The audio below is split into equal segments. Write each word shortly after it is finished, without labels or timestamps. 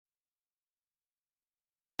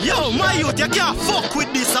Yo, my youth, you can't fuck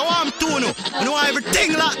with this. I want to know. You know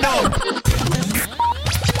everything locked down.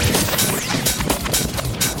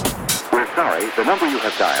 We're sorry, the number you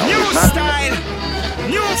have dialed New is not... style,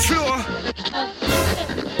 new flow.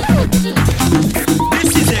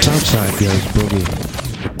 This is it. Southside goes Boogie.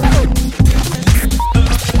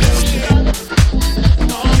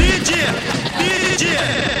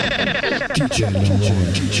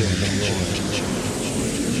 DJ Leroy.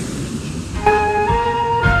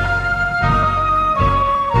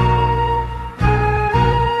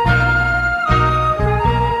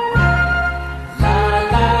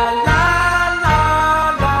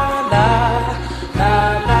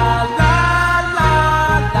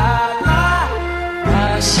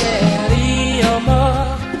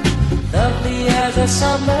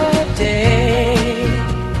 Summer day,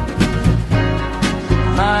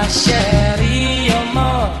 my sherry, you're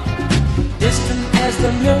more distant as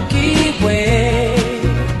the Milky Way.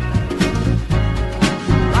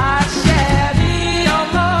 My sherry, you're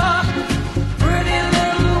more pretty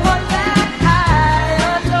little one that I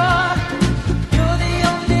adore. You're the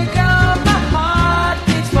only girl my heart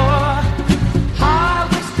beats for. I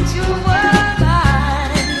wish that you were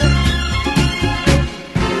mine.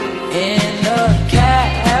 In a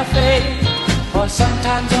cafe, or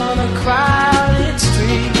sometimes on a crowded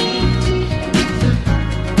street,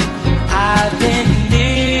 I've been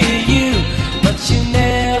near you, but you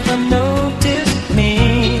never noticed me.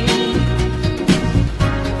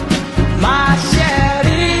 My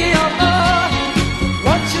sherry, oh Lord,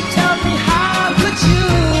 won't you tell me how could you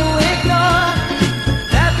ignore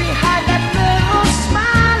that behind that little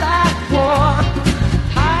smile I wore?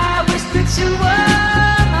 I wish that you were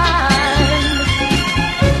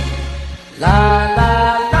la la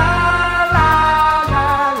la la la la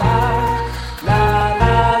la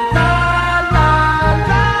la la la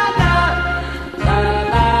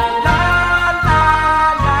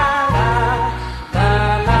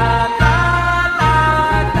la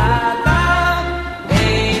la la.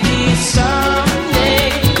 Maybe someday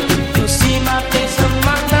you'll see my face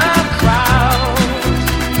among the crowd.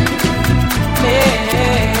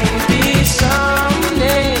 Maybe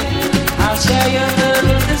someday I'll share your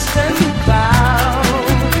little distant cloud.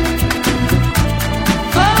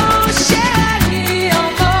 Oh, Sherry,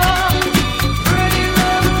 oh, pretty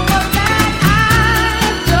little one that I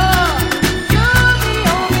adore. You're the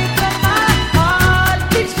only girl my heart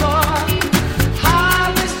beats for. I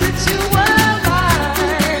wish that you were mine.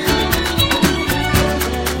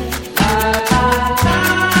 La la la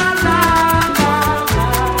la la la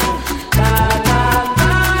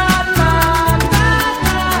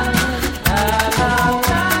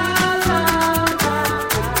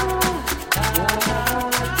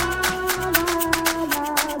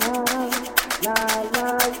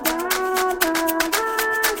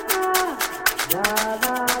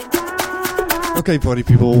Okay, party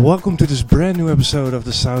people, welcome to this brand new episode of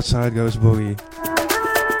the Southside Goes Boogie.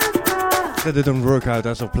 That didn't work out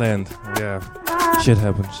as I planned. Yeah, shit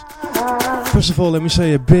happens. First of all, let me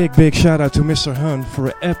say a big shout out to Mr. Hunt for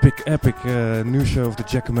an epic new show of the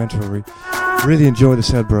Jackomentary. Really enjoyed the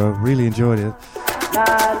set, bro. Really enjoyed it.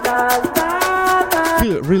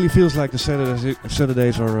 Really feels like the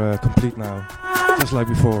Saturdays are complete now. Just like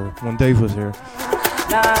before, when Dave was here.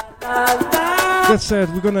 That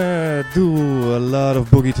said, we're gonna do a lot of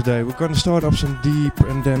boogie today. We're gonna start up some deep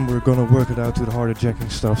and then we're gonna work it out to the harder jacking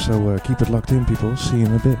stuff. So keep it locked in, people. See you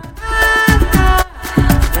in a bit.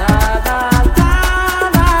 La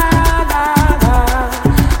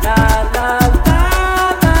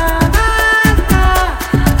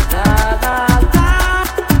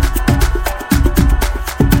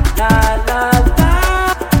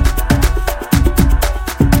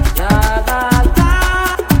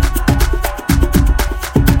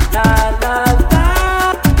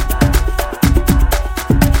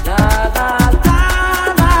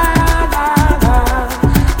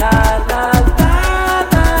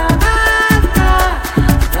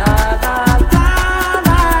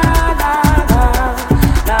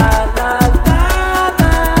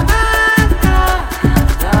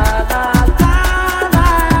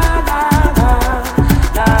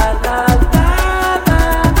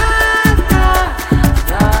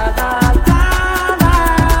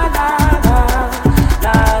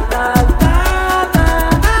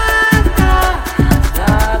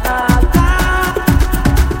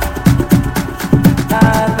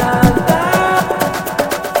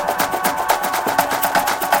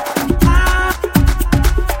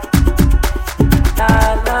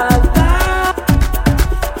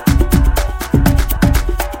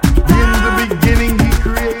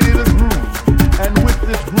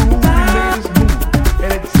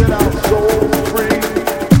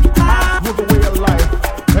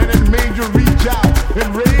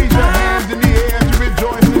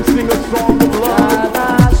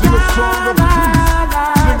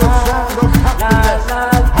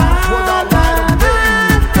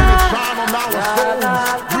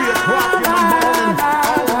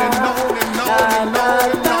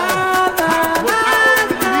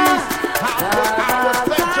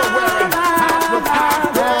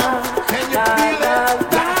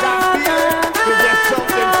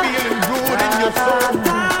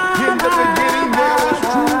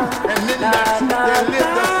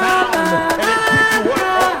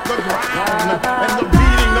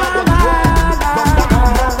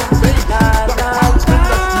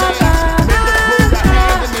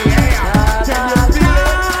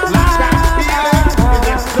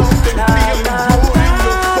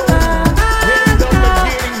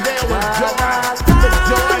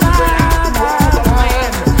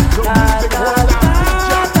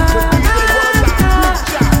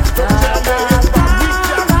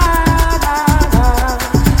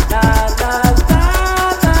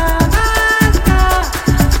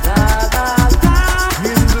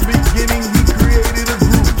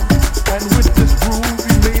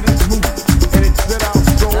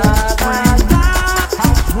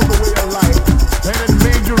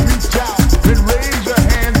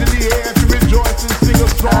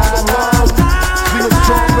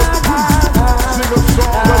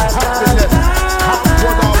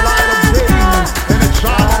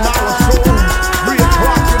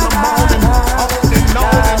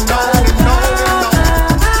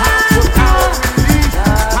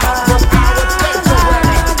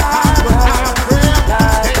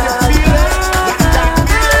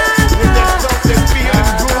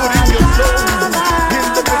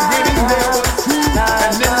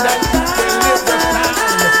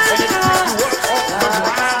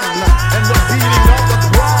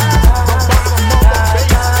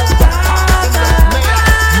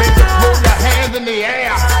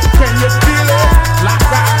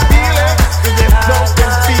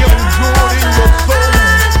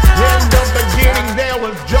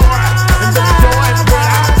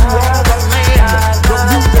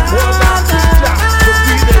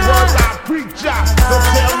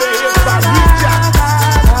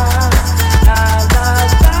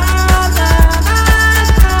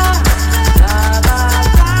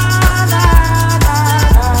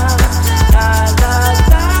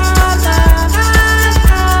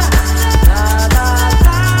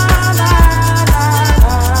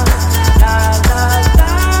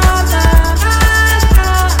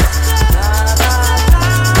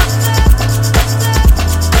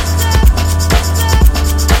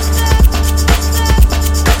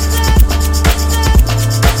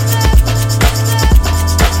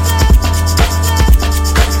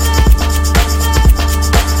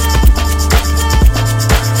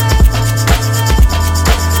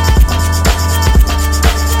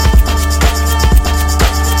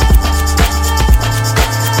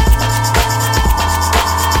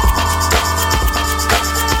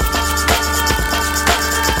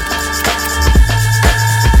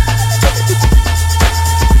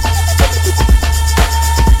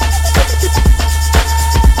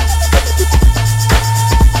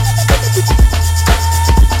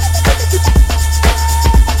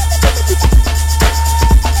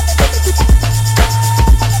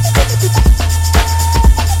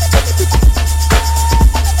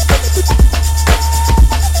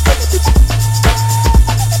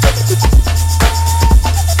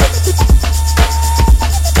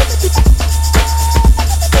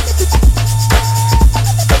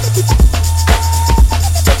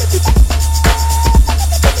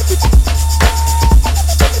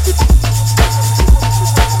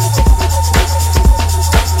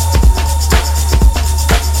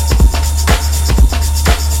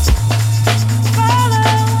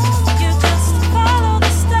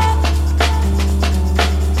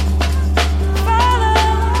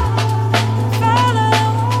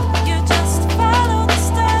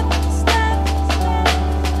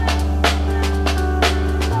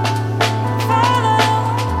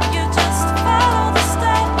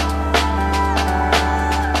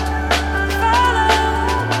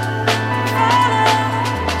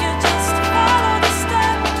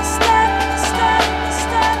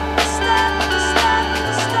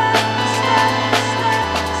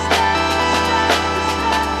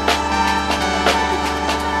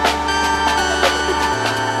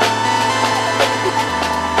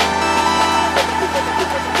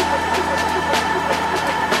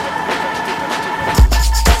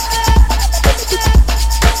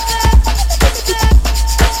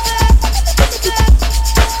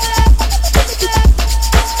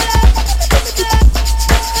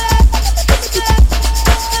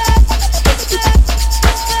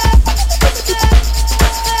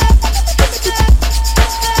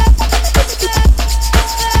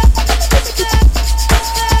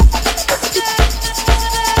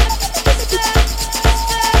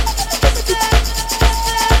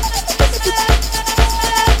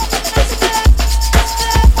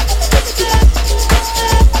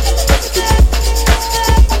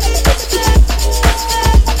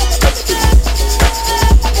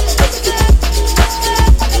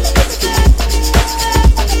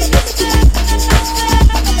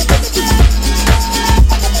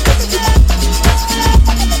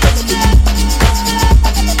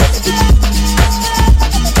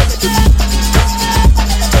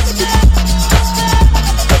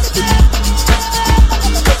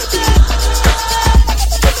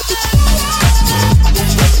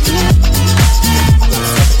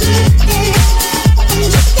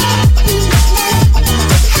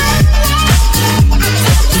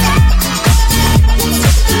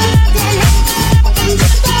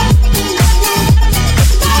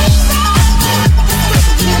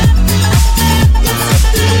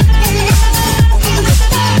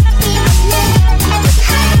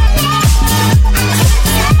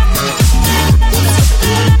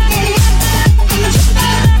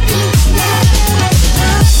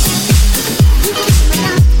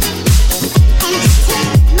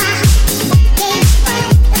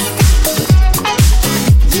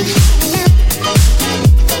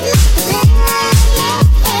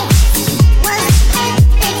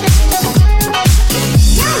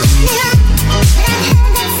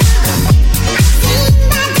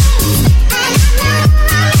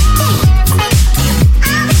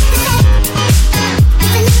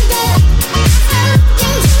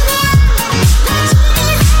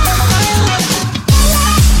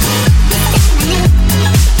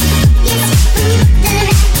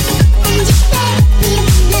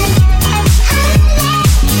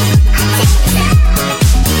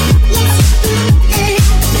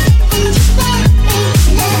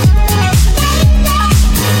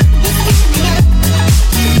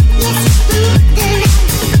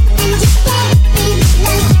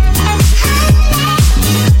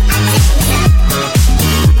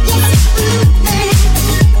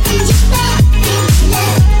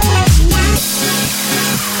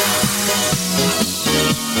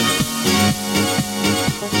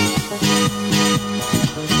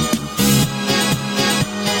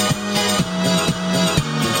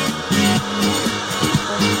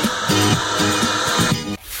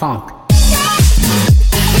funk.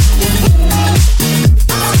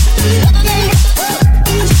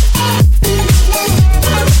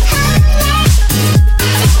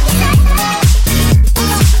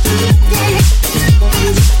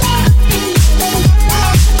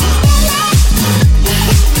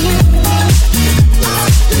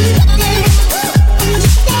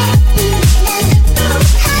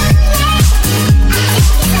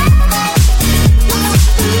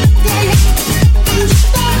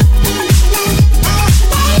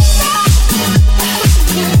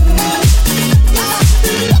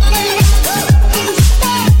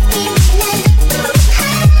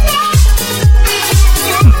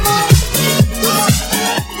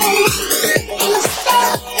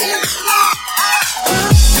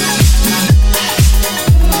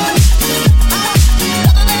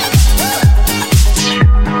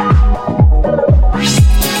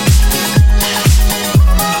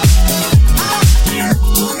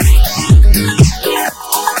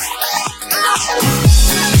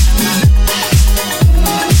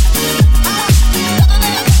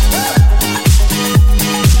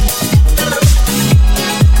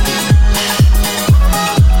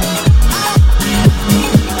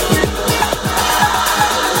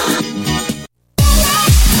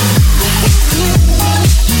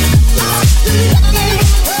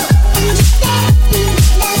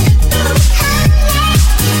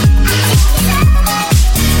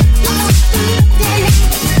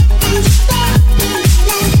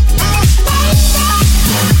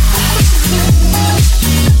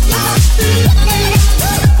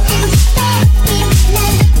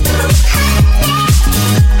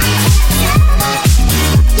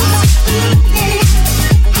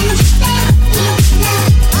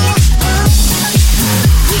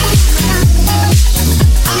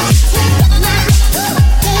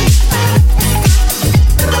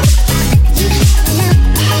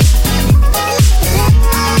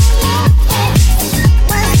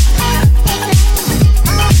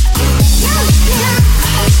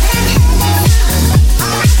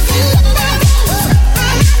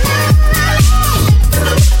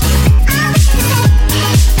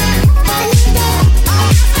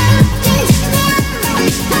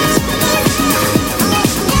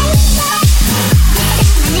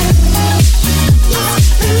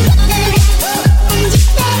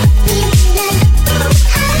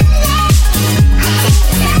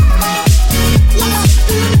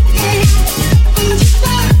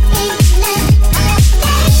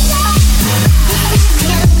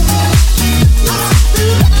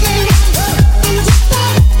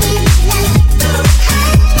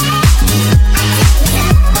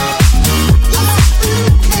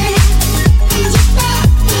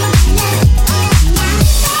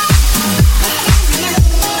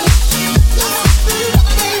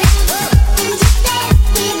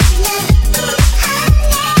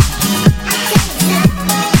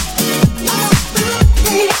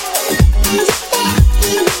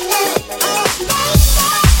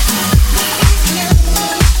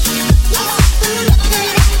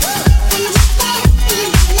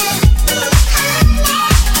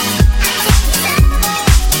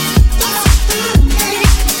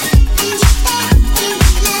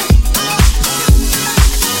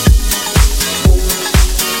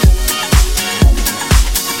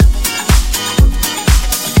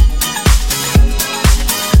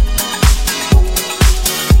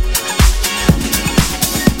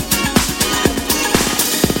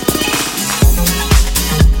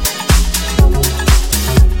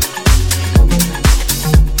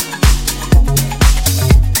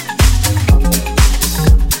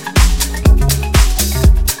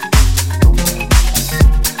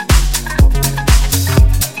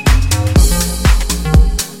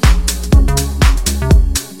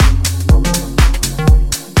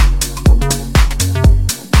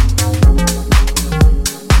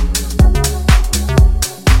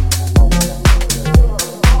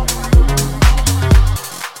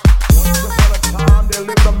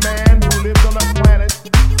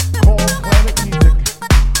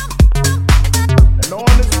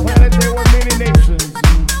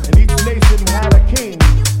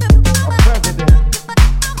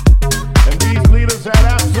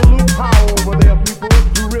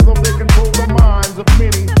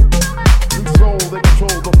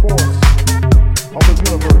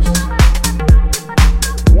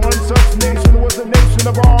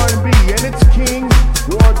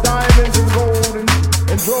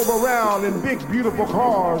 beautiful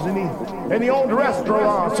cars, and he owned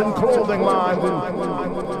restaurants and clothing lines,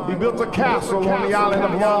 and he built a castle on the island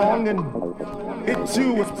of Long, and it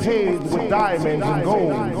too was paved with diamonds and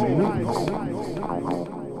gold and rubies.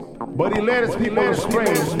 but he led his people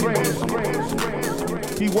astray.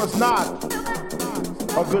 He was not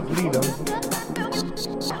a good leader.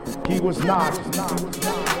 He was not.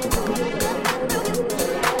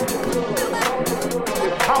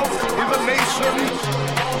 If house is a nation,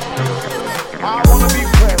 I want to be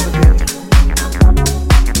president.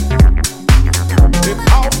 If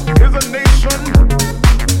house is a nation,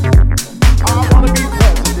 I want to be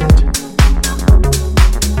president.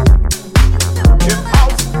 If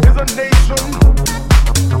house is a nation,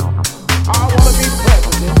 I want to be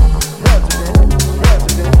president.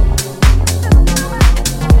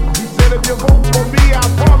 He said if you vote for me, I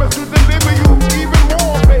promise to deliver you even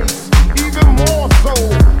more bass, even more soul,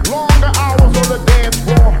 longer hours on the dance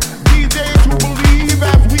floor. DJs who believe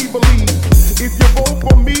as we believe. If you vote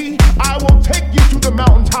for me, I will take you to the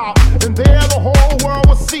mountaintop, and there the whole world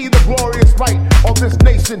will see the glorious light of this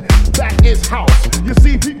nation. That is house. You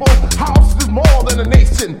see, people, house is more than a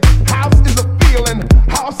nation. House is a feeling.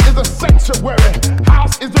 House is a sanctuary.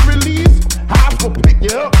 House is a release. House will pick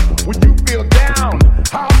you up when you feel down.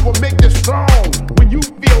 House will make you strong when you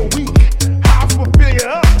feel weak. House will fill you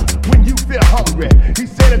up when you feel hungry. He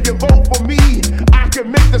said if you vote for me, I can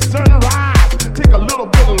make the sun rise, take a little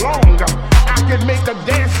bit longer. I can make the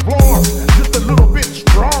dance floor just a little bit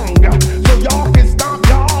stronger. So y'all can stomp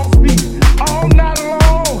y'all's feet all night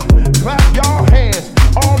long. Clap y'all hands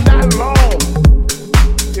all night long.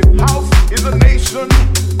 If house is a nation,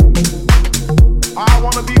 I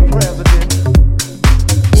want to be president.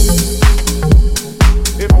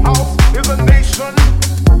 If house is a nation,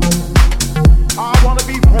 I want to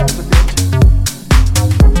be president.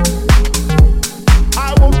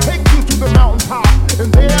 I will take you to the mountaintop,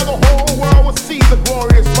 and there the whole world will see the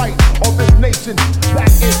glorious light of this nation.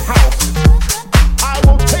 That is house. I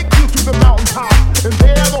will take you to the mountaintop, and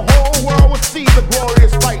there the whole world will see the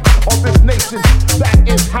glorious light of this nation. That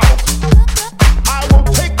is house. I will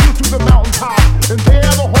take you to the mountaintop, and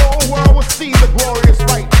there the whole world will see the glorious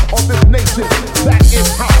light of this nation. That is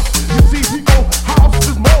house. You see, people, house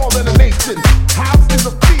is more than a nation. House is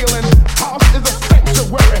a feeling. House is a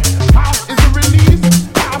sanctuary. House is a release.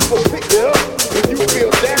 House will pick you up when you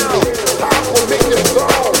feel down. House will make you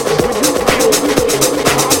strong when you feel weak.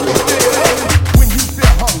 House will fill you up when you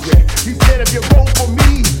feel hungry. He said if you vote for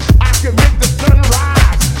me, I can make the sun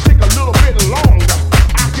rise, take a little bit longer.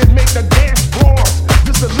 I can make the dance floors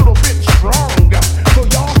just a little bit stronger. So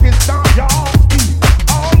y'all can stomp y'all feet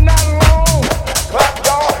all night long. Clap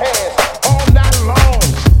y'all hands all night long.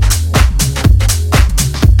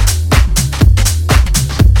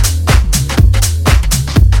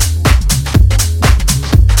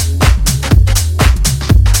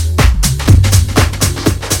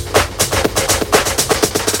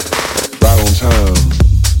 Right on time,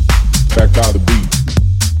 back by the beat.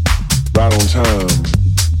 Right on time,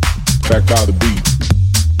 back by the beat.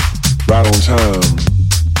 Right on time,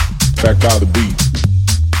 back by the beat.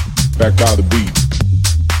 Back by the beat.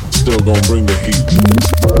 Still gonna bring the heat.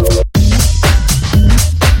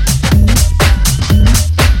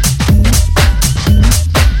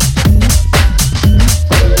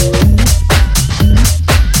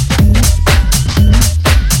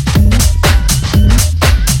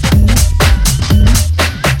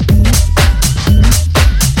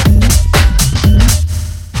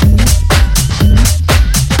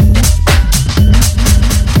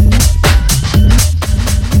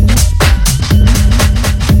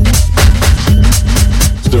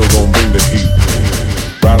 Still gonna bring the heat.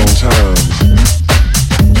 Right on time.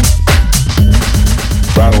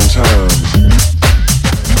 Right on time.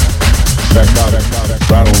 Back by that.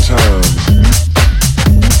 Right on time.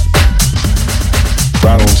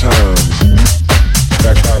 Right on time.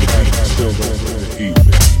 Back by the beat. Still gonna bring the heat.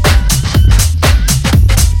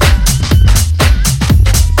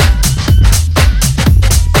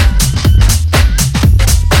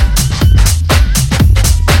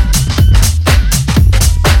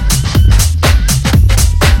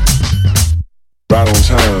 Right on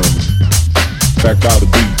time, back by the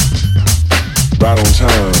beat. Right on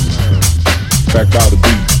time, back by the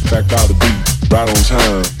beat. Back by the beat. Right on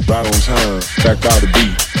time, back by the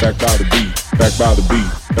beat. Back by the beat. Back by the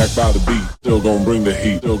beat. Back by the beat. Still gonna bring the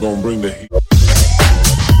heat. Still gonna bring the heat.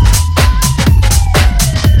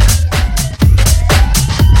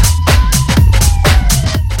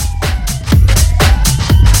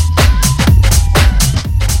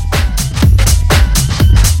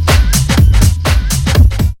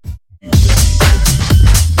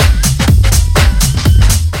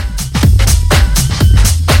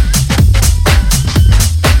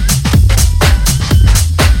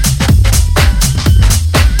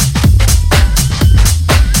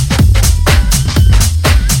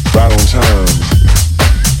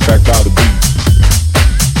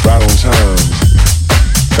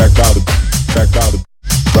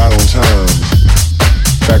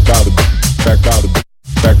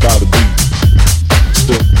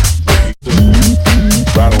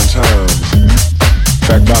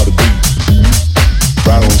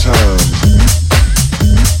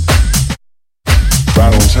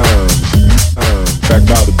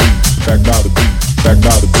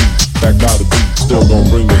 back by the beat. Still gon'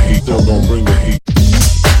 bring the heat, still gon' bring the heat.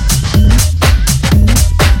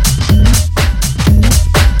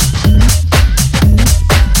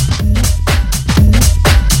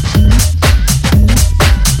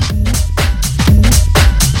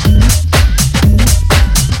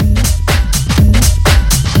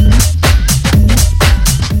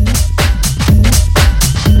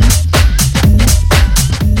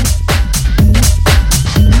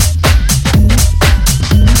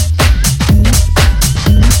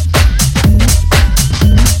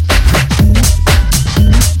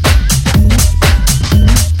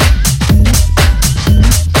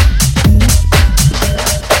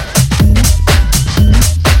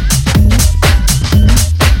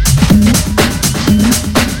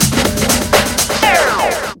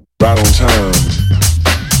 Right on time,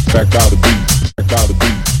 back by the beat, back by the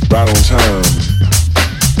beat, right on time,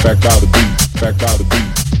 back by the beat, back by the beat,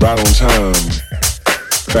 right on time,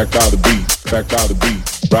 back by the beat, back by the beat,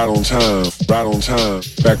 right on time,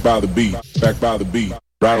 back by the beat, back by the beat,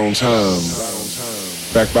 right on time,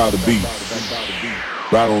 back by the beat,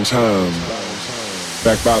 right on time,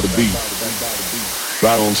 back by the beat,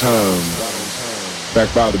 right on time,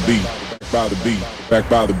 back by the beat, back by the beat, back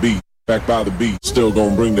by the beat. Back by the beat, still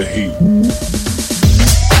gon' bring the heat.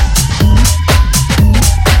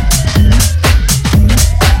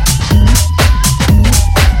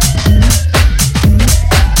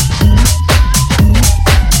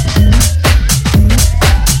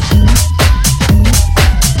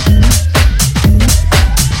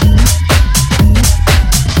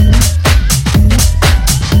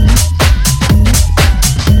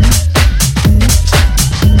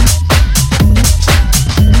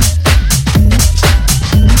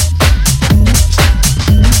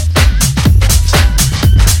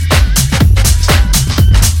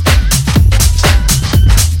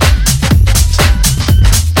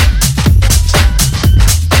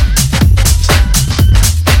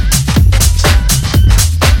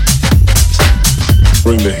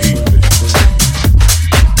 Bring the heat.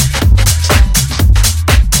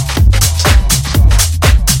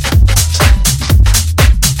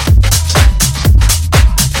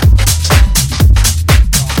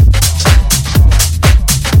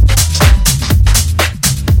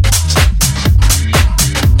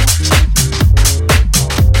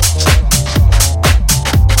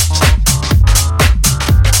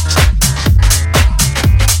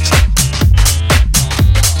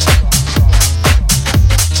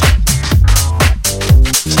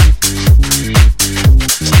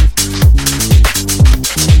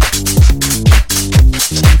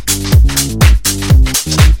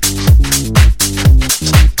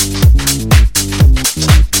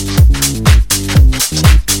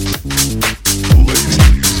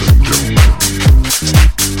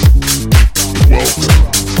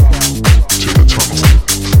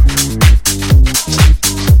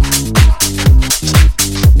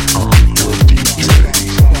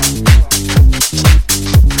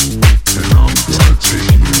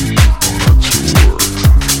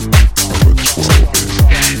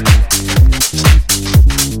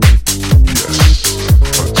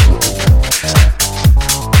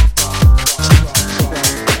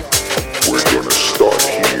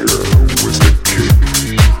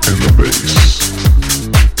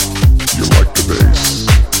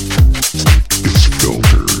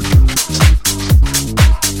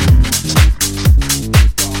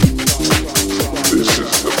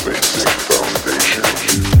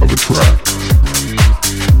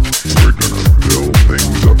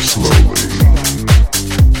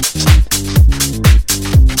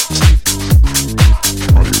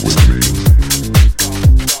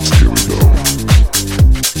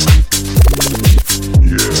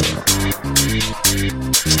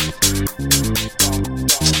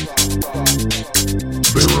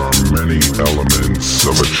 elements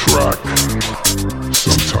of a track.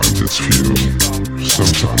 Sometimes it's few,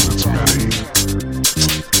 sometimes it's many.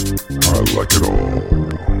 I like it all.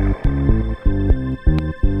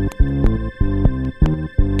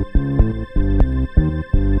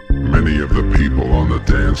 Many of the people on the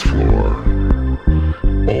dance floor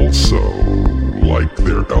also like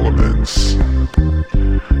their elements.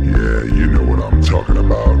 Yeah, you know what I'm talking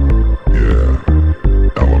about. Yeah,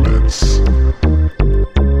 elements.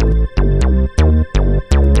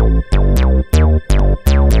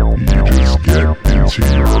 You just get into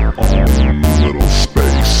your own little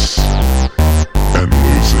space and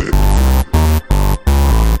lose it.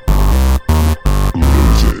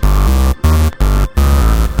 Lose it.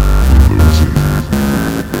 Lose it.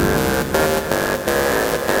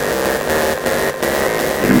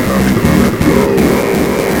 You have to let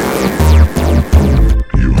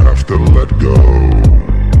let go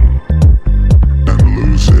and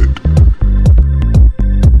lose it.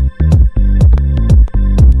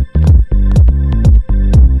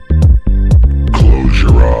 Close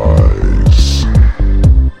your eyes.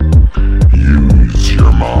 Use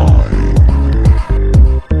your mind.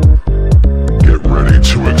 Get ready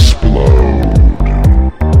to explode.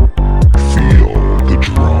 Feel the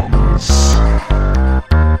drums.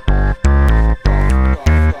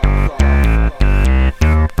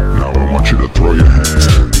 Now I want you to throw your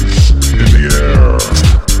hands in the air.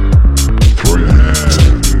 Throw your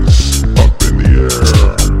hands up in the air.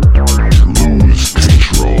 Lose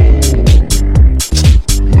control.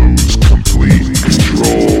 Lose complete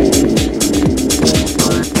control.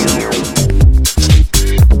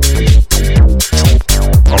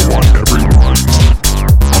 I want everyone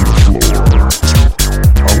on the floor.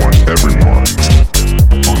 I want everyone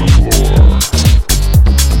on the floor.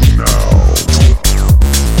 Now.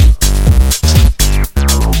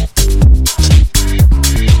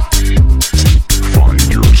 Find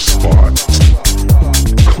your spot.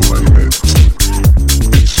 Claim it.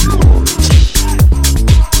 It's yours.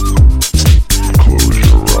 Close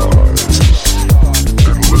your eyes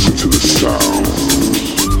and listen to the sound.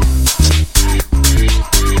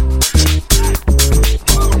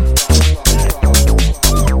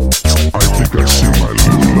 I think I see my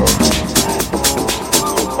Lula.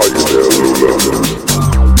 Are you there, Lula?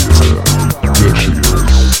 Yeah, there she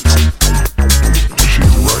is.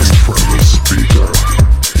 She's right in front of the speaker.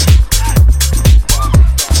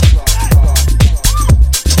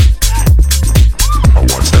 I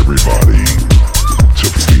want everybody to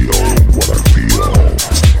feel what I feel.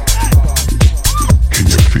 Can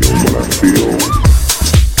you feel what I feel?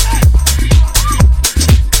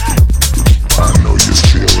 I know you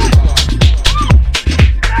feel it.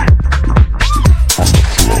 On the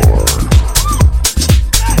floor.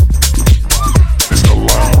 In the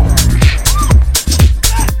lounge.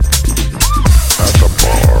 At the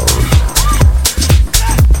bar.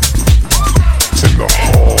 In the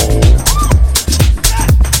hall.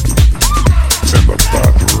 In the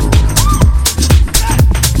bathroom.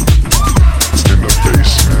 In the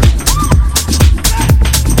basement.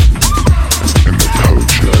 In the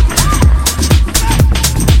co-check.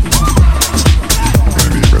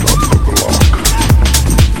 And even up the block.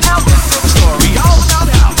 Now this is a story all about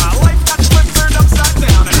how my life got flipped, turned upside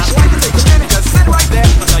down, and I'd like to take a minute, just sit right there.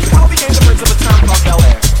 I'll tell you how I became the prince of a town called Bel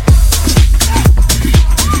Air.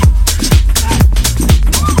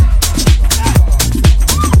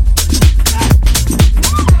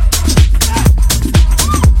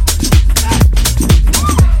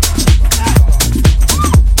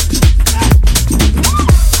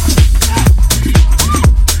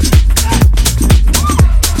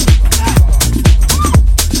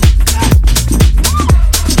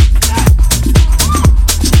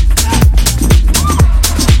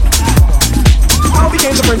 How I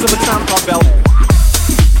became the prince of a town called Bel Air.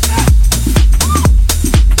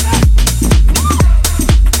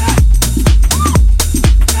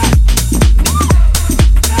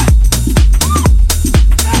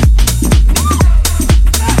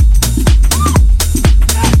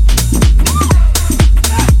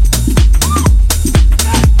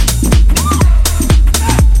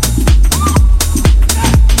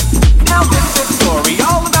 Now this is a story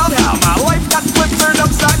all about how my life got flipped, turned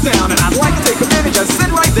upside down, and I'd like to take a minute, just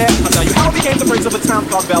sit right there. I'll tell you how I became the prince of a town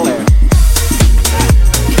called Bel Air.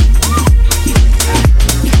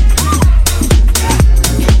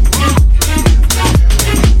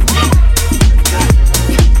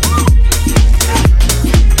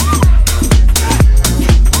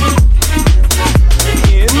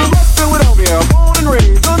 In the West Philadelphia, born and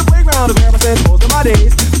raised on the playground is where I spent most of my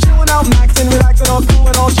days. Chilling out, maxing, relaxing, all cool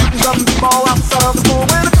and all shooting something b-ball outside of the school.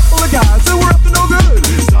 When a couple of guys who were up to no good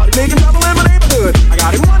started making trouble in my neighborhood. I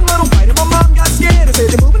got in one little fight and my mom got scared and said,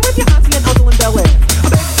 "You're moving with your auntie and uncle in Bel Air." I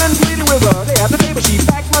begged and pleaded with her day after day, but she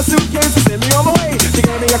packed my suitcase and sent me on my way. She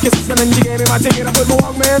gave me a kiss and then she gave me my ticket. I put my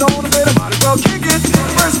Walkman on and said I might as well kick it.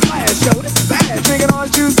 First class show, this is bad. Drinking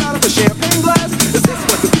orange juice out of a champagne glass. Is this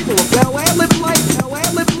what the people of Bel Air living like? Bel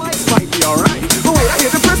Air living like might be alright. But wait, I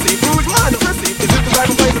hear the prissy food line. The prissy, is this the right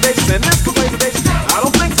place that they should send this complaint that they should? I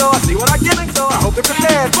don't think so. I see what I'm getting, so I hope they're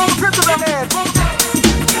prepared. For the prince of Bel Air.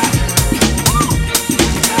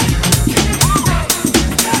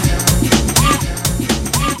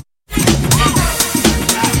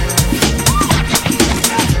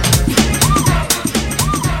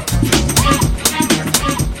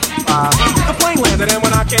 The plane landed and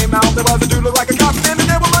when I came out, there was a dude look like a cop in and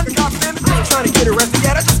there was like a cop in. I ain't trying to get arrested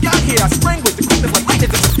yet, I just got here. I sprang with the quickness like lightning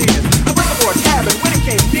disappeared. I went before for a cabin. When it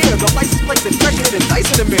came near, the license plate and stretching it and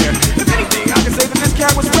dicing the mirror. If anything, I can say that this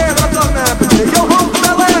cat was rare, but I thought man for today. Yo, home from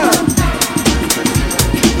Bel Air.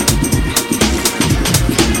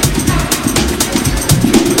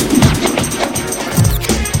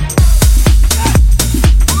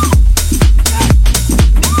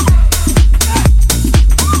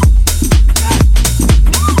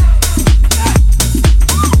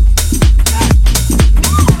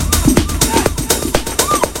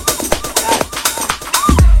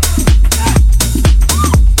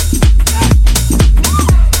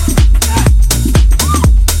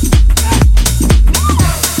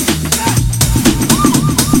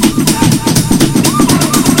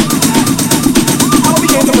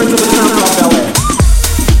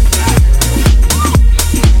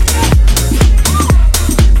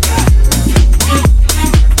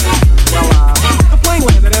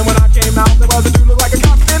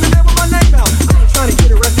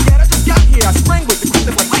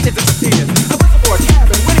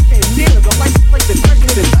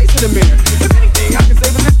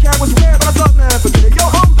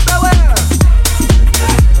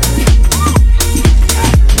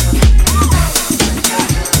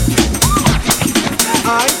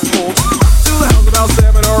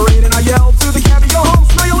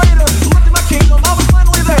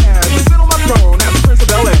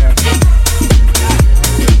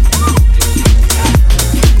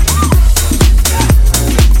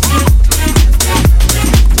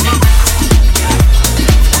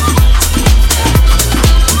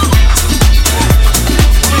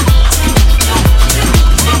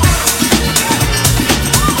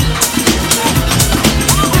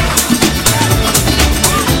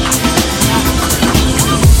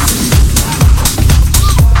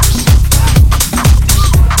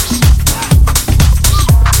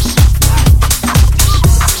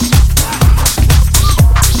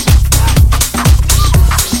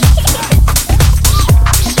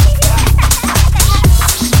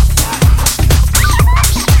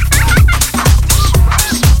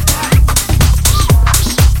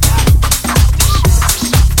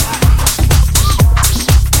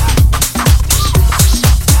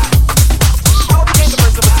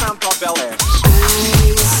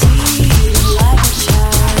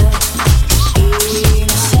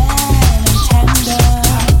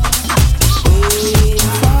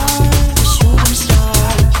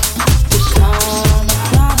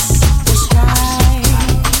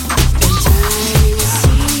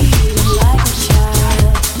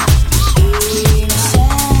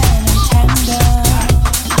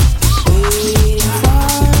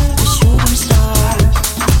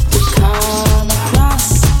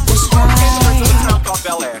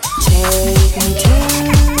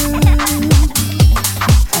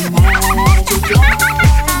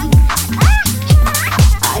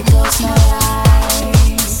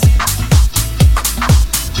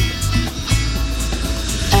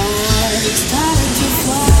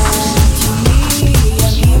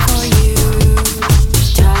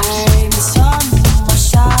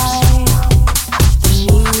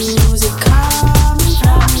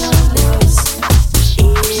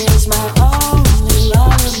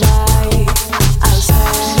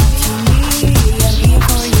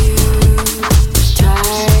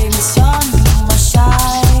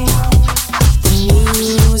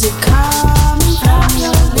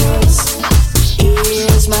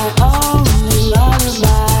 My only love.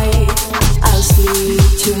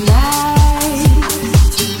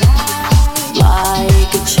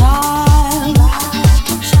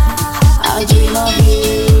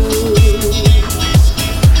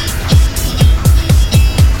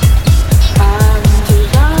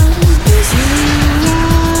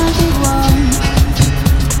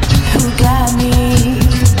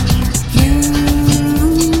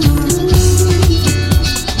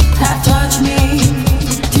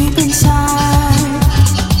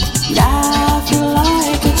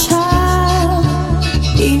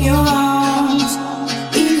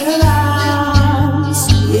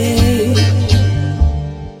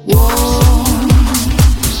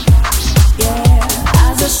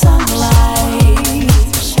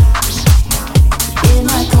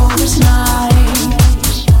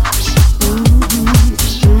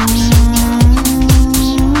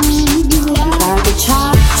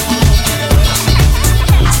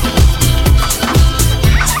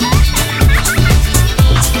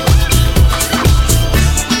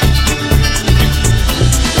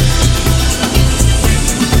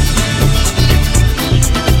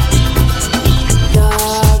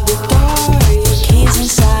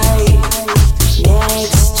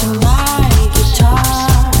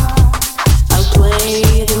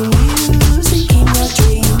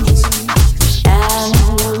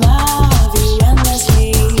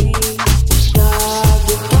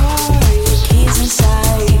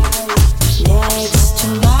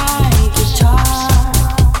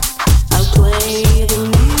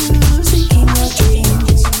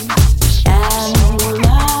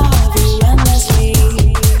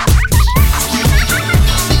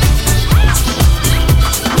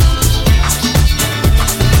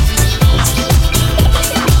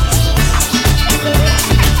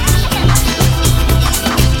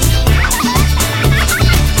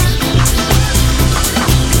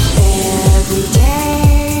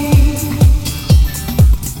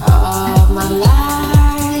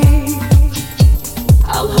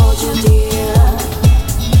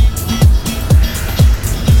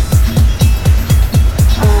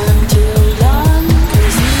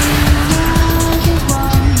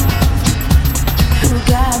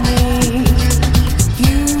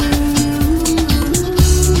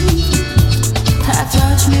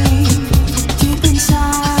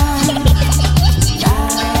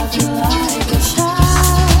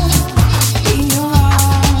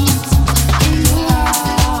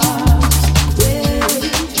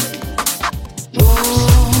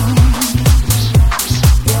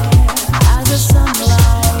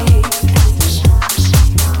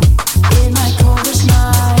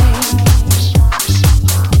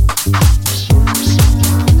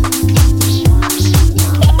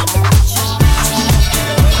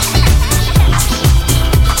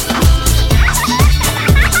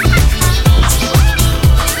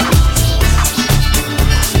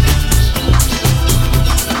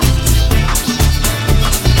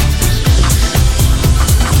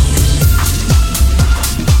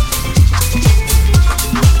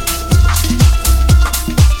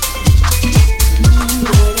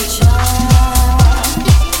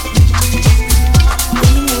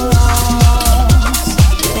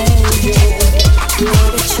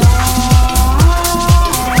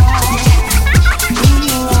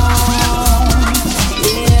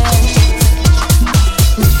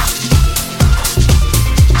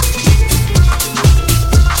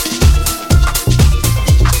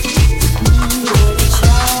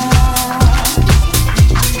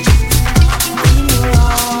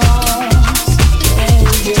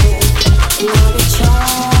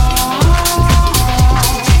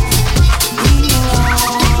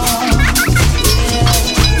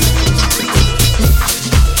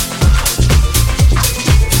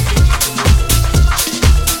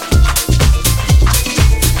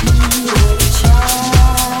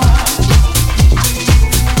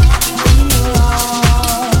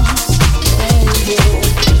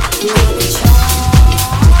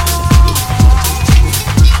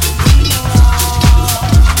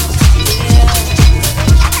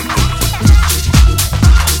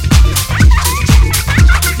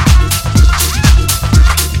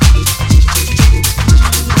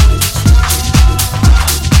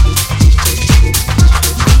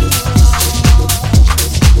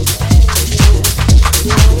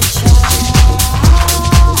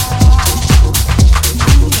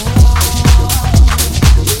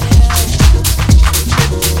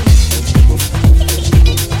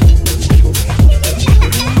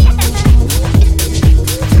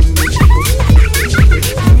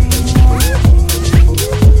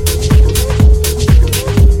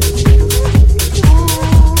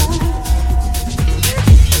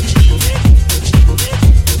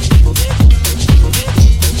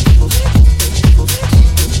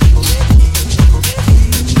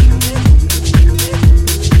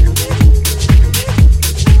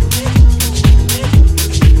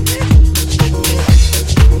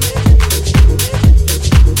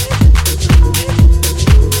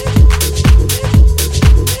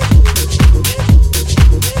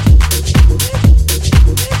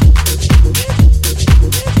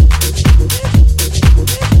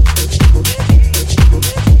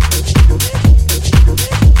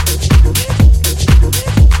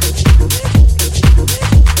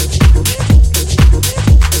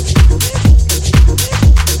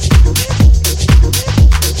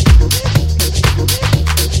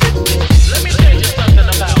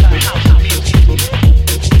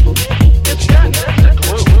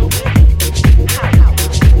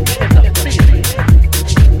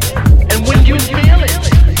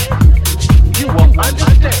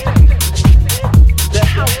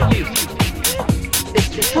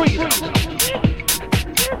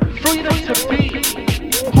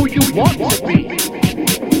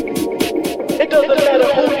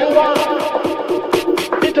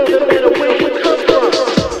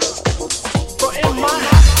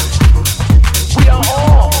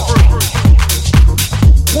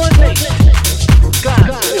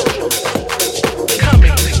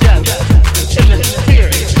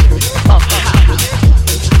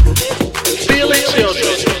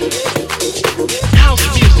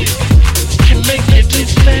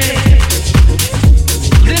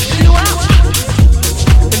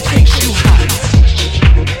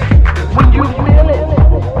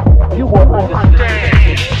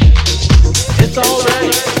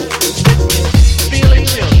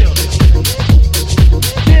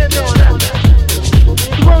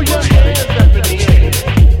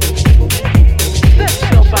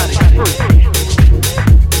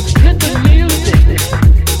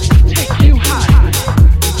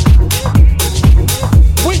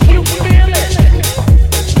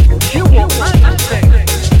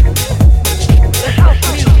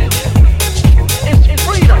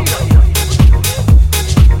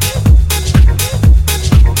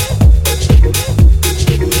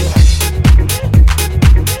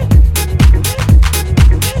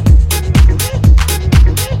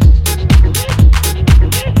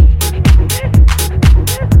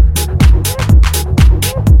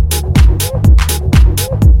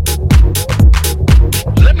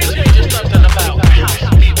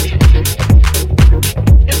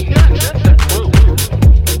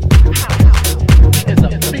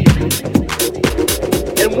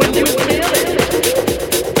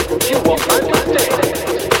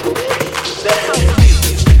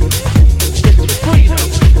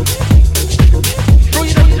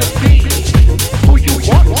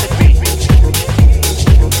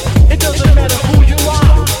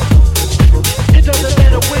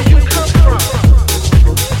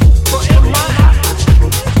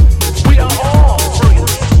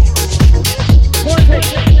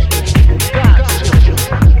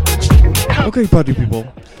 Okay, party people.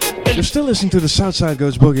 You're still listening to the Southside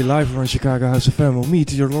Goes Boogie live on Chicago House FM with me,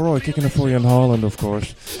 T.J. Leroy, kicking it for you in Holland, of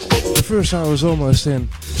course. The first hour is almost in.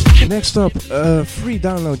 Next up, a free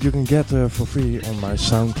download you can get for free on my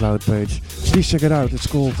SoundCloud page. Please check it out. It's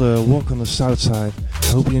called Walk on the Southside.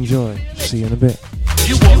 Hope you enjoy. See you in a bit.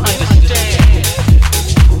 You won't understand.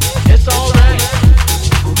 It's alright.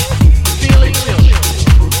 Feeling real.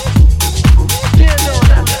 Stand on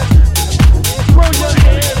that. Throw your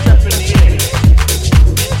hands up in the air.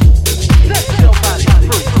 Set your body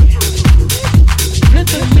free. Let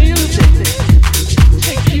the music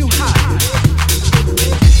take you high.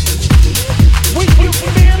 When you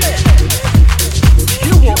feel it,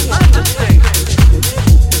 you will understand.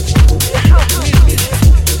 The house music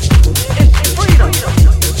is freedom.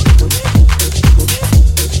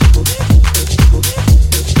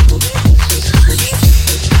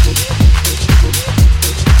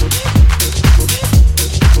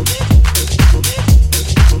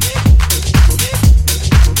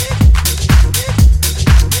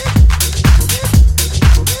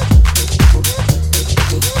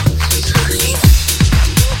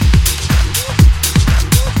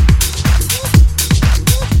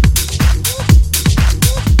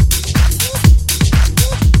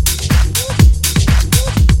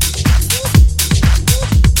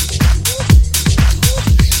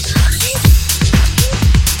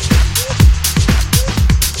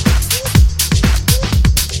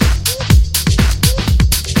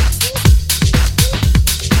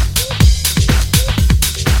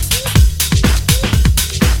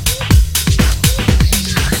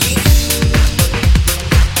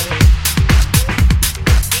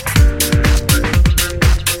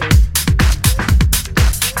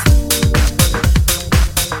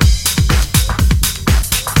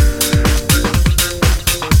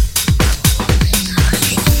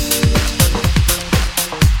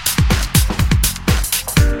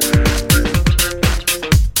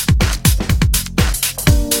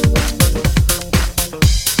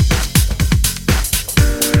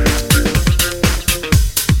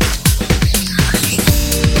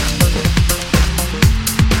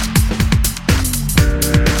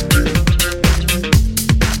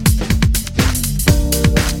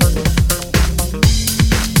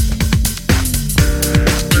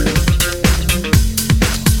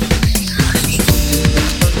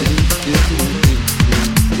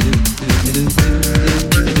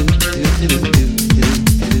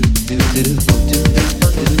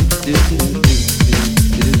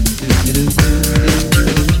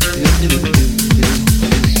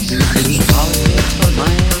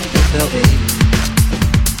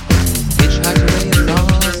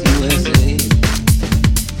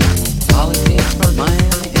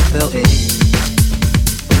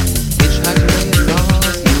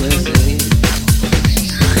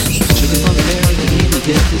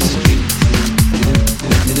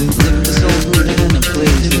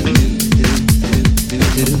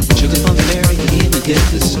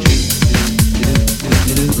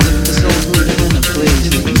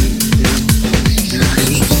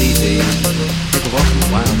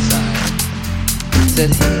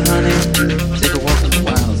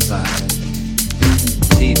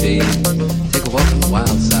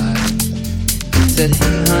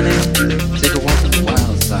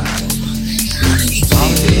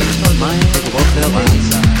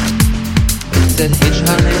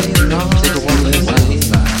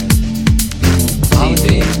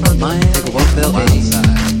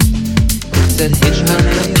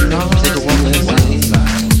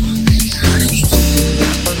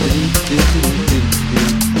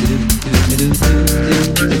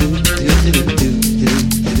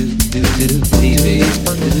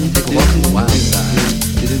 Take a walk on the wild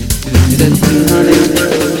side.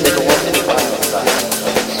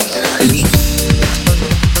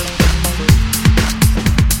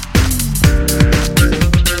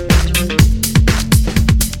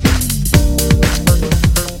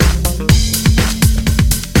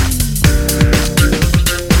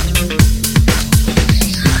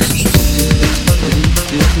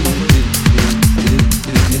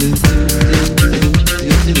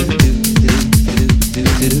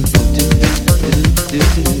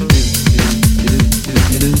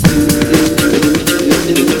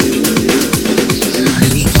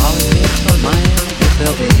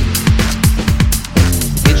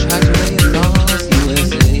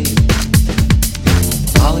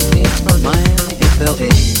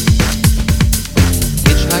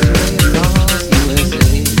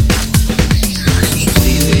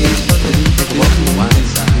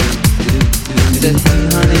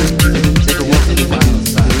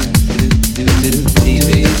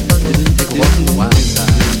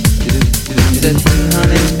 said, hey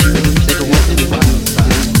honey, take a walk in the wild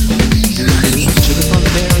side. Sugar plum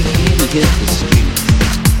berry came and hit the street.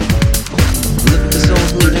 Look for soul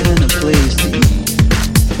food and a place to eat.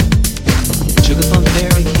 Sugar plum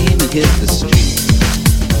berry came and hit the street.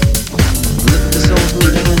 Look for soul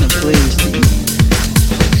food and a place to eat.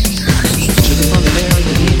 Sugar plum berry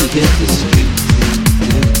came and hit the street.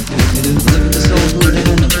 Look for soul food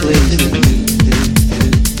and a place to eat.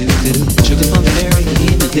 Sugar plum berry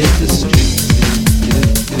came and hit the street.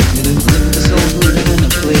 Look for soul food and a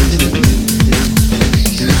place to eat.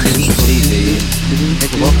 Hey babe,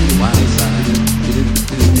 take a walk on the wild side.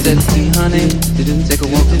 He said, hey honey, take a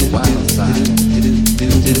walk on the wild side.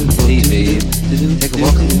 Hey babe, take a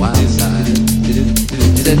walk on the wild side. He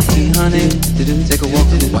said, hey honey, take a walk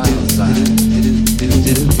on the wild side. Hey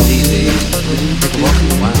babe, take a walk on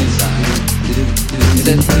the wild side. He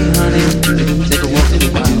said, hey honey, take a walk on the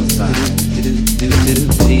wild side.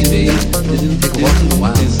 Hey babe, take a walk on the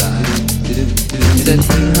wild side. He said,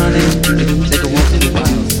 hey honey, take a walk on the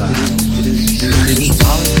wild side.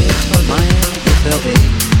 Politics from Miami to LA.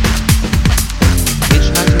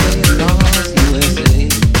 Hitchhiked away across USA.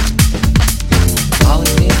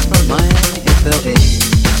 Politics from Miami to LA.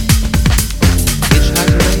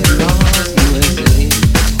 Hitchhiked away across USA.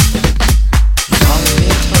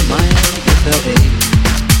 Politics from Miami to LA.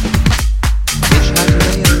 Hitchhiked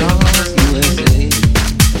away across USA.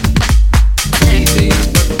 Hey babe,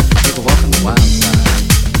 take a walk on the wild side.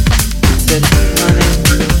 He said, hey honey,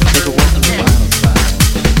 take a walk on the wild side.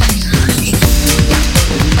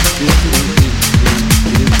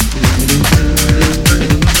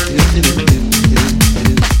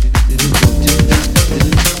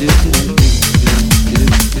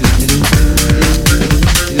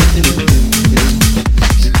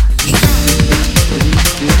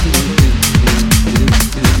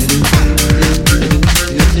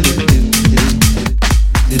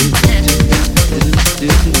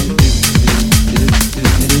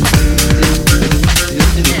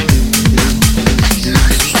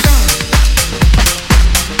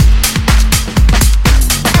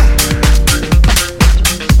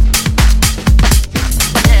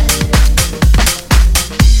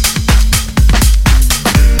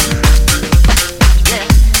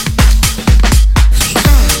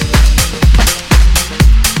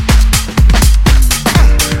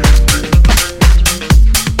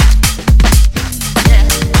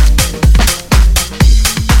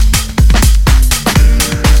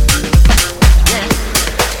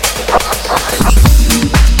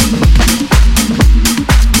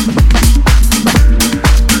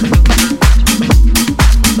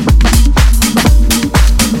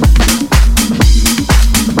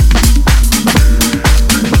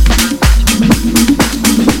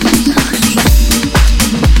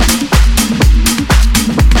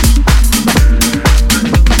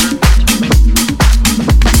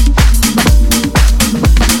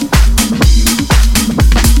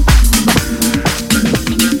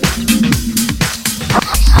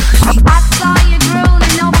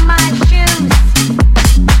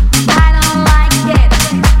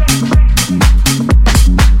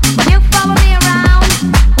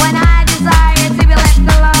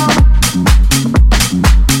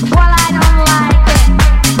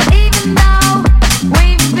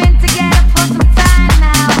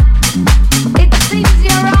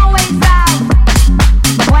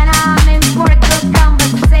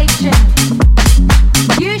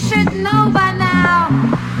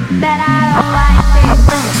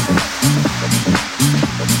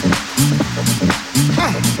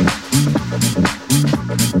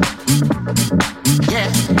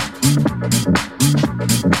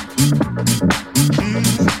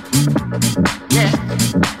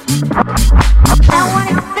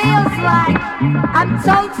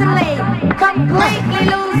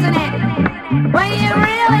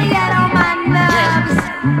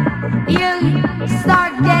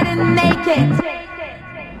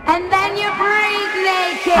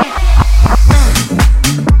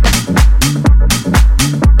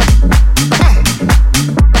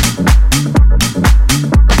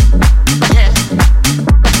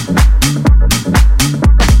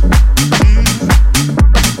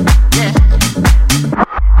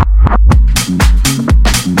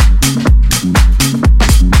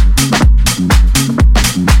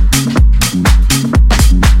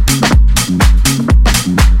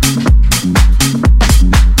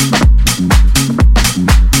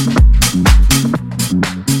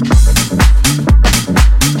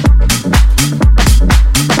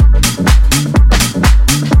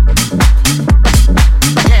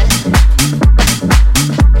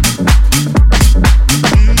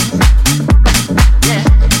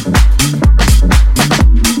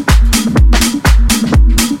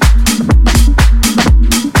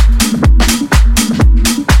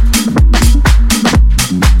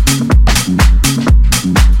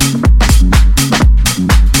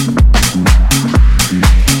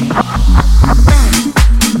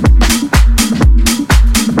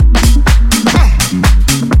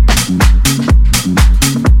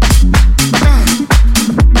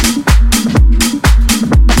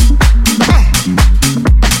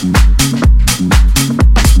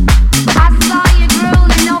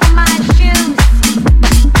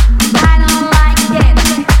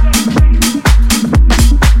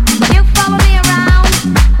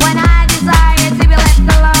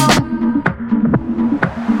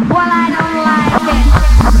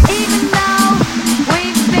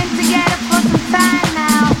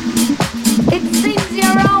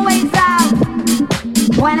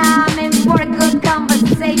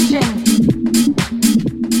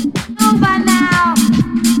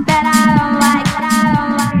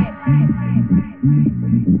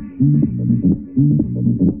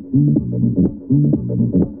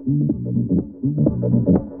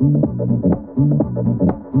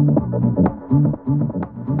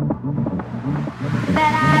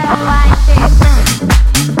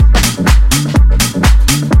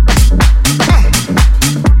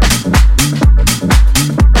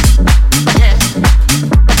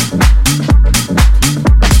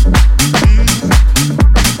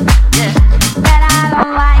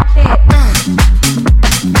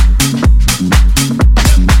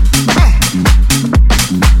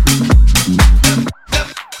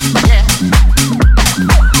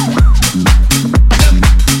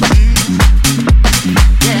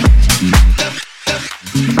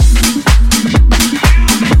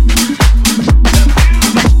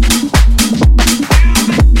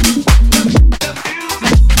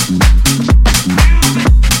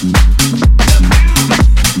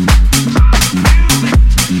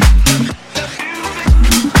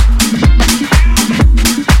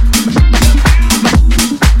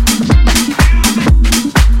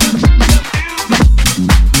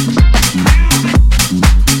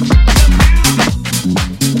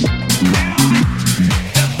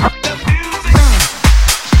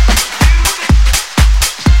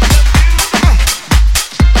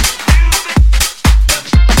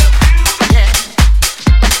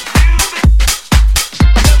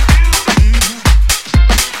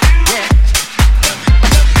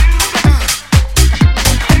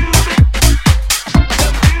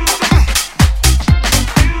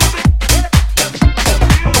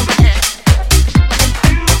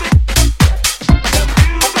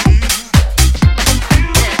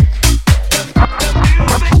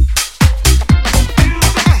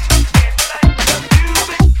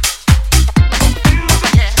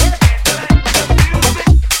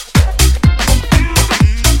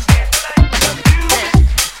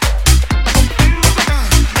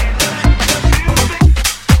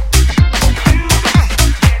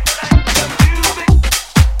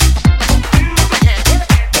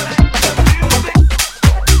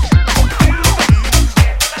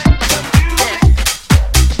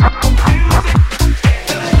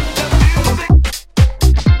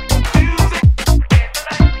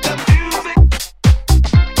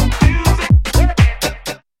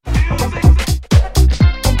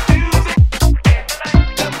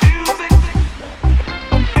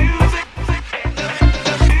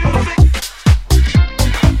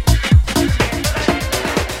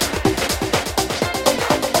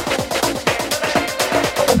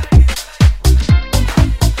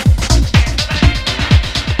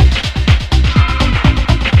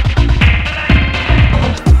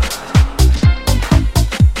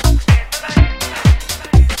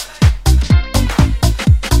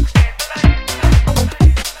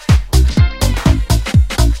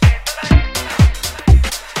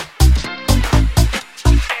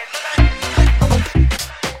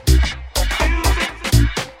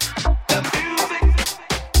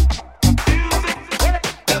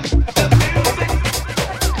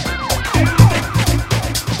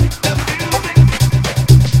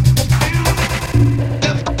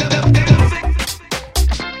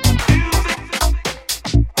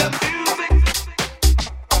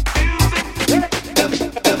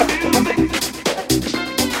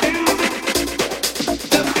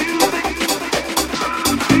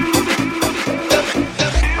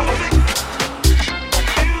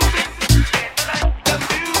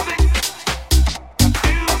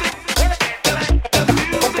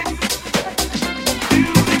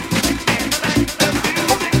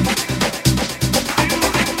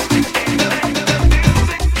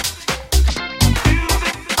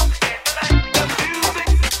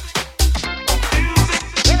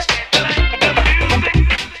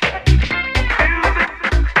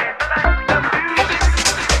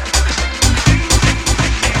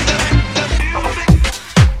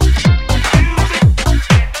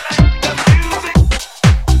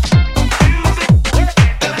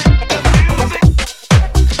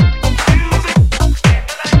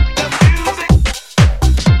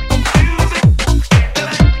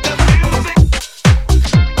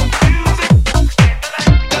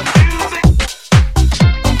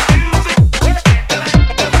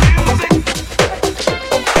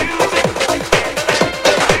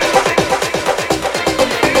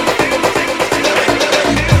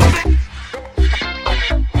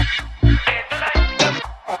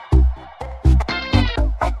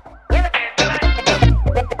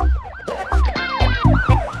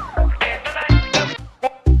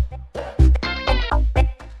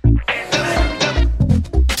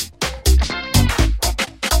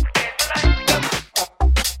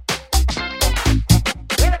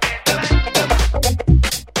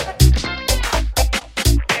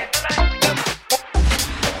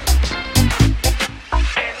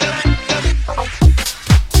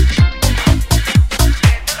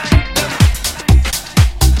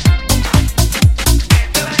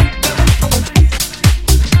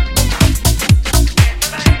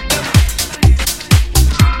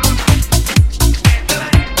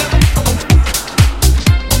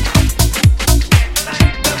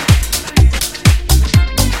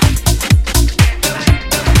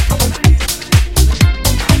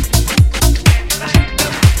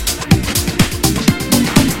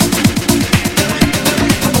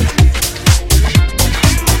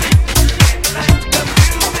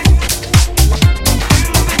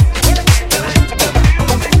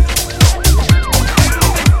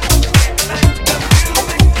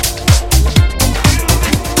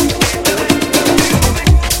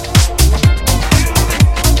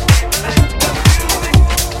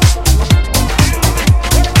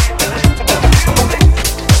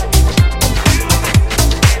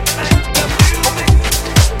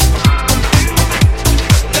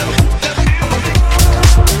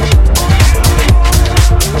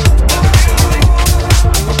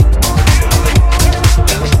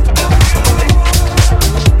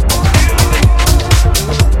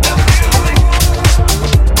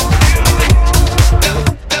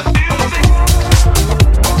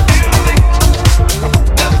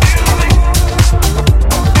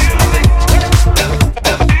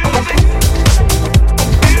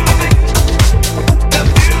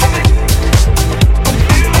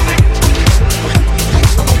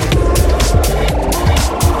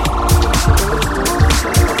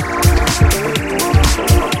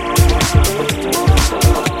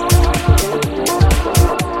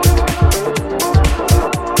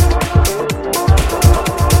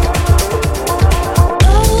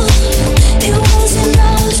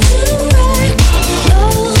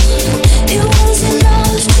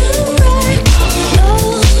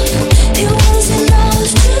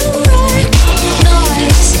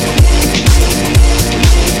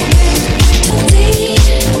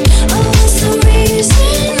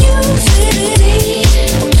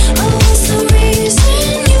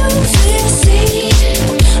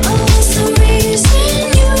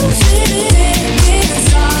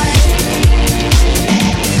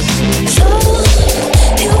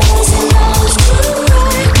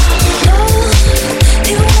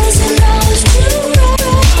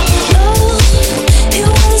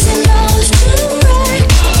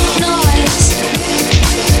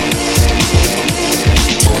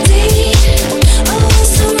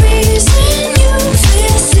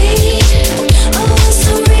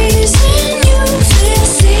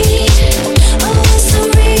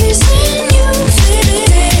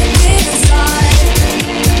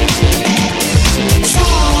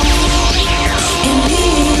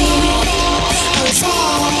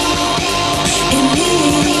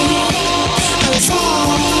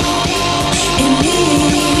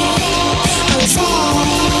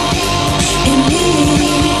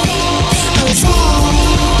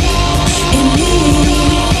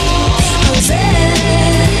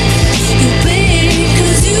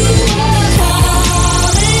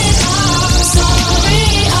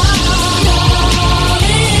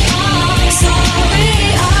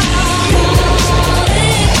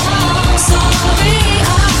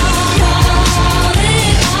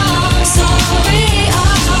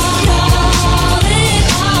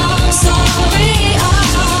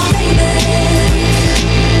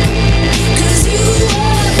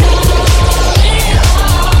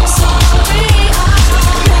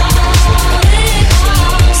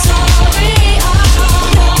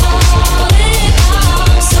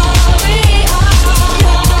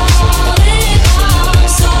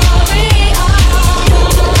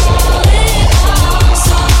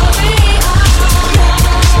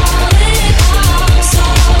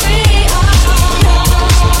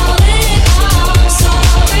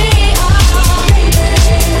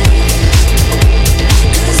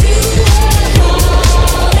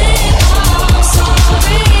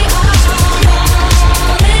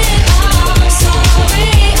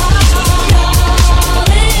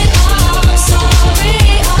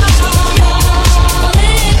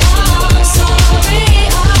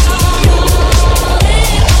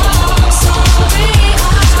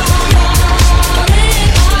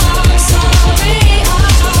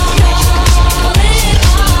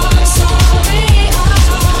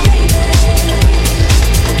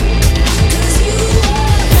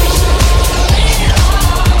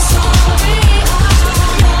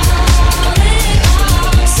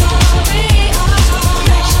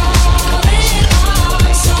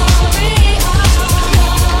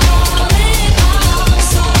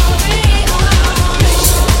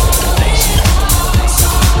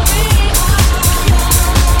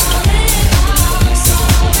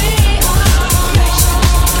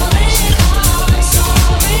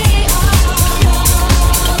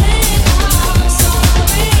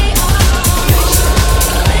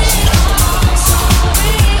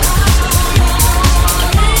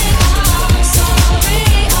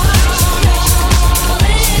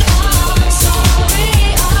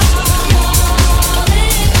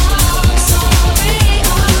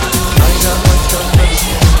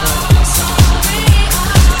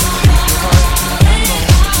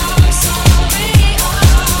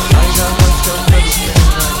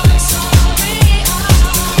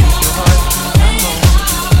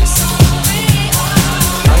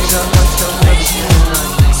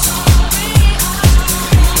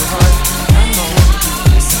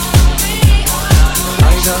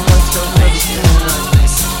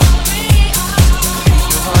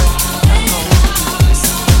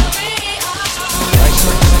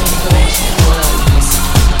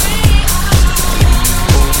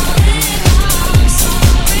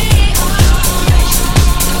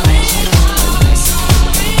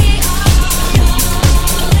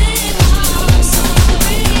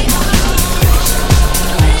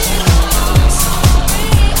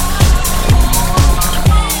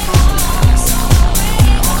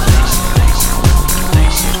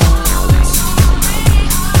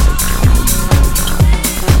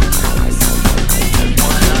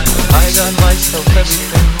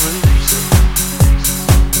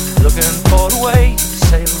 port away,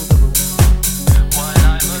 sail the moon.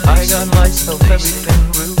 I got myself everything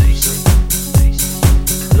rosy.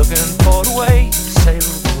 Looking port away, sail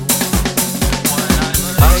the moon.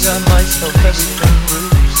 I got myself everything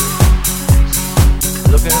rosy.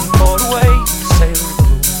 Looking port away, sail the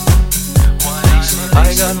moon. I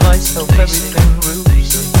got myself everything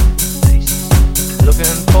rosy.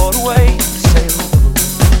 Looking port away, sail the moon.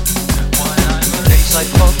 Tastes like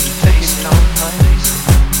fun, take it down high.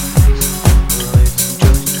 It's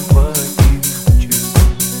just what you choose.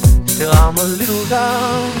 Still I'm a little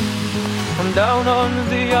down. I'm down on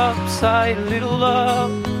the upside, a little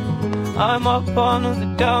love. I'm up on the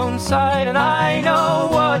downside, and I know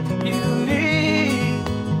what you need.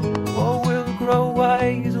 Oh, we'll grow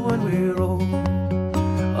wise when we're old.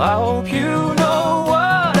 I hope you know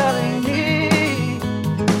what I need.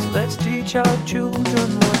 So let's teach our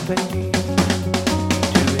children what they need.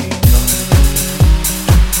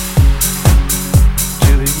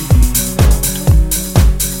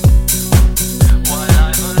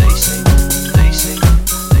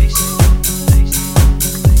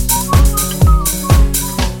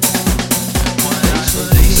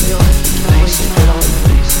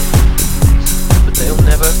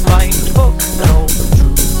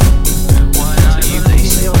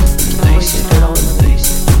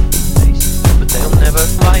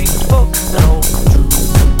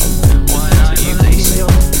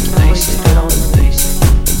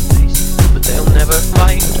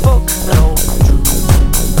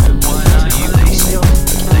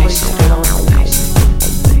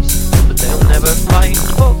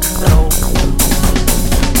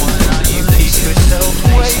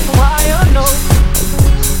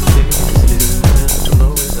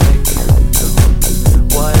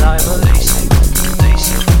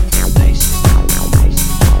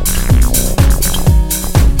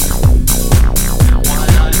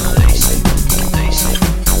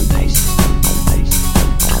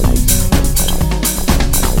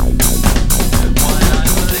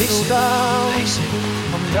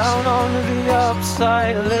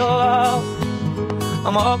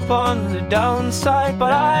 I'm up on the downside,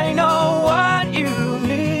 but I know what you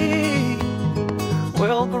need.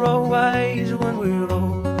 We'll grow wise when we're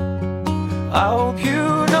old. I hope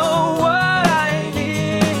you know what I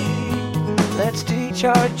need. Let's teach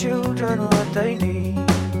our children what they need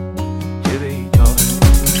to be taught.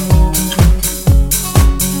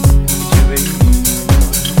 To be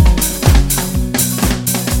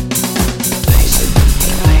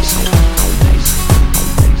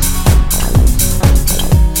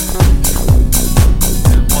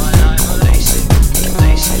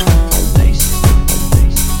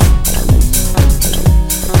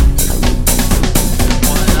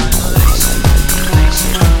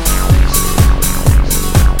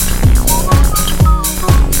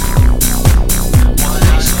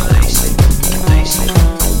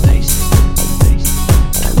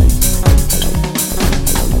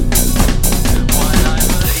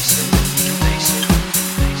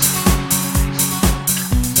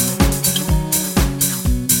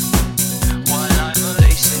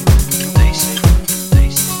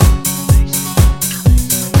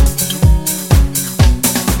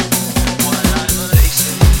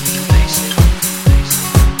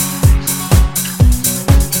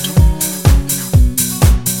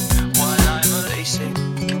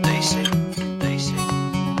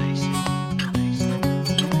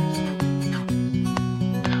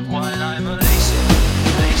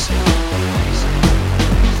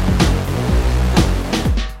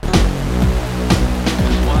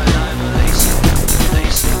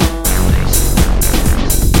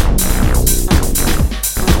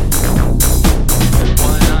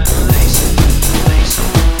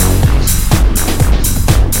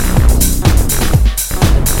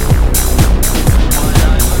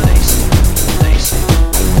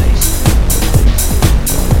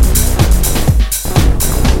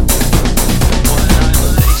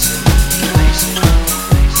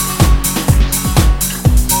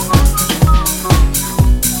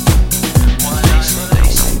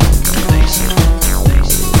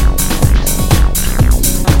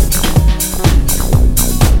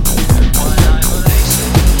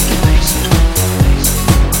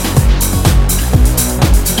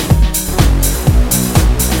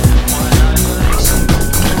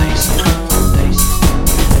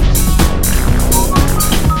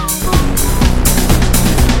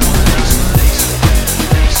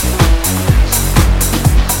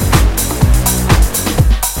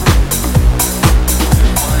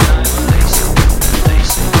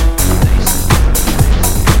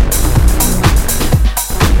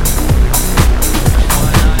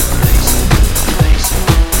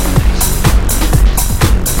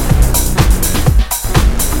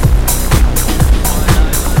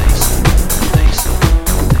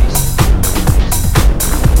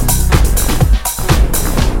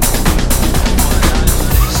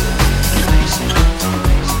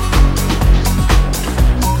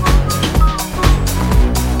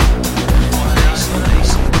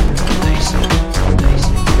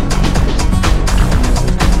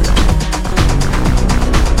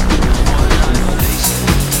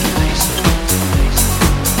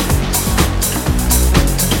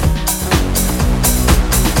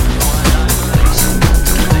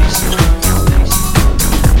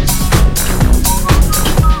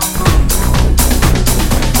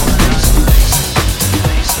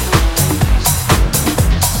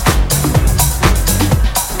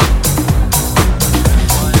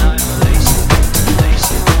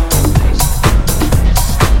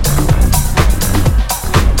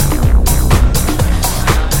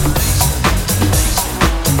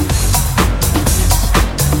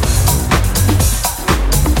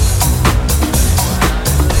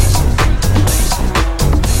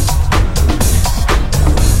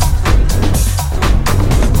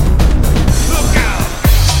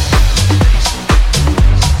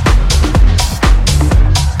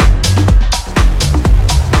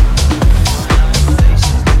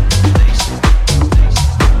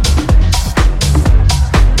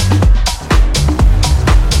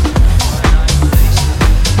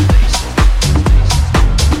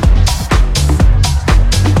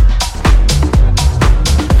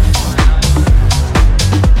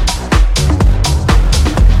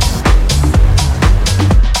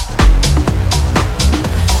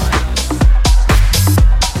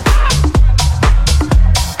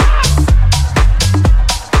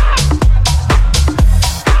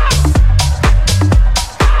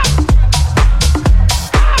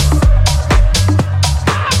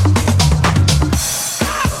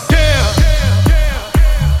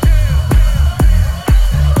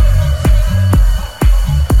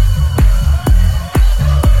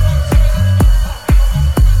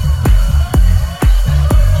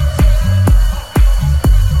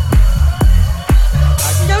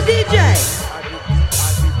DJ,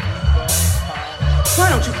 why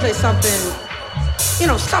don't you play something,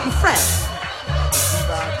 something fresh?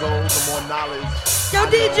 Yo,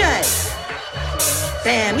 DJ,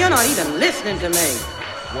 damn, you're not even listening to me.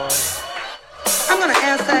 I'm gonna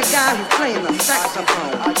ask that guy who's playing the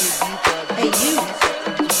saxophone. Hey, you.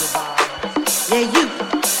 Yeah, you.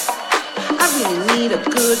 I really need a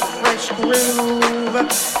good, fresh groove.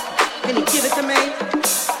 Can you give it to me?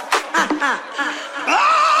 Ha, ha, ha.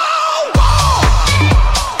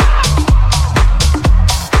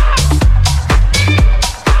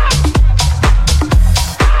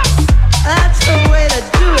 That's the way to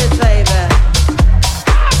do it, baby.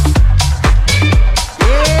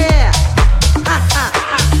 Yeah. Ha, ha,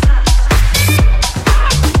 ha.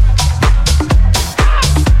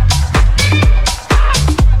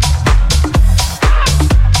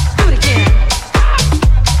 Do it again.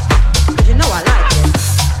 'Cause you know I like it.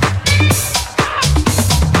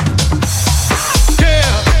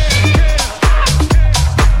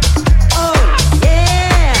 Oh,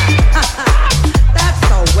 yeah. Ha, ha. That's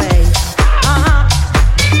the way. Uh-huh.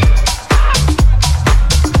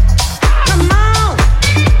 Come on.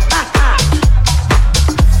 Ha, ha.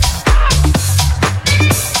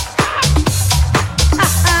 Ha,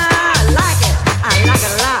 ha. I like it. I like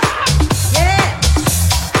it a lot. Yeah.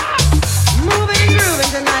 Moving and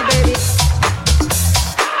grooving tonight, baby.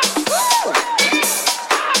 Woo.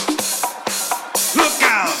 Look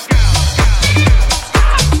out!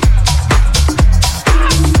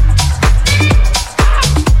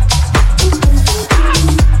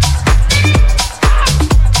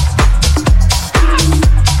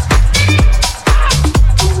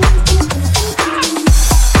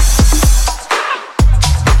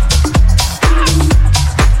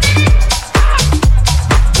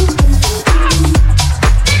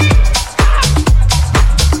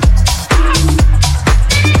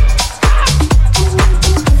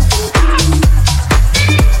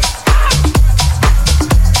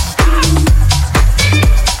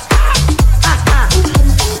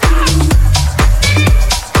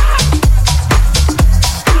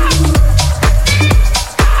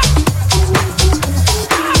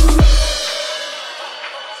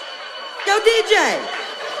 Yo, DJ.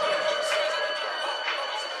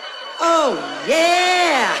 Oh,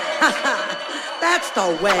 yeah. That's the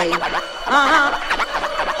way. Uh-huh.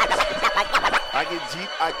 I get deep.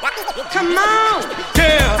 Come on.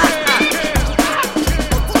 Yeah!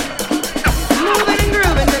 Moving and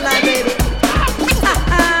grooving tonight, baby.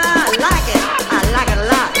 I like it. I like it a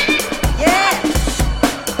lot. Yeah.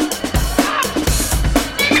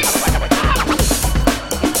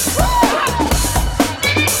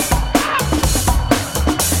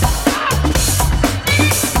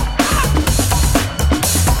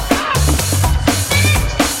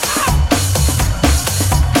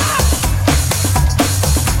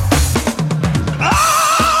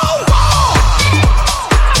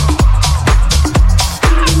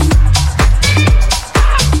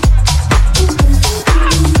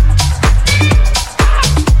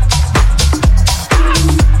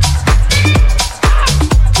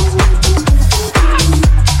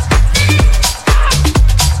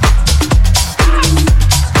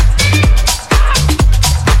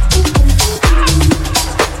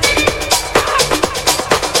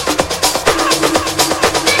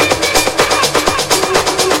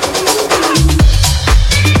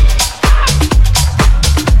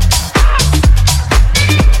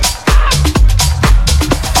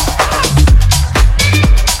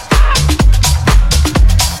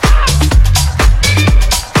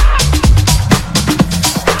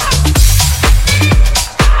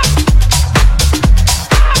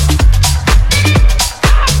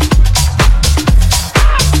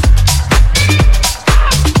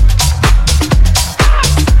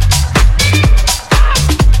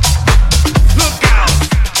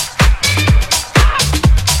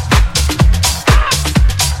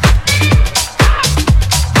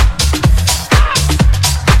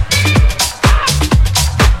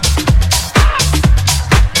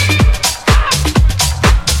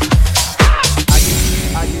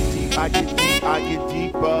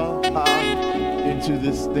 Into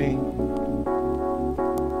this thing.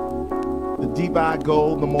 The deeper I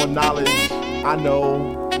go, the more knowledge I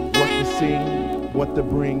know. What to sing, what to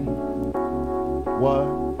bring, what.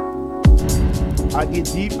 I get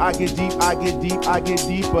deep, I get deep, I get deep, I get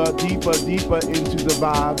deeper, deeper, deeper into the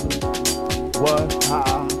vibe. What?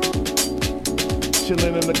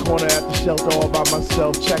 Chilling in the corner at the shelter all by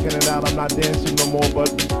myself, checking it out. I'm not dancing no more,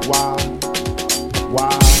 but why?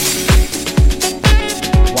 Why?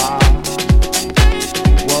 Why?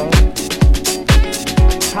 What?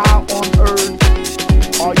 How on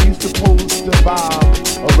earth are you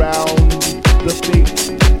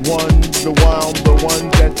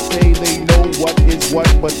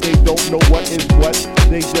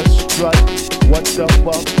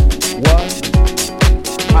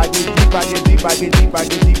I get deep, I get deep, I get deep, I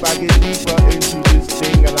get deep, I get deeper into this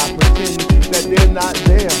thing, and I pretend that they're not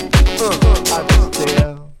there. I just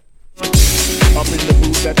stare. Up in the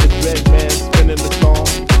booth at the dread man, spinning the song,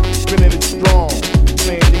 spinning it strong,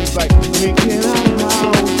 saying things like, we can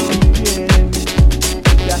house again.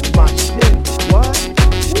 That's my shit. What?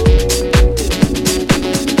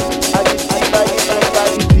 I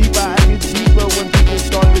get deeper when people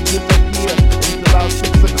start to disappear. It's about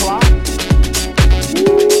 6 o'clock.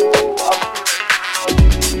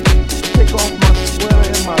 Take off my sweater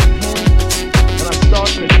and my pants, and I start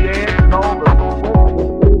to dance and all the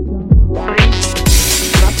face.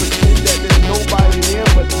 And I pretend that there's nobody there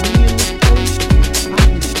but me in this place. I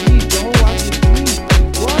get deep, yo, I get deep.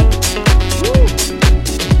 What? Woo.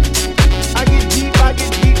 I get deep, I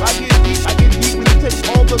get deep, I get deep, I get deep. When you take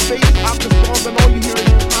all the bass out the song and all you hear is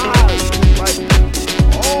highs. It's like,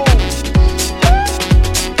 oh.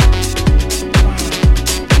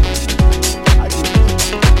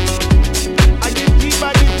 I get deep,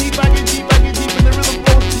 I get deep, I get deep, I get deep, and the rhythm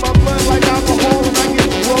flows through my blood like alcohol, and I get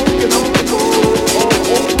drunk and I'm all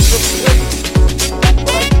over the place.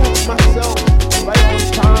 But I catch myself right on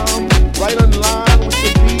time, right on line with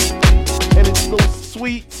the beat, and it's so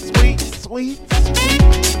sweet, sweet, sweet, sweet.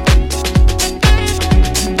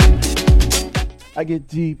 I get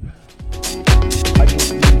deep. I get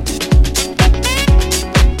deep.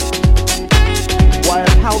 Why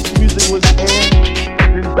if house music was aired,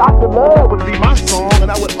 then Dr. Love would be my song,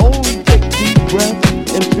 and I would only take deep breaths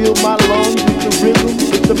and fill my lungs with the rhythm,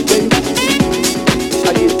 with the bass.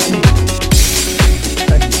 I get deep.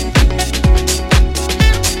 I get deep.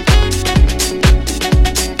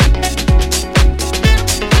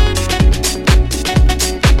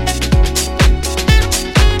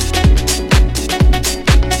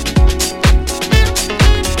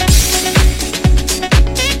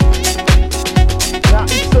 Now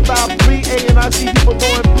it's about 3 and I see people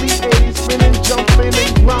going plie, spinning, jumping,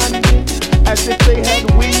 and grinding as if they had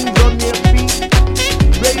wings on their feet,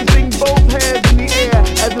 raising both hands in the air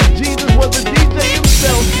as if Jesus was the DJ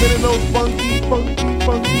himself, spinning those funky, funky,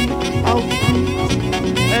 funky outbeats.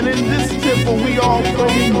 And in this temple, we all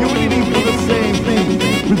pray in unity for the same thing.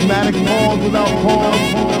 Prismatic balls without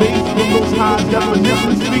horns, bass from those high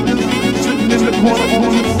definition speakers sitting in the corner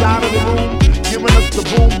on the side of the room, giving us the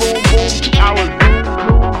boom, boom, boom to our boom,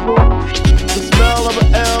 boom, boom. The smell of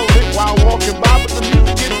an L lit while walking by, but the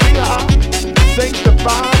music gets me high.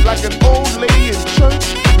 Sanctified like an old lady in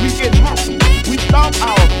church, we get happy. We stomp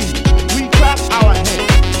our feet, we clap our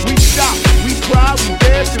hands, we shout, we cry, we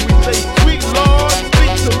dance, and we say, "Sweet Lord,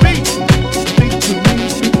 speak to me, speak to me,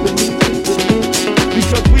 speak to me, speak to me."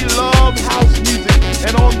 Because we love house music,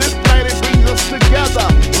 and on this night it brings us together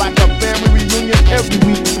like a family reunion every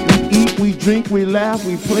week. We eat, we drink, we laugh,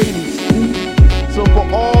 we play, we speak. So for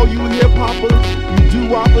all you hip-hoppers, you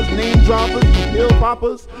doo-woppers, name-droppers, you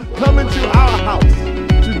hill-poppers, come into our house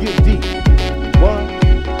to get deep. What?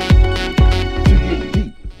 To get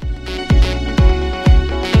deep.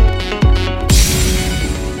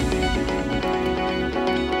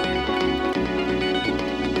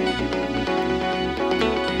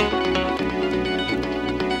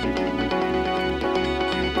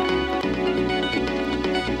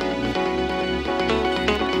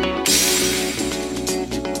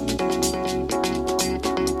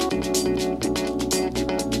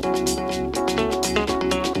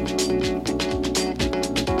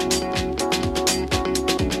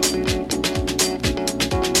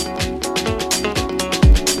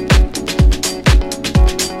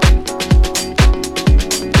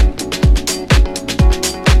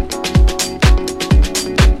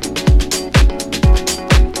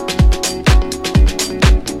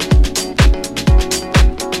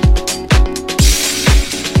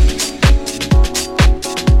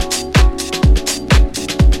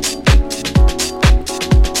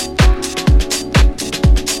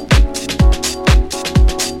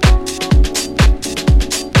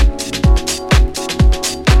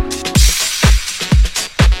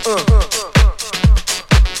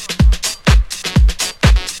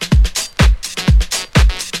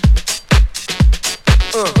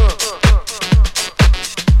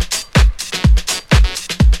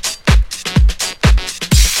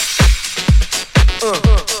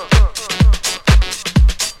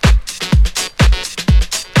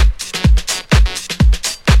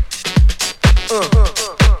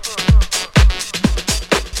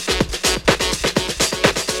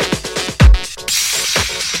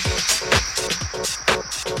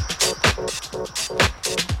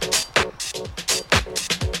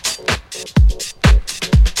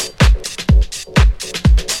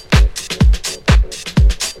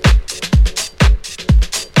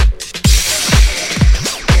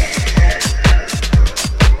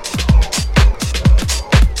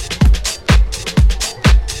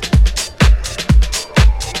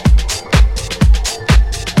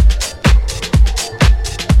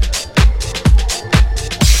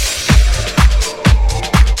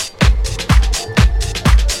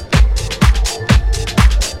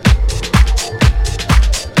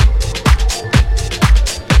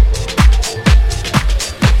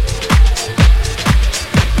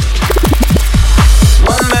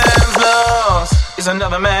 is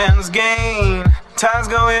another man's gain. Tides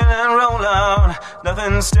go in and roll out,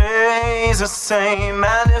 nothing stays the same.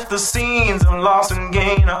 And if the scenes of loss and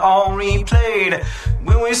gain are all replayed,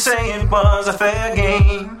 will we say it was a fair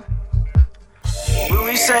game? Will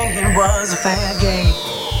we say it was a fair game?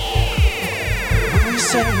 Will we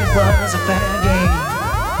say it was a fair game?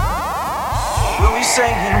 Will we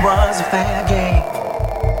say it was a fair game?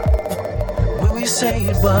 Will we say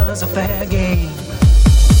it was a fair game?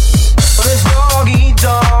 Well, there's dog eat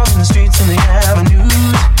dog in the streets and the avenues.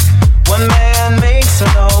 One man makes a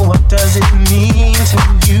law, what does it mean to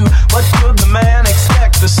you? What could the man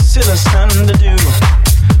expect the citizen to do?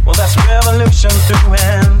 Well, that's revolution through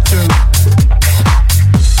and through.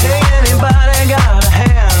 Hey, anybody got a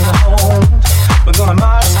hand to hold? We're gonna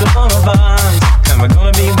march the boulevards and we're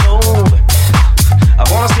gonna be bold. I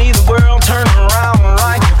wanna see the world turn around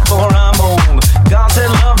right before I'm old. God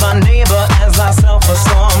said love thy neighbor as thyself, or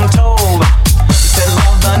so I'm told. He said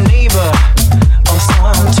love thy neighbor, or so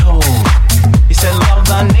I'm told. He said love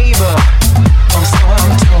thy neighbor, or so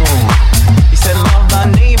I'm told. He said love thy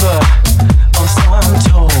neighbor, or so I'm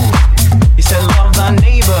told. He said love thy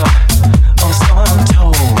neighbor, or so I'm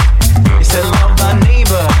told. He said love thy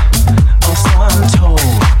neighbor, or so I'm told.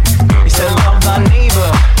 He said love thy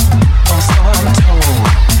neighbor, or so I'm told.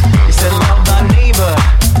 He said love thy neighbor,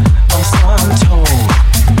 or so I'm told.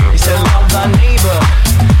 He said love thy neighbor,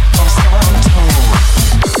 or so I'm told.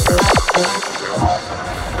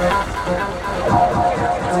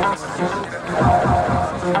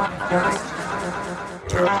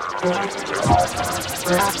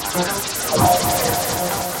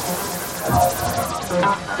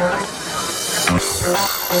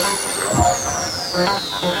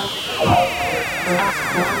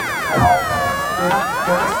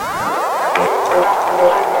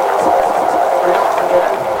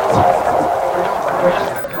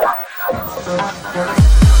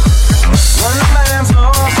 One man's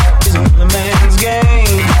loss is another man's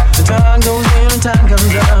gain. The time goes in and time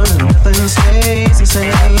comes out and nothing stays the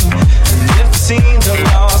same. And if the scenes of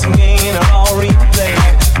loss and gain are all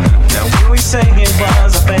replayed, now will we say it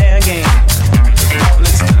was a fair game?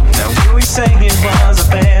 Now will we say it was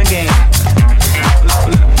a fair game?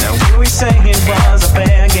 Now will we say it was a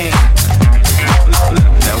fair game?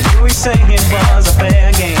 Now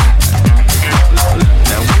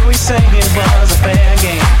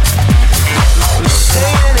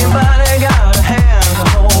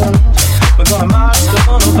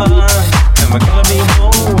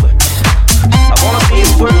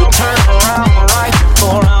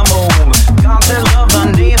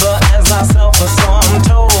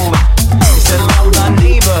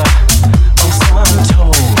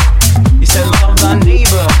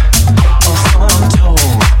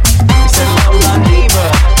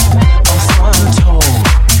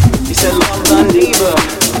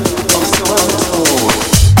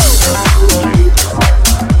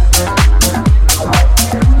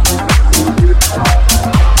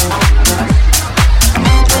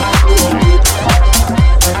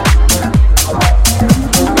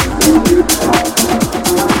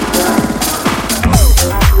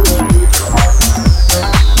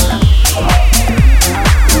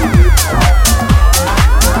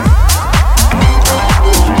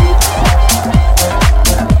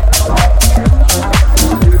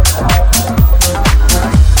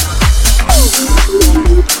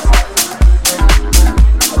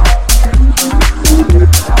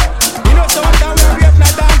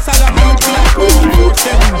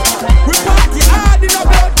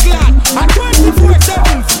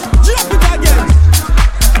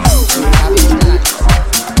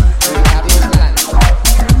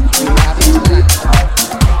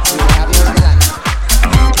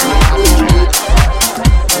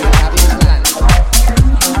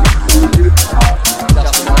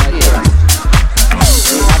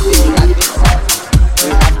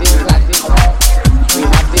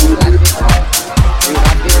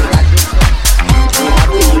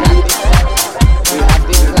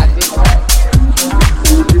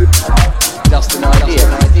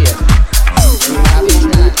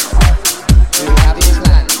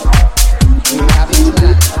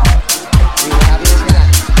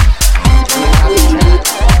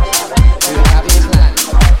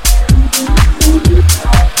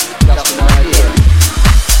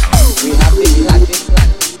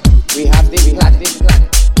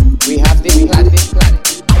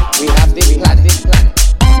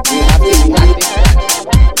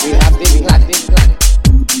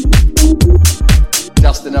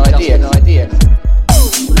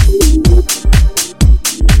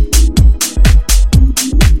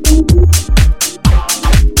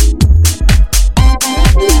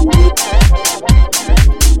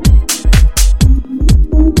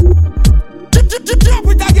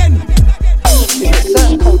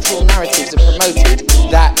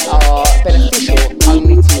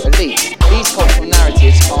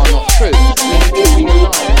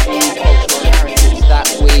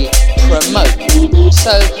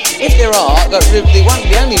there are,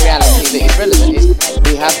 the only reality that is relevant is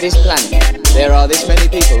we have this planet. There are this many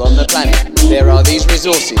people on the planet. There are these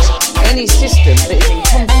resources. Any system that is in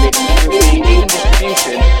conflict with the even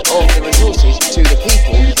distribution of the resources to the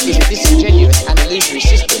people is a disingenuous and illusory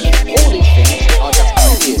system. All these things are just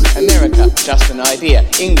ideas. America, just an idea.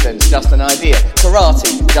 England, just an idea.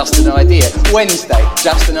 Karate, just an idea. Wednesday,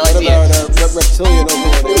 just an idea. What about reptilian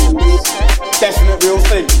over there? Definite real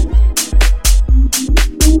thing.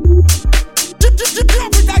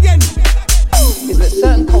 Is that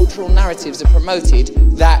certain cultural narratives are promoted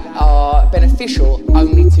that are beneficial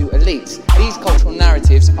only to elites. These cultural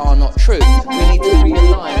narratives are not true. We need to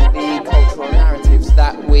realign the cultural narratives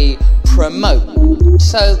that we promote.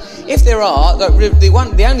 So, if there are,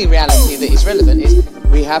 the only reality that is relevant is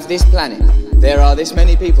we have this planet. There are this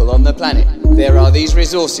many people on the planet. There are these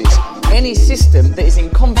resources. Any system that is in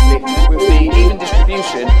conflict with the even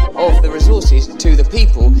distribution of the resources to the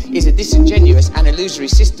people is a disingenuous and illusory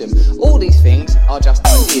system. All these things are just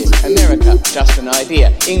ideas. America, just an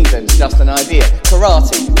idea. England, just an idea.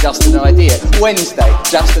 Karate, just an idea. Wednesday,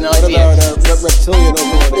 just an idea. What about reptilian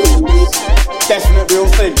over there? Definite real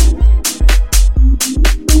thing.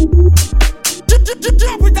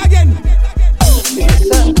 Drop it again. Is that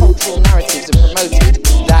certain cultural narratives are promoted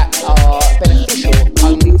that are beneficial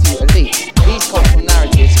only to elites. These cultural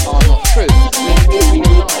narratives are not true. We need to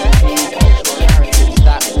realign the cultural narratives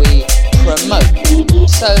that we promote.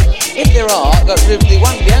 So, if there are, the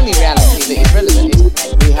only reality that is relevant is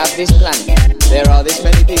we have this planet. There are this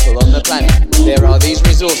many people on the planet. There are these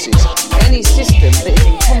resources. Any system that is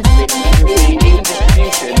in conflict with the even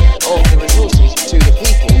distribution of the resources to the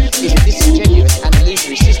people is a disingenuous and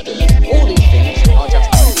illusory system. All these things are just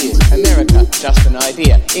ideas. America, just an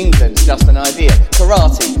idea. England, just an idea.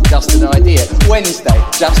 Karate, just an idea. Wednesday,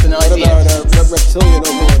 just an idea. What about reptilian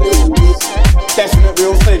over there? Definite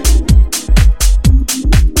real thing.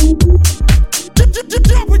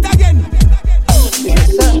 Drop it again. Is that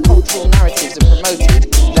certain cultural narratives are promoted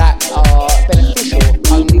that are beneficial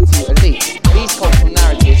only to elites. These cultural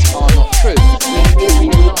narratives are not true. We need to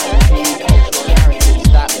realign the cultural narratives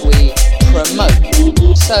that we promote.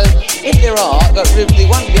 So, if there are, the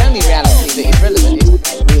only reality that is relevant is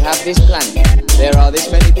we have this planet. There are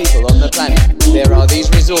this many people on the planet. There are these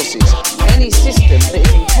resources. Any system that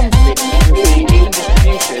is in conflict with the even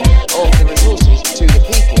distribution of the resources to the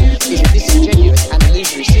people is a disingenuous and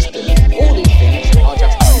illusory system. All these things are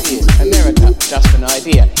just ideas. America, just an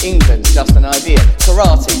idea. England, just an idea.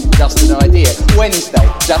 Karate, just an idea. Wednesday,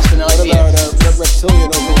 just an idea. What about reptilian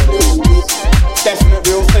over there? Definite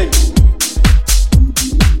real thing.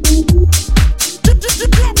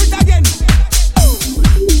 Drop it again.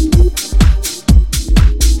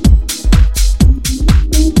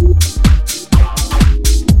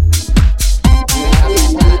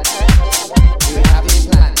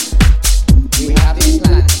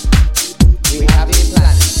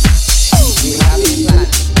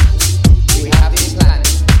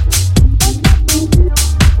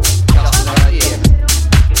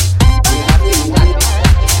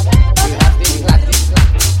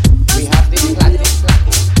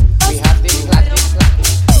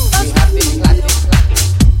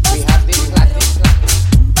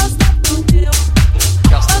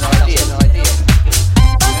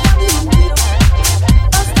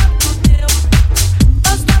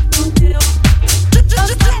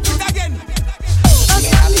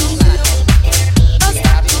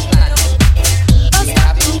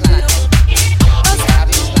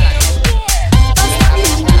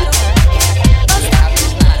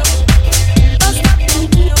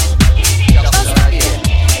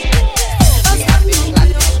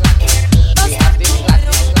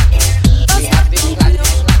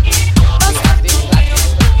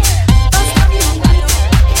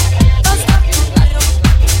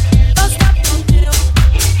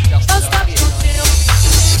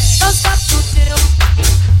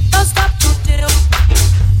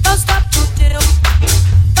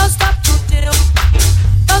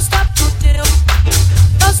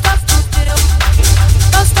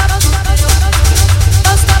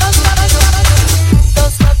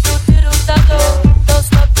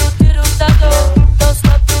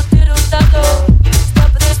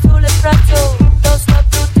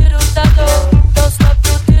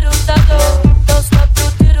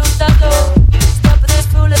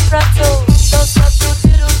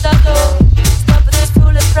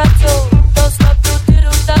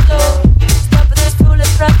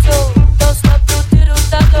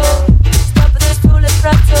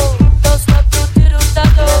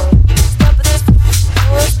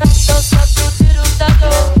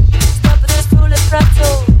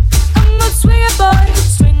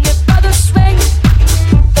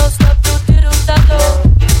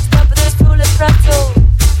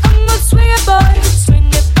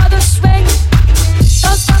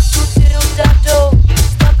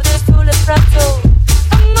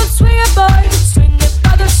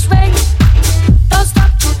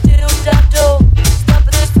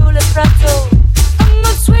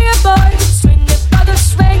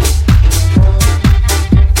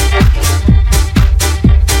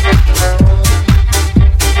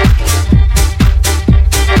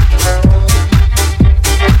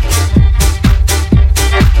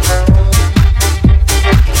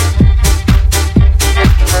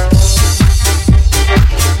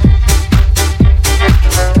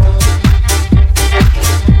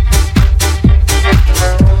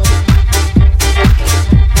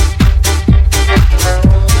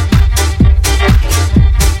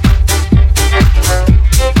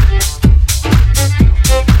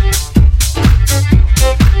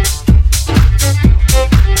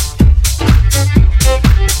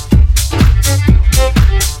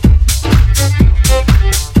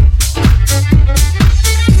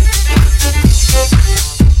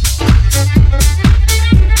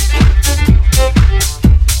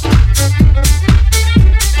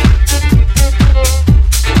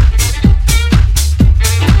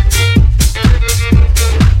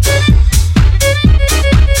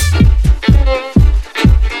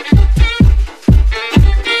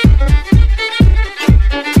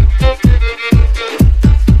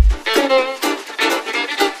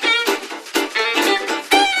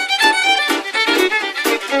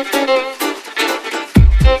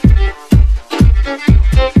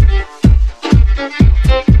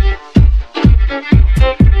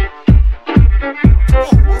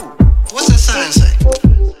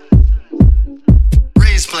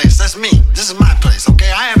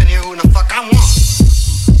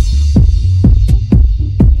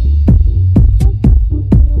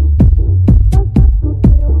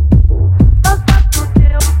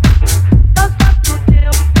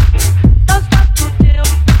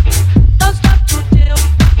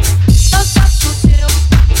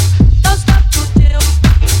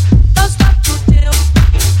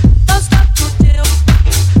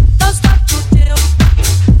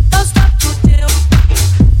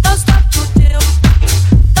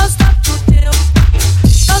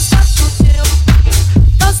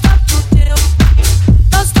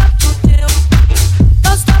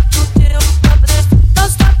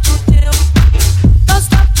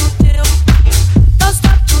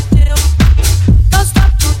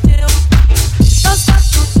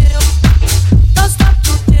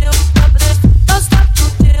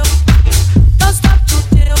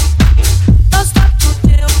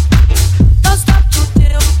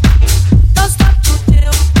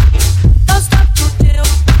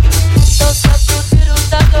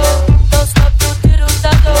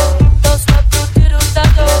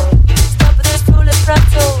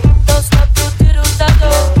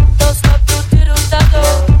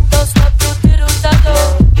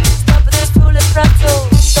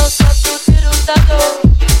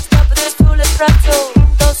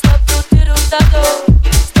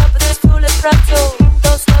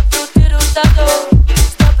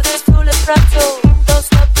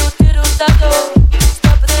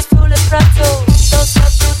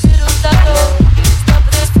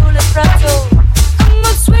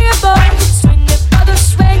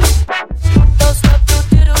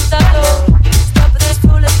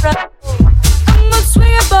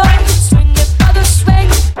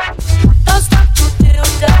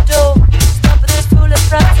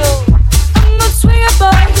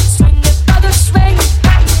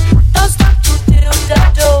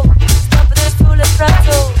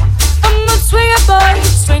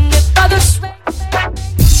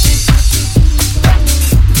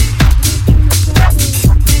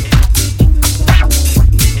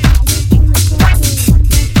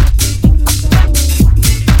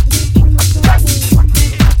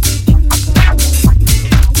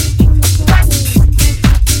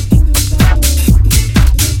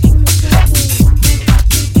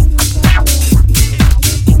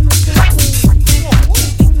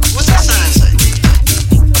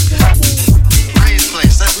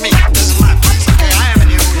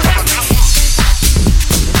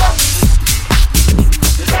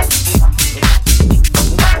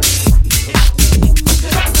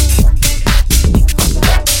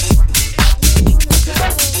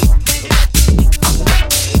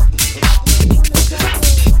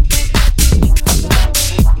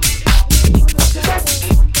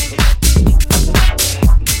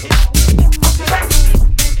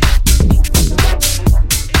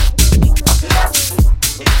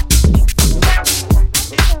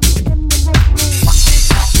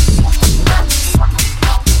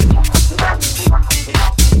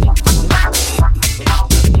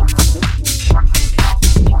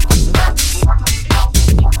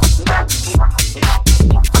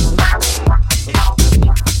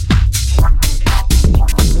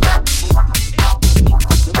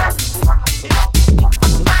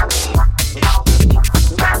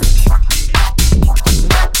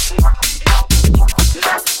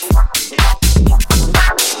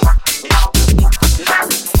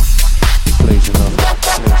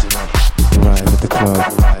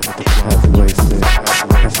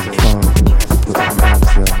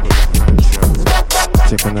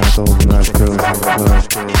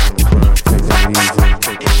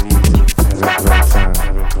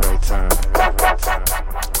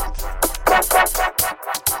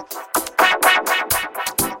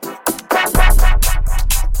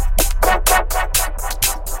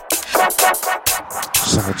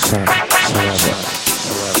 Southside,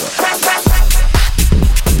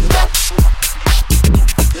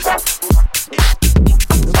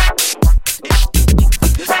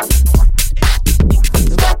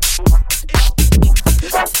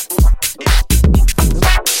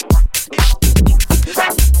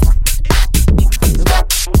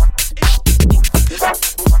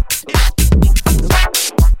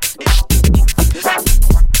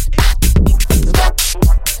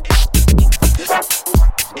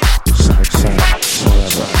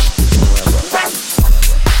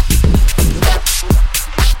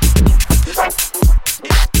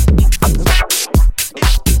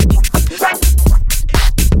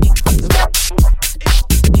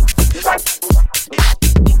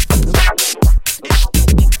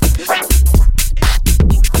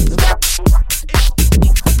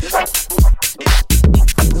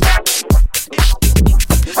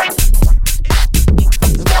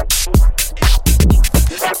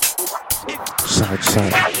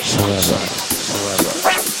 forever.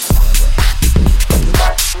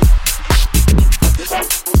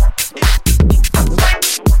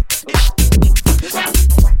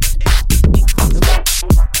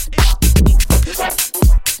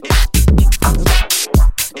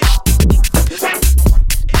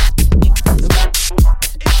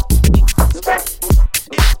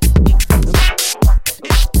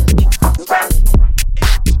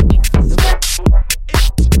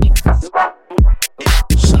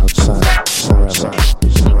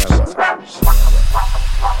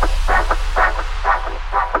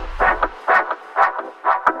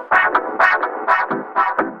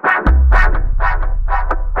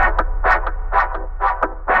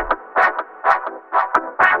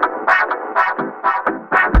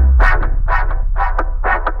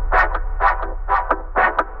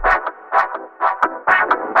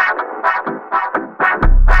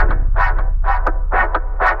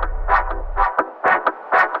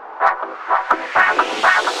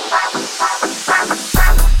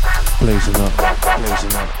 Blazing up,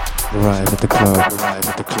 arrive at the club,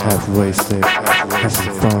 half wasted,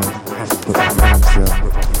 having fun with my friends, yo.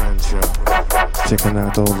 Checking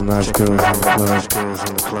out all the nice girls in the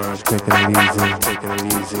club, taking it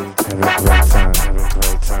easy, having a great time.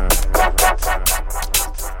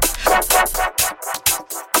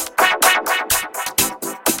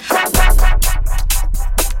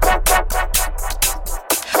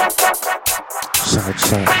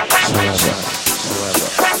 Southside, forever.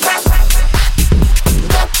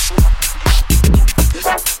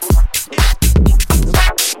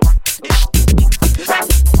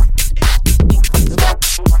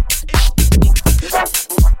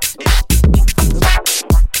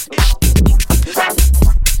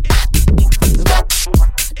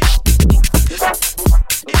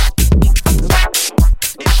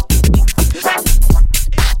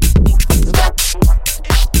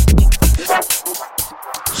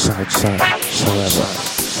 Southside, forever.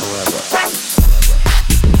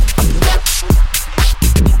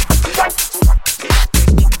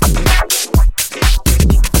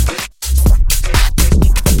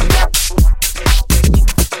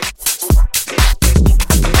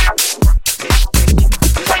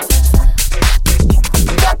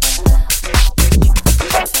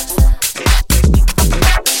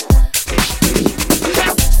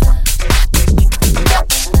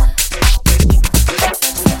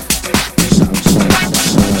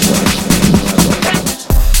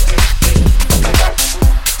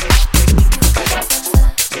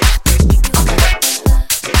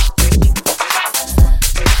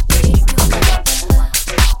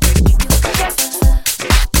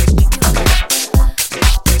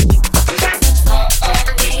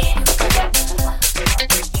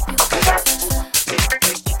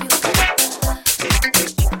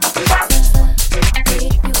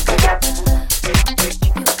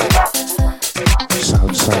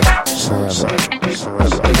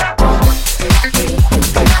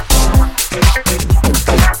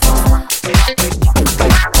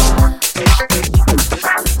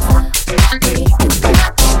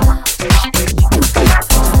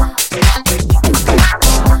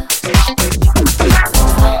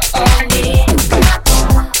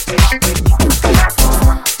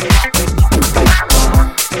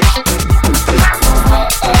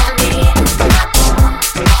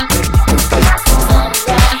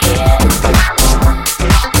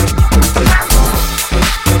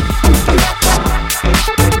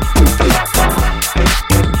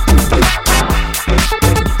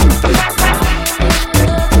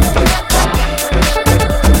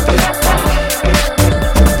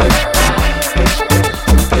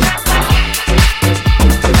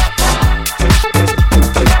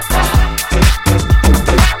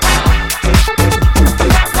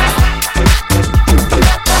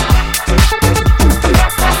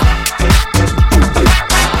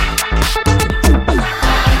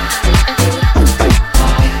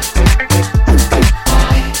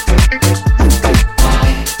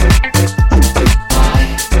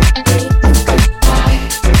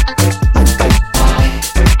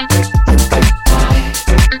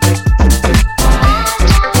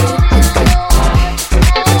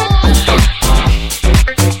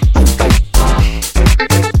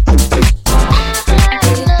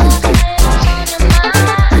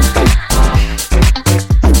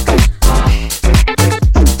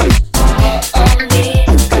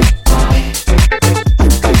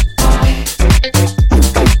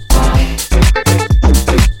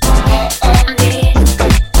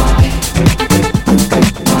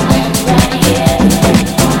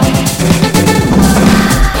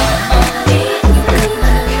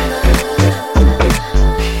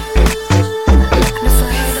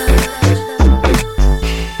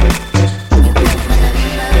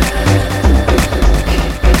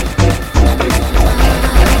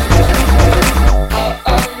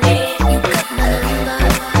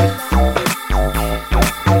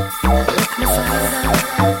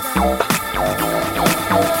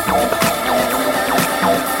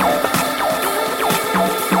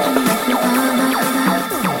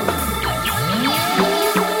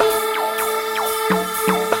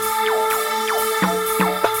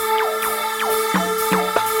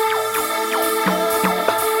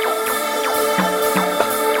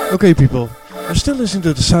 Okay, people, I'm still listening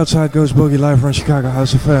to the Southside Goes Boogie live on Chicago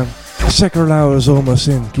House FM. The second hour is almost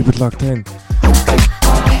in. Keep it locked in.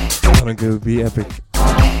 Gonna go be epic.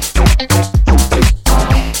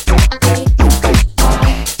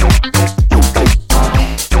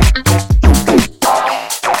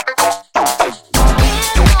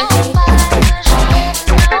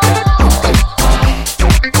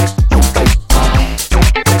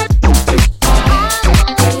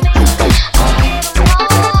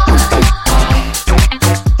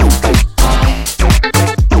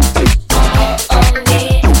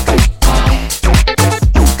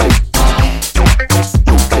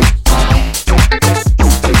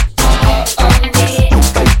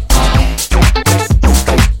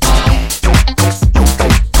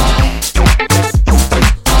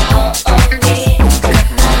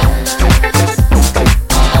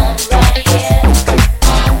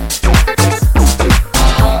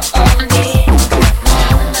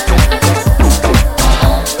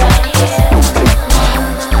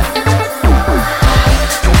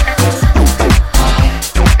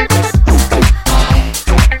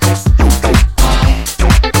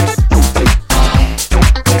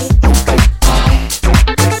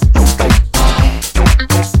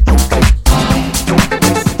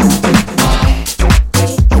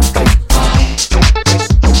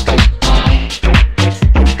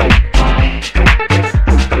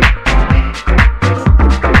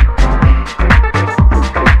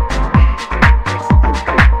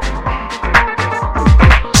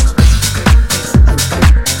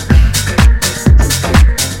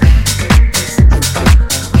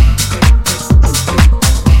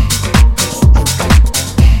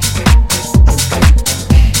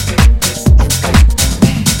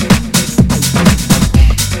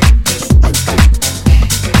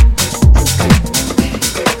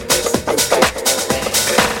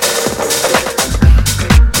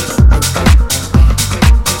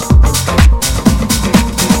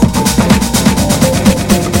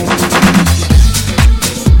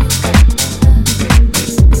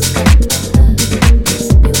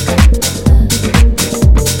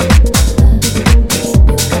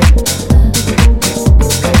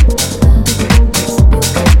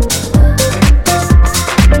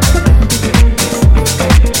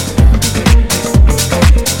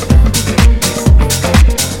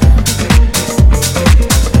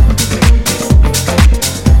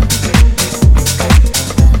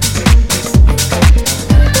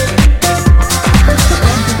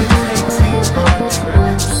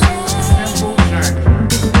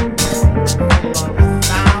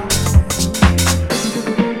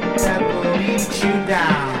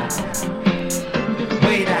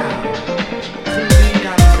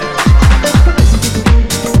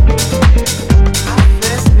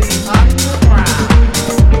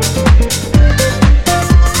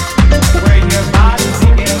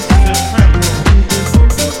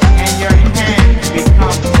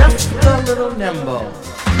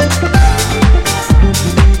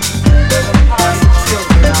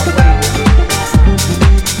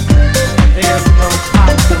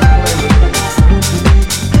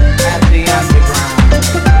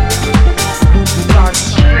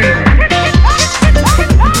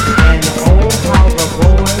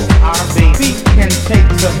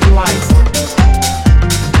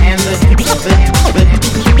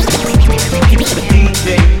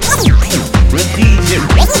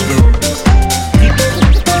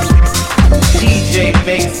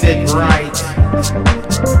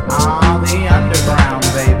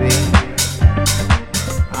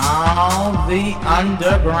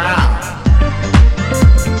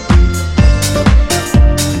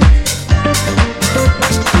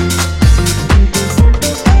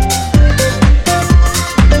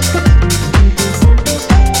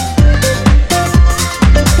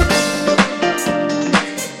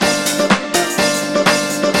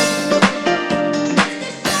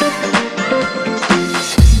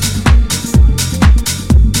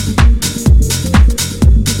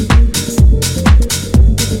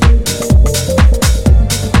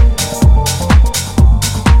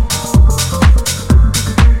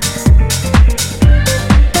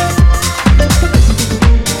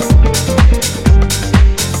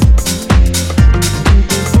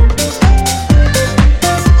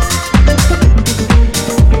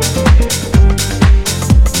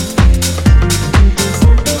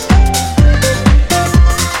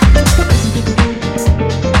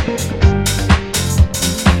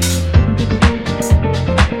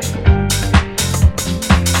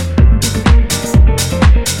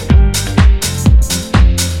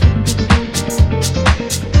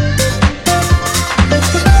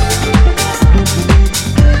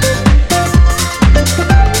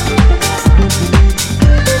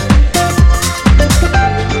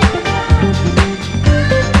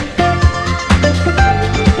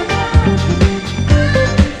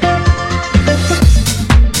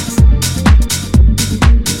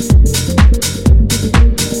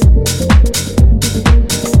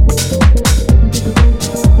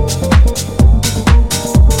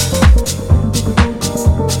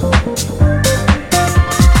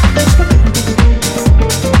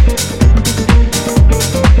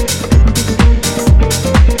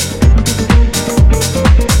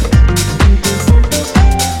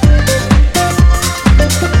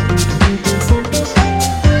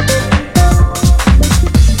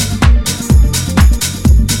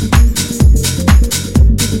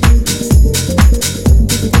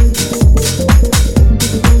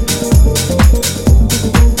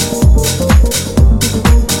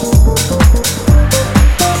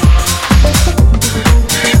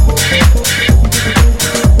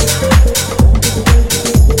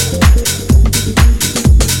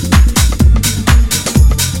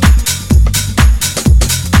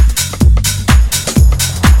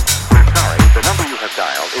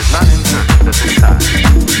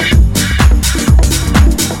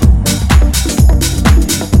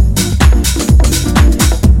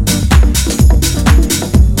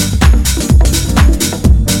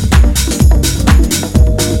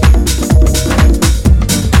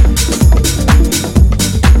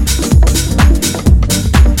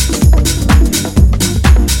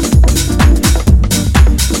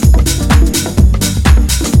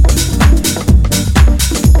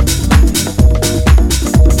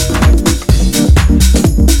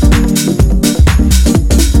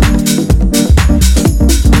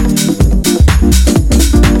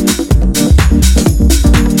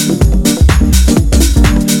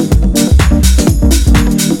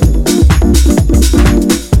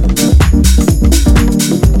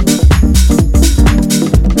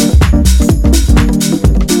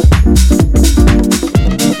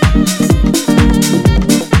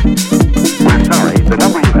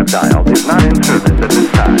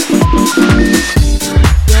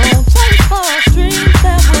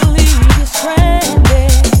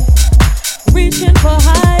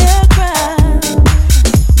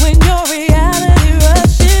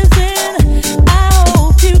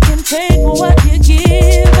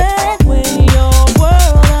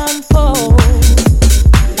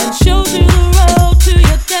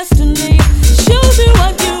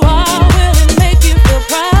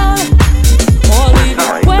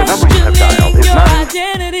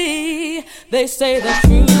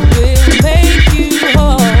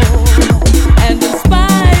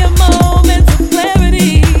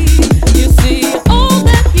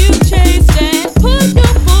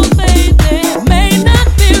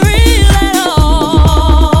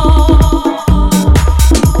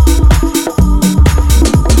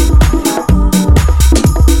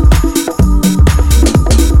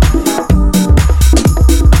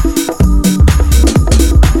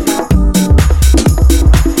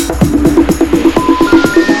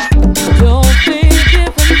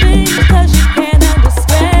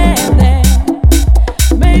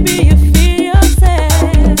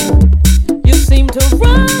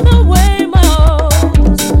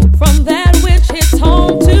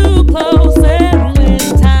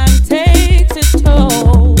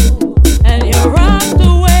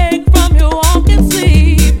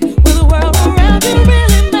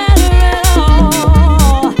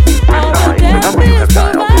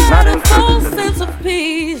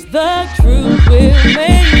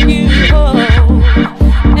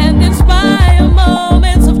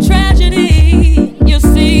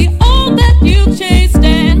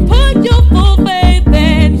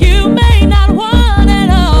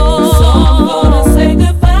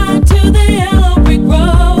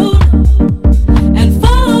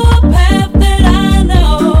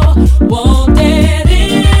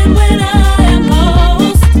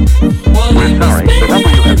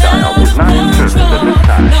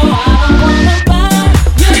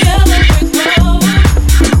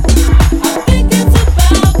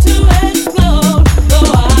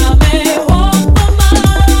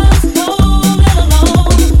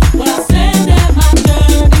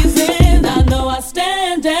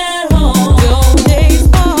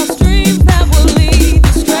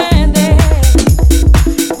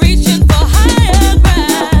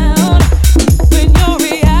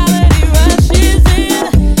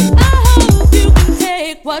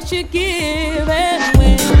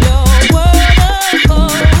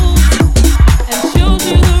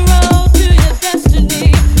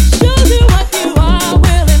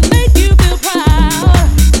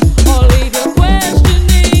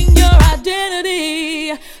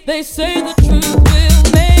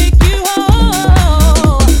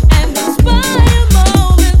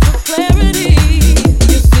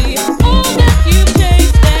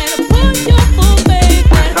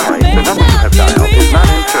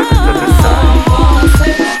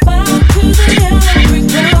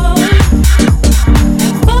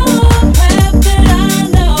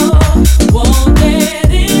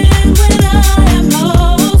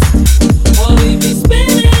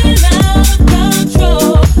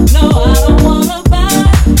 No, I don't wanna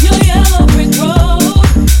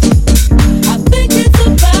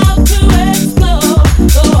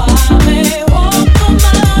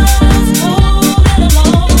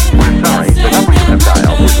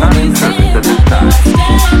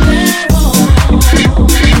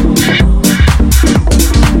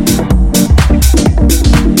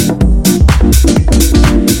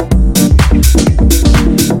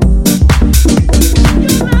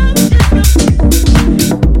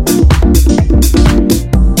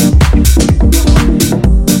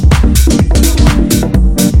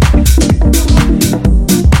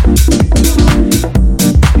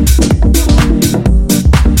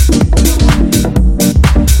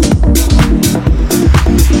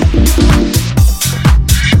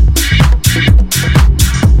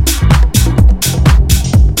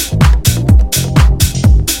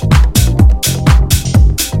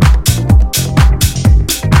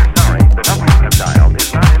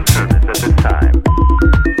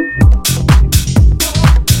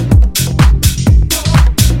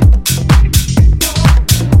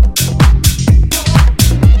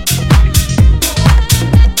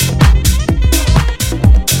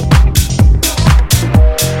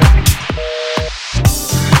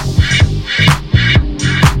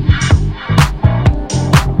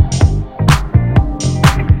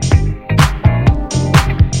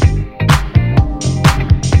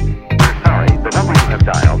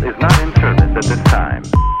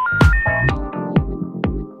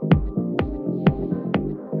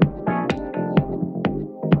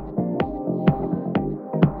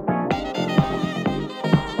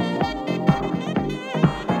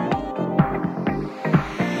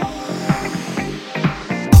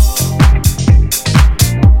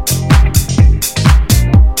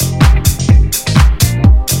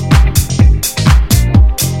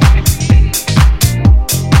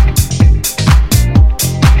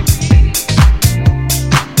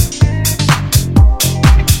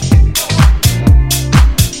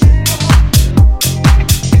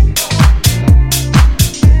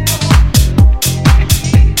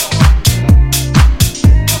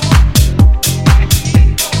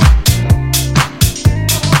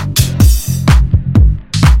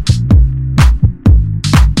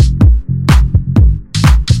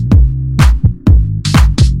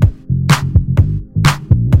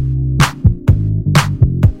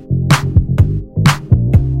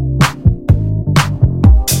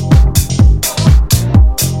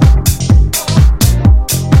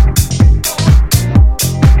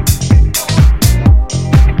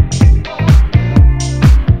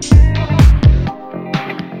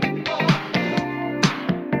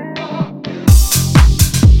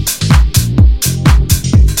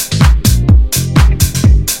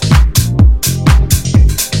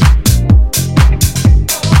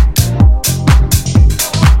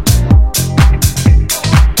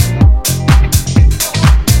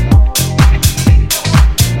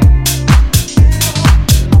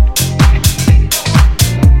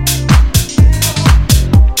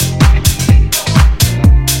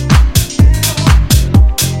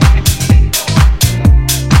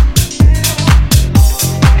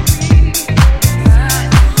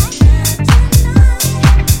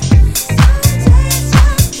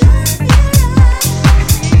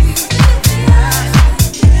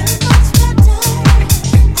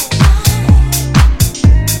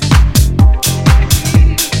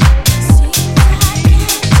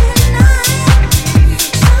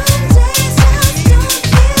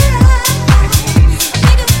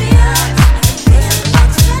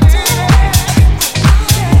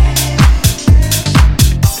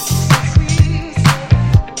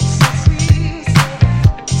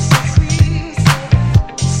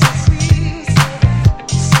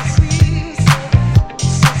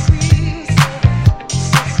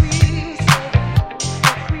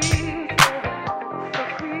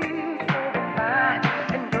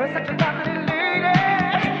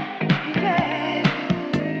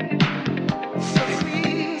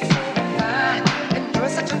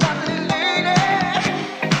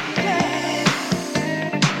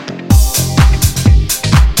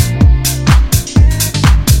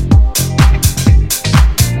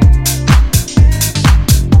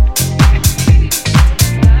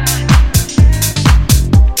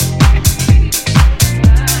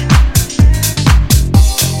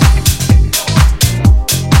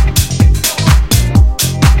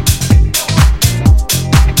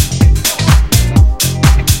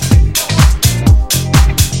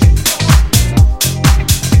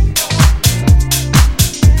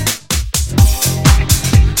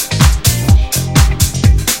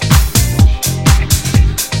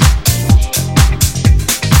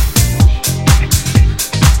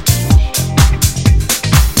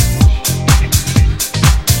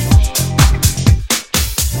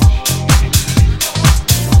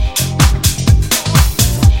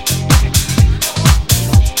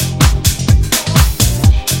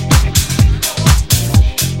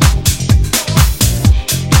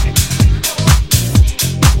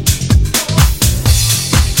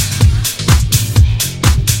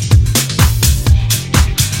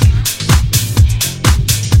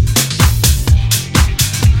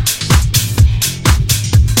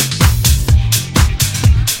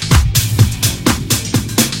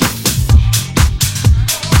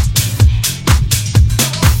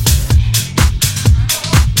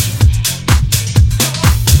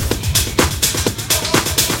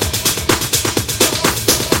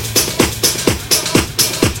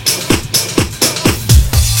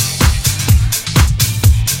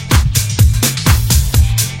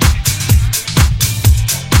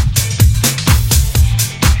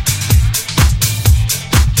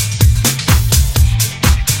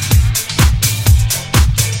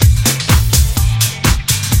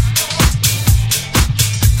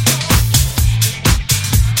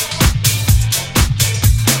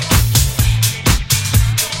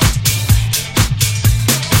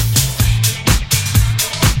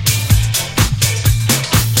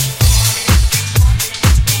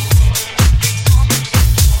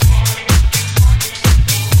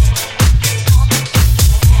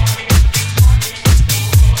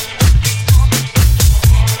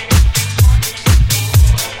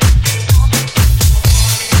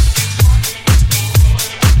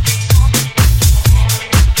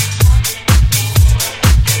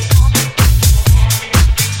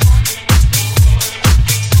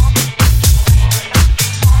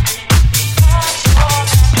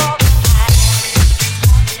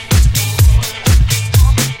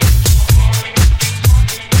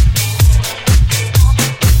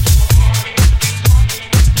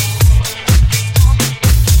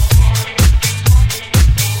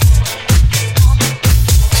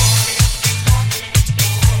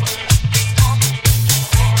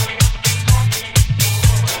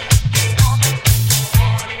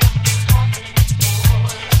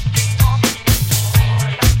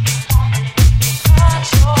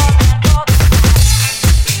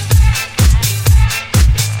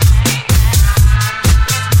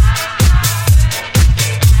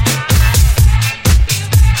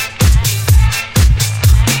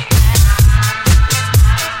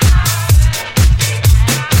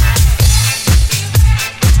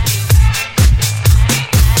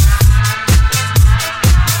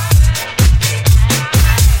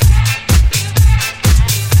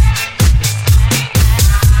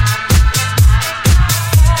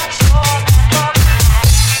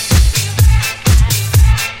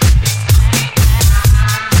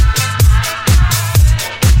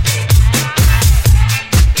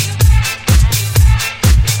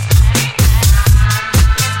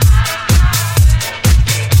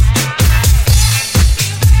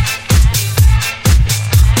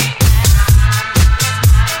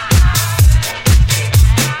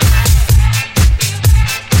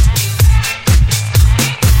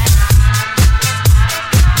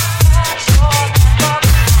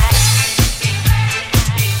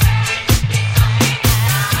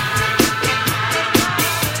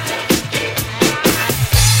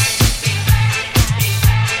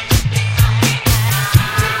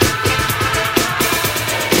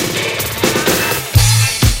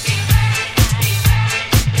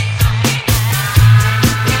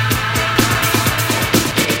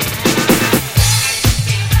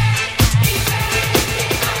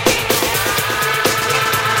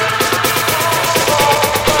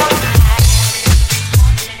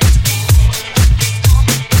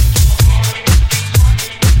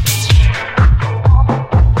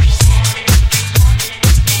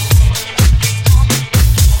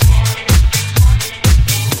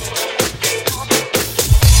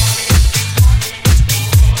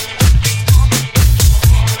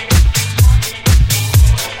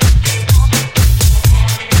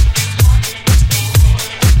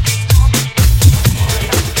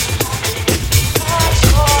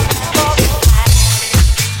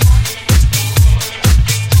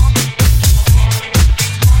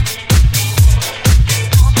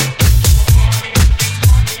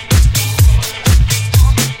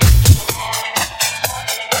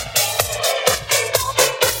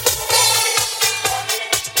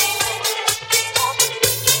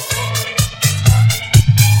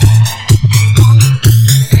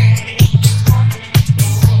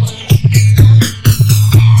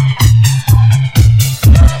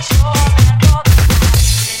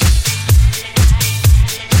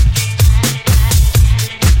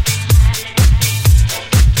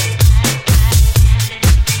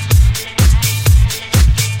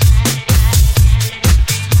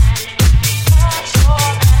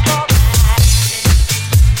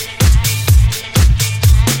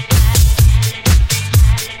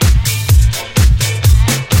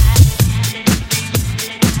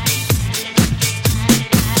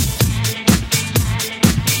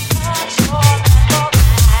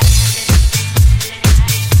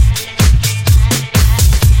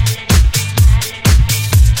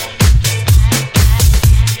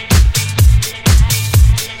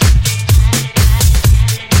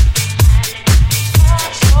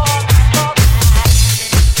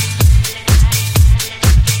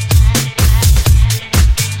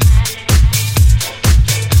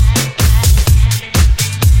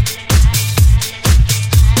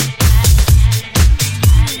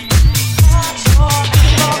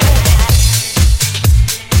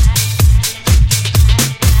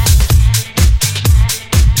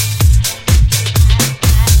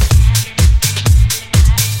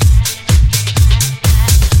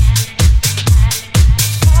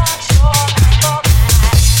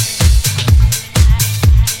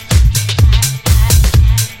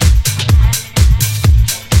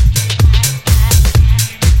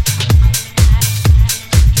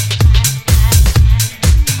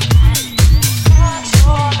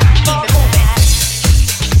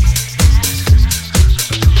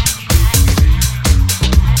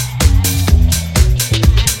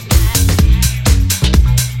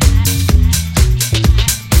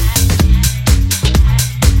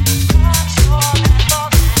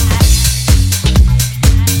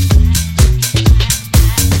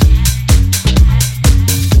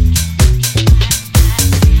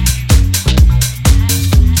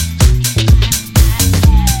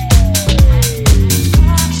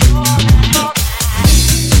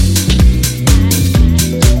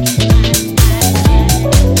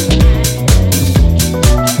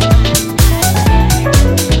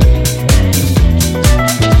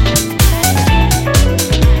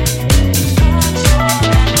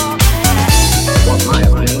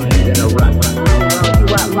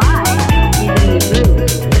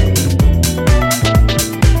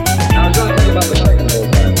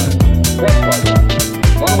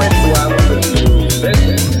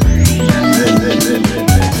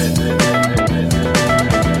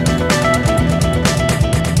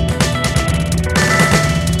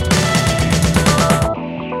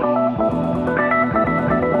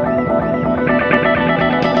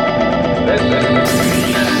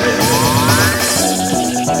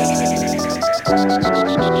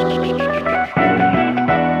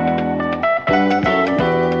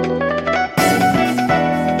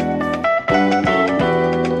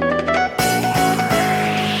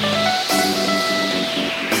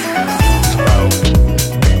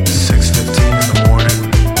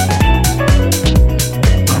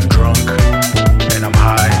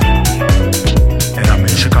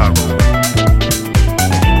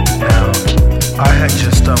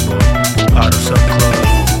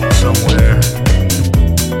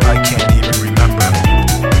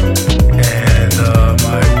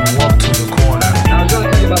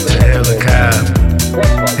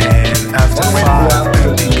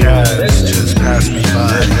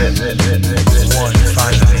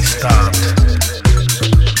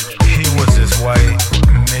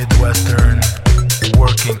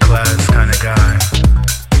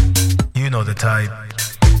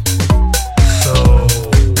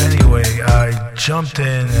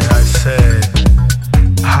I said,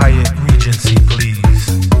 Hyatt Regency, please.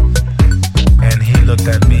 And he looked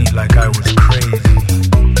at me like I was crazy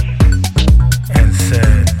and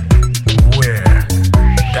said, where?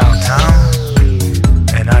 Downtown?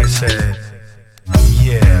 And I said,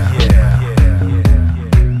 yeah.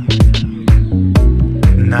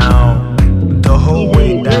 Now, the whole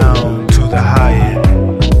way down to the Hyatt,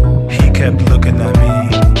 he kept looking at me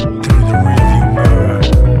through the rearview mirror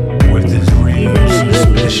with this real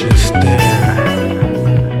suspicious stare.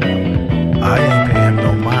 I ain't pay him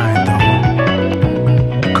no mind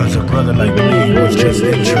though, cause a brother like me was just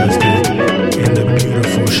interested in the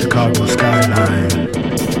beautiful Chicago skyline,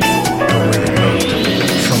 the way it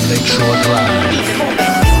looked from Lakeshore Drive,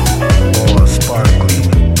 all sparkly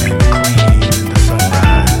and clean in the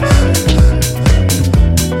sunrise.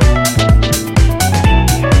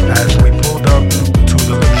 As we pulled up to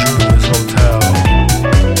the luxurious hotel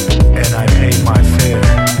and I paid my fare,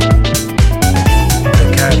 the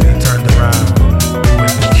cabbie turned around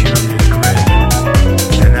with a curious grin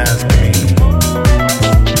and asked me,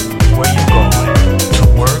 where you going? To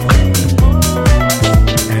work?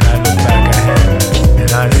 And I looked back at him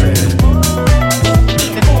and I said,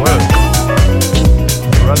 work?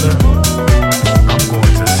 Brother, I'm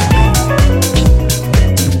going to sleep.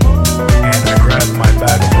 And I grabbed my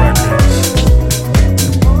bag of records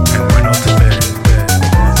and went up to bed.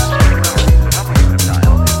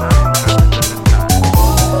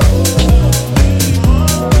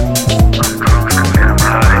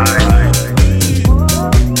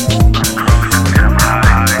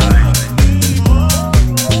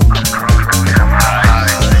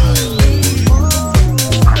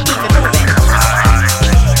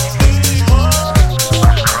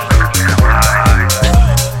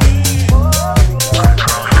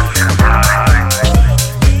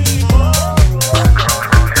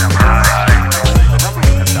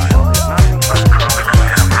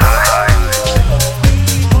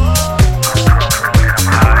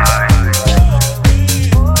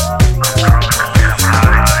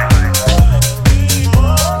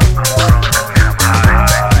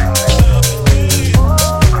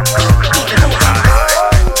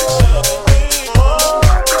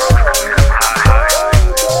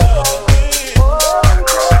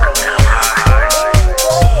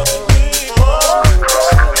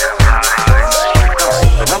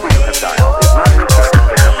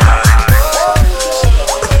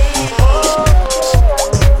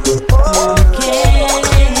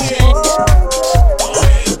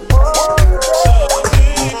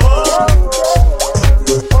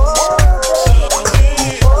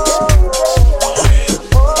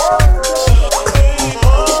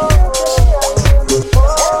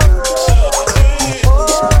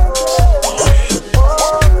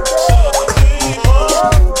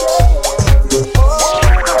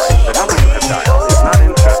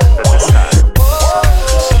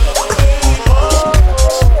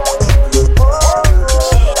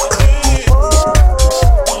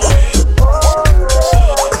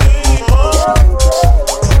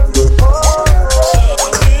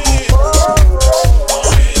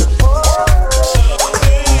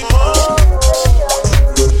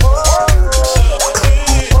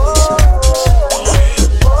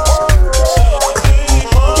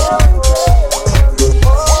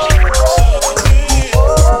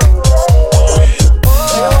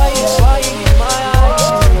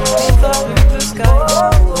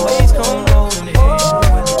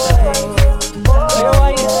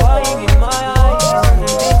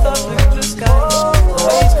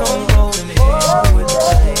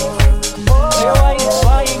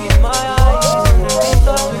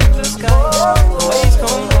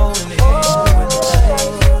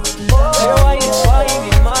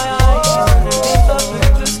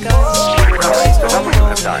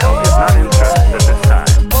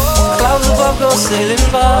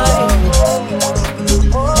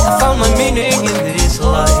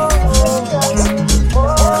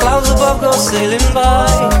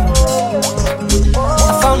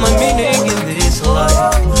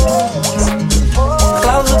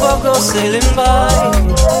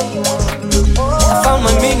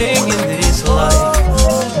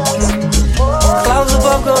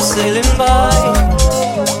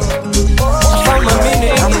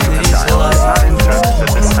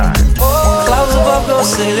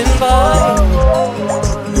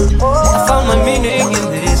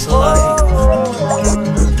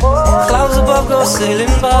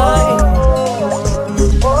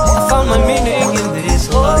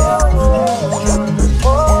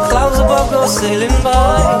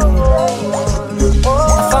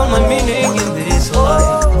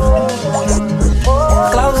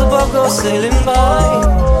 Sailing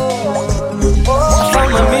by.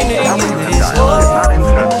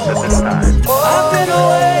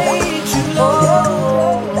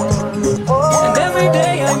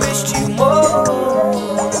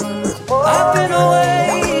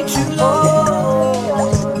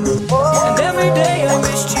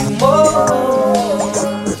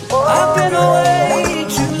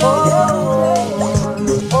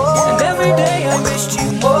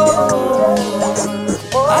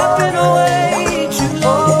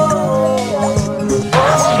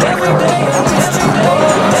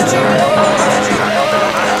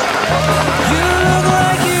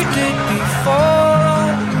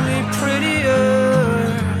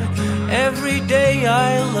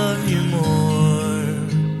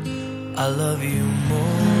 I love you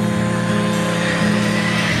more.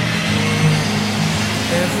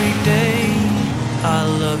 Every day I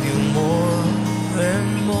love you more and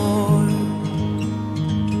more.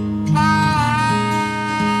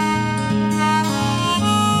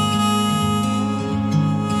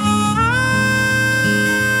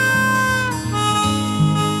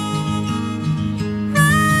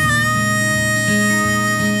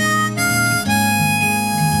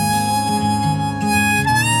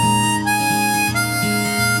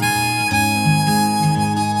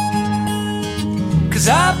 Cause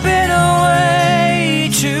I've been away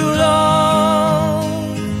too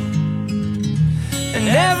long, and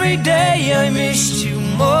every day I missed you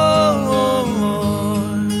more.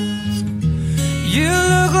 You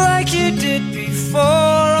look like you did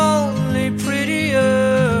before, only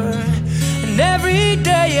prettier. And every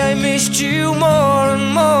day I missed you more and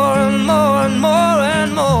more and more and more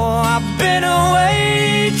and more. I've been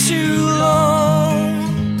away too long,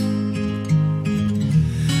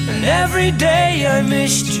 and every day I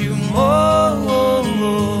missed you more.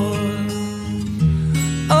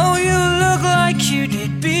 Oh, you look like you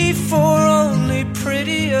did before, only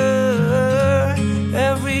prettier.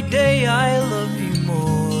 Every day I love you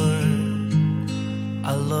more.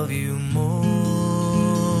 I love you more.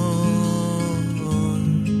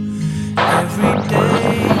 Every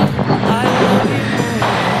day I love you more.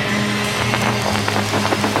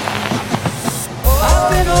 I've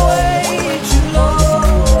been away too long,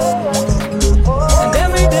 and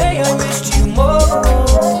every day I missed you more.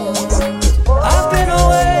 I've been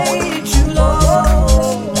away too long,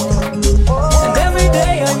 and every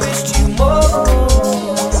day I missed you more.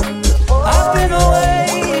 I've been away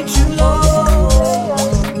too long,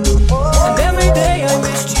 and every day I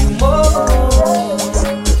missed you more.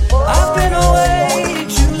 I've been away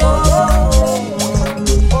too long.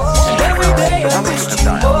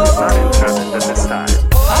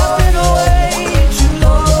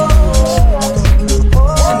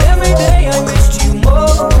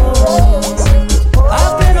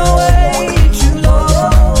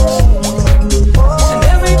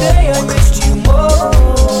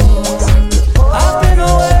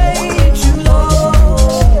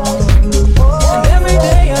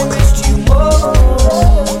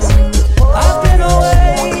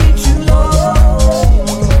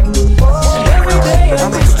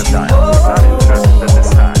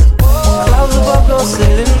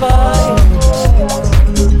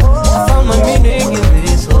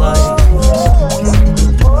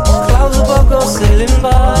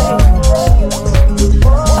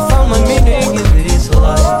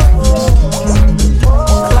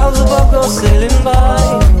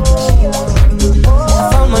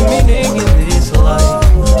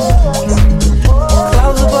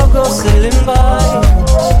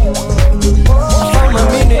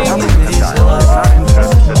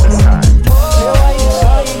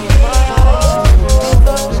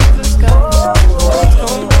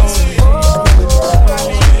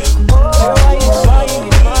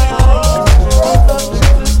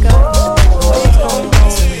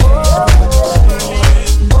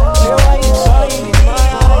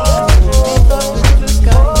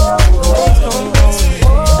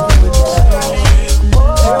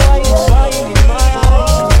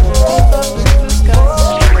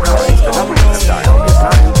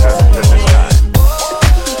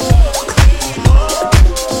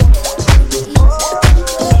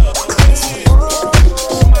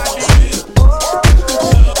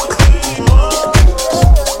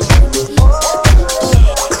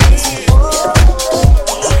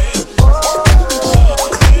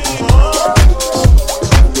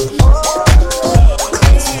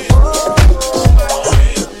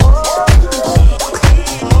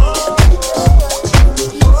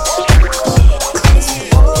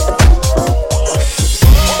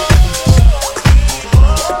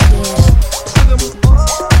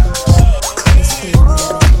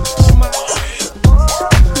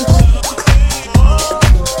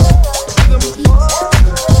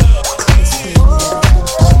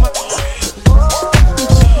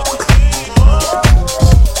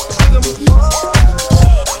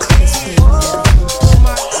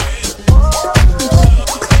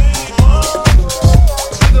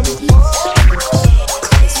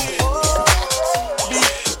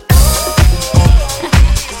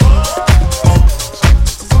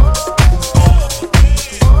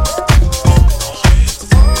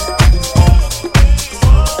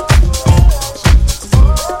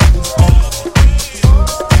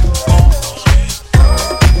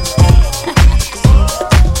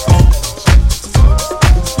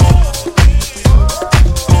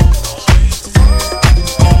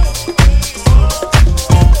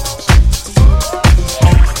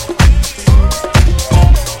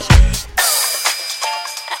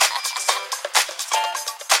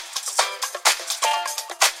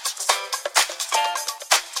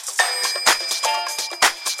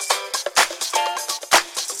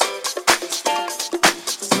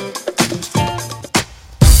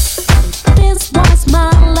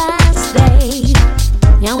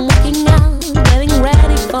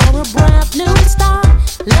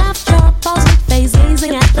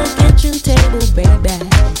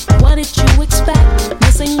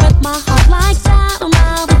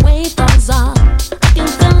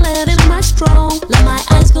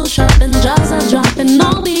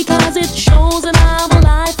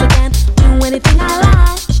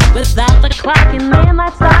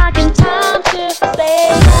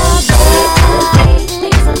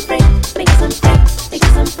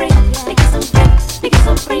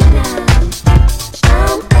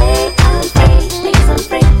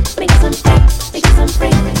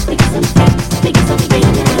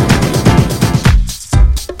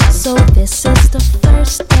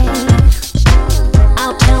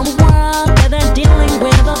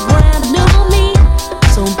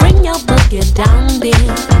 get down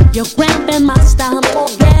there. You're grabbing my style,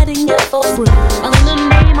 getting it for free. In the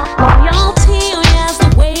name of loyalty, oh yes,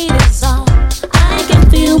 the weight is on. I can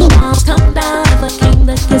feel the walls come down of a king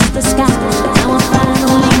that kissed the sky. Now I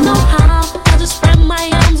finally know how. I just spread my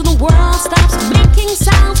arms and the world stops making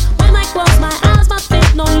sounds. When I close my eyes, my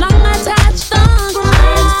feet no longer touch the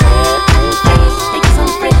ground. Because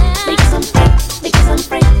I'm free, because I'm free, because I'm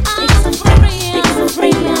free, because I'm free, because I'm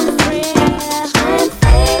free, I'm free. I'm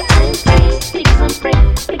free, because I'm free,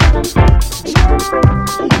 because I'm free, because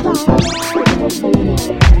I'm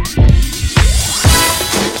free.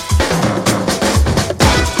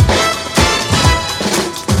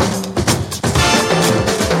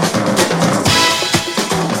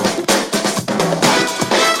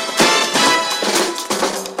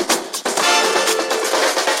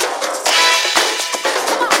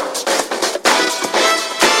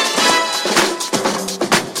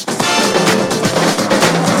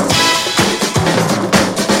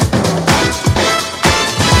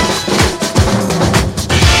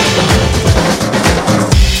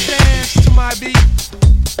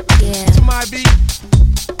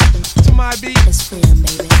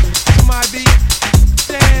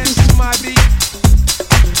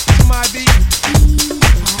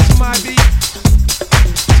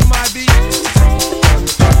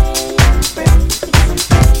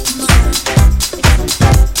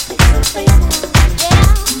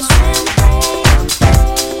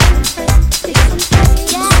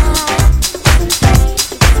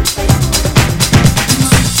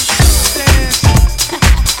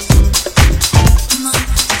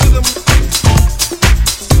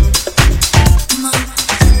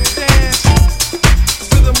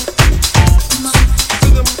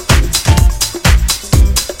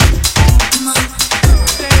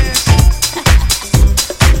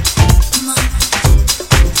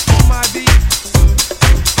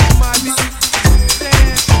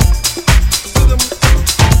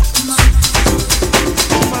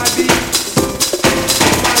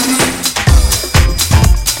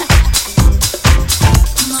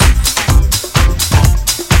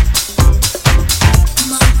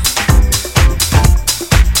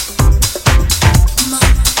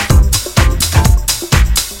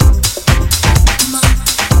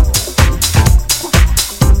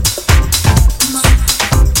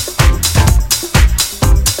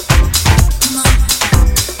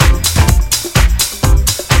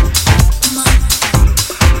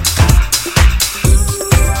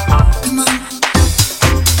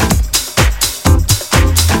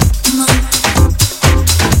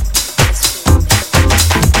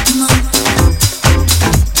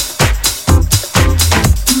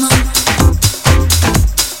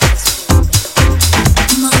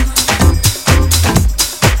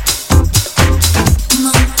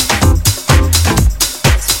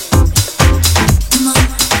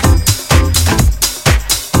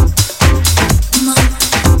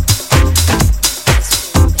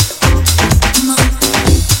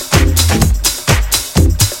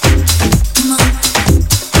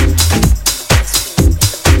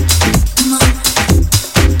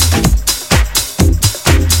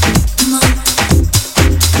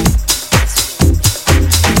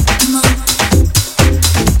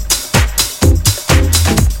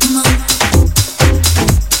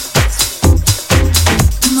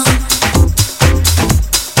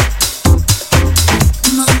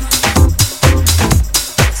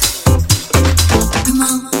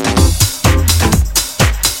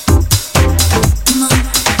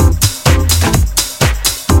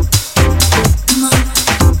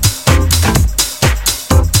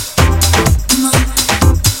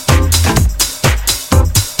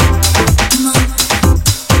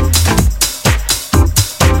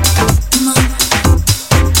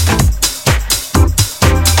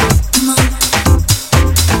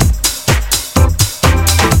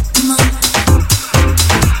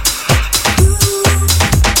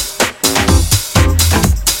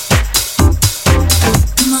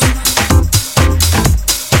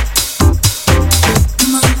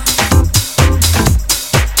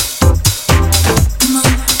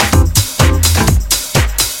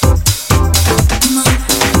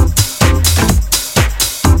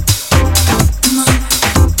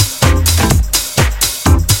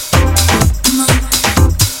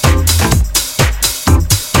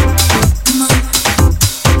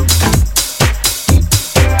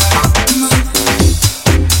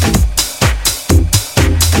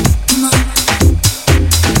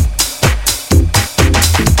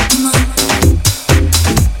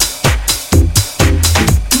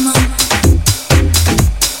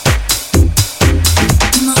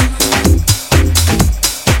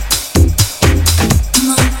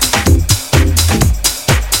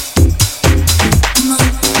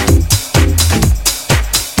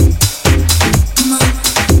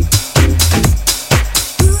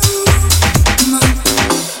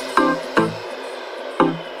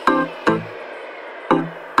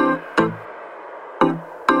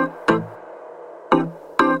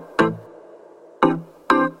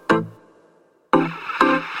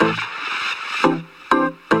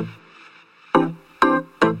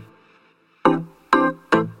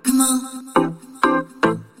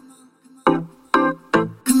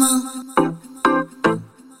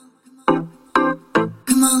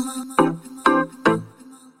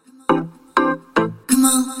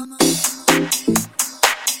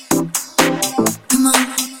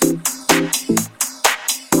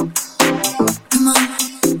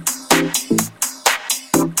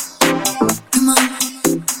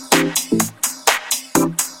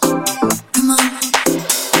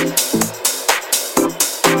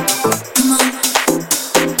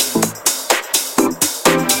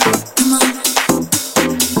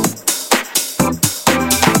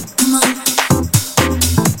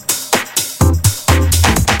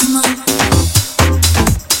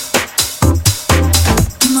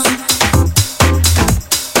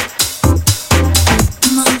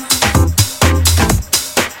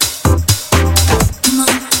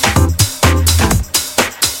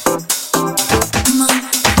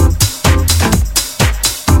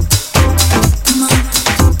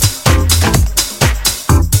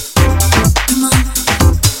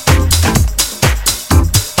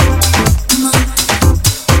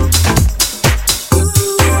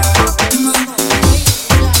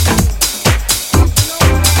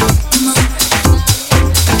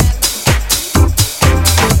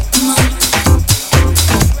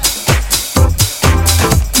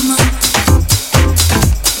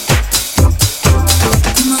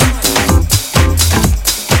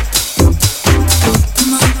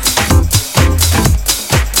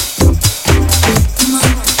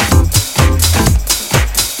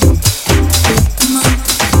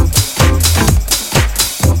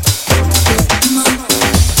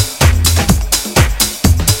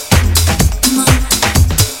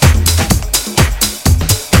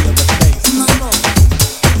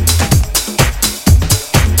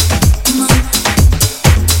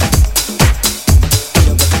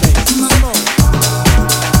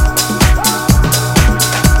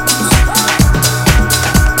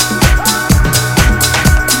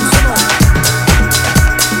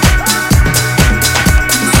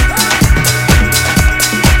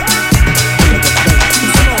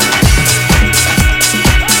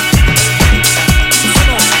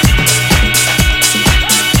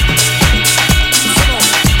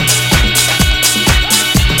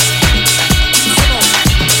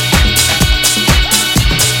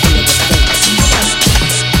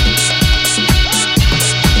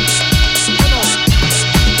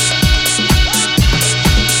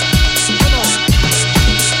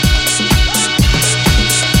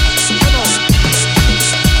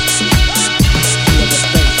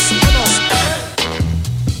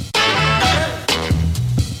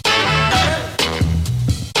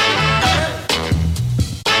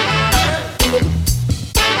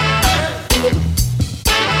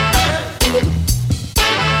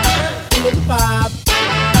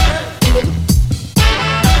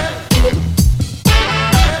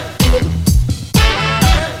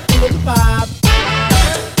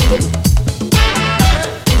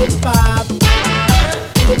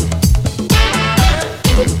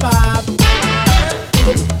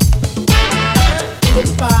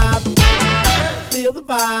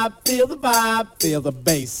 feel the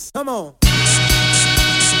bass. Come on.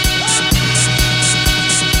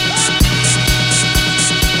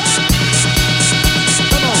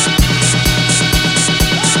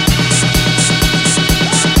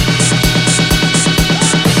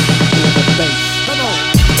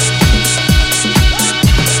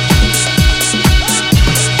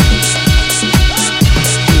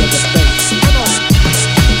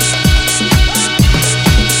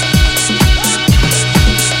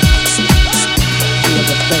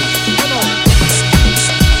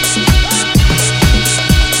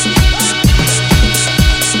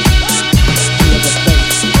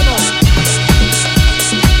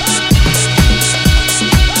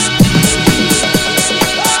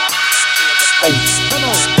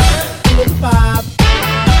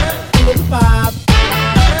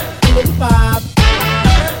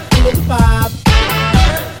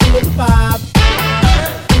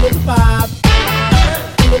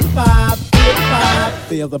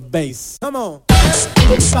 Feel the bass. Come on.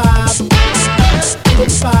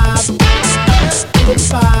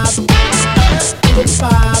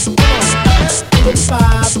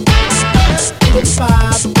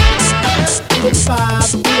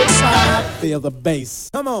 Feel the bass.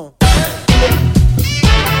 Come on.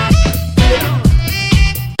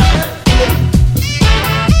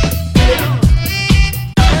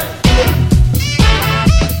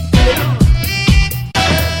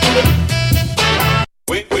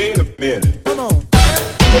 Wait a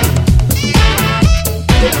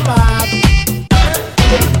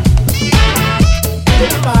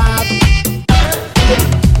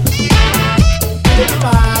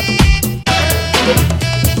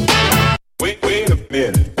minute. Come on. Wait a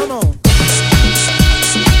minute. Come on.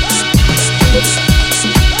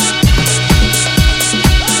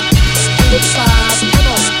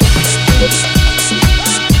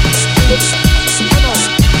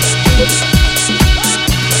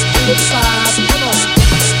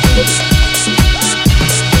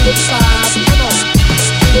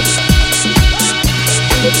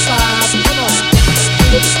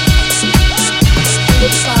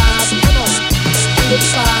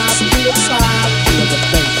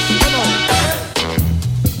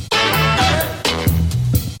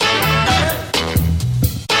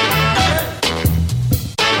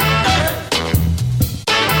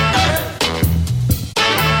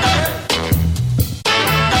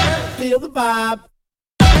 Feel the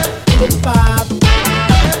vibe.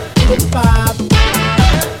 The vibe. The vibe.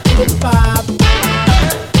 The vibe.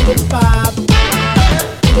 The vibe.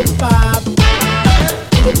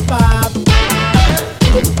 The vibe. The vibe.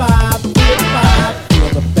 The vibe. The vibe.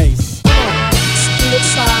 Feel the bass. Feel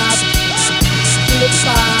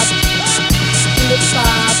the vibe. Feel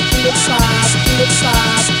the vibe. Feel the vibe. Feel the vibe.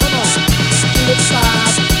 Feel the vibe.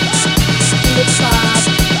 Come on. Feel the vibe. Feel the vibe. Feel the vibe.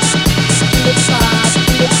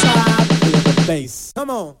 Feel the vibe. Feel the bass. Come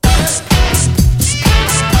on.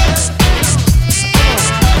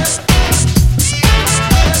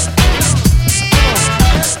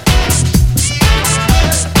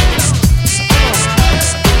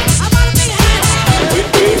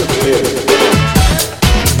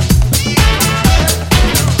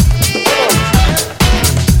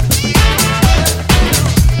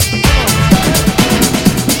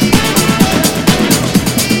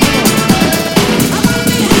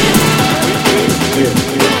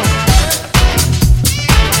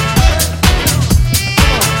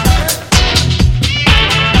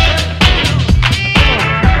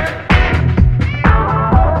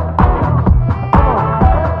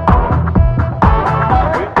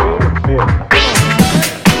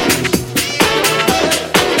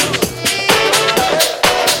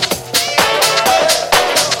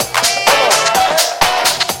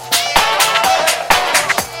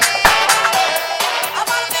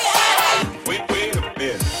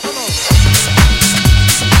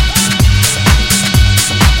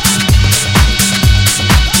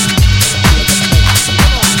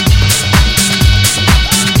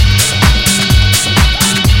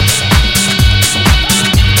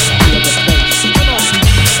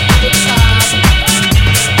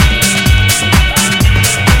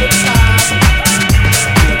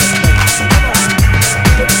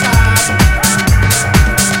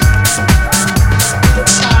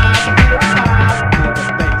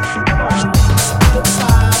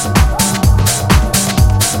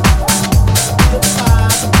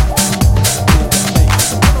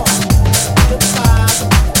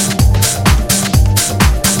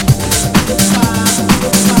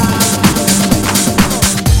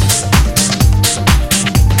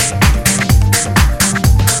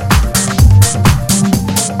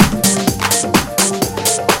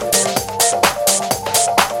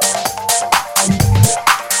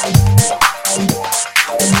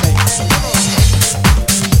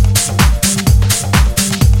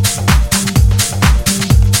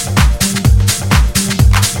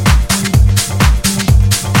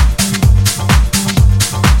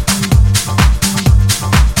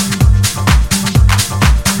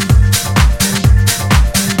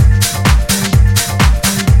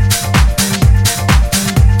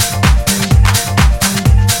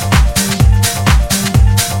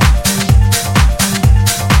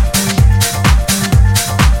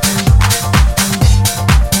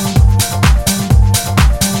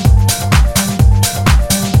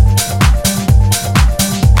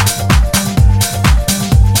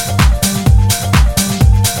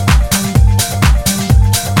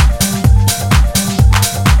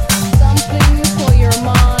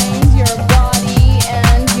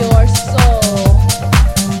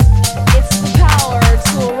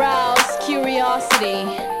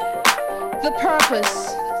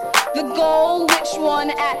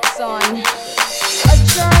 one acts on. A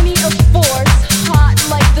journey of force, hot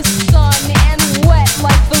like the sun and wet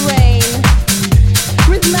like the rain.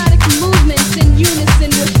 Rhythmic movements in unison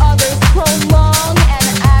with others prolong an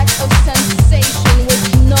act of sensation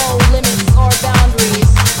with no limits or boundaries.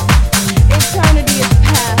 Eternity is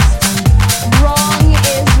past, wrong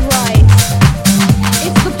is right.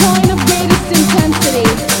 It's the point of greatest intensity,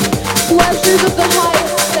 pleasures of the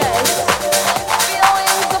highest sense,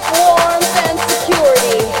 feelings of warmth and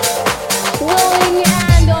security, willing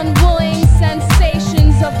and unwilling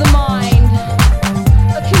sensations of the mind,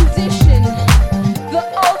 a condition, the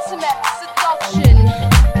ultimate seduction,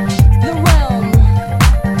 the realm.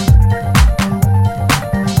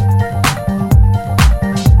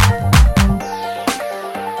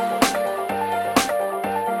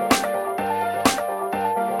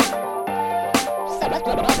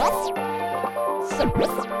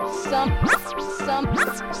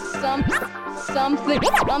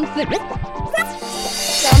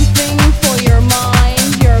 Something for your mind,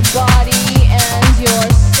 your body, and your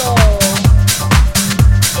soul.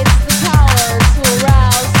 It's the power to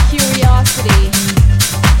arouse curiosity,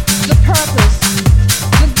 the purpose,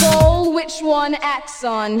 the goal which one acts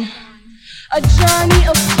on. A journey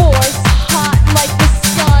of force, hot like the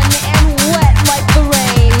sun and wet like the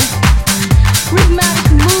rain. Rhythmic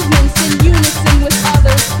movements in unison with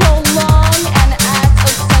others prolong an act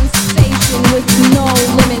of sensation with no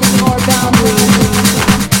limits or boundaries.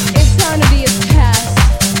 Eternity is past,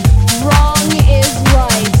 wrong is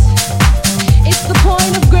right. It's the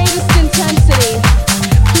point of greatest intensity,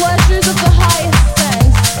 pleasures of the highest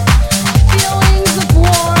sense, feelings of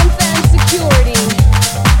warmth and security,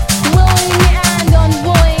 willing and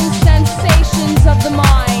unwilling sensations of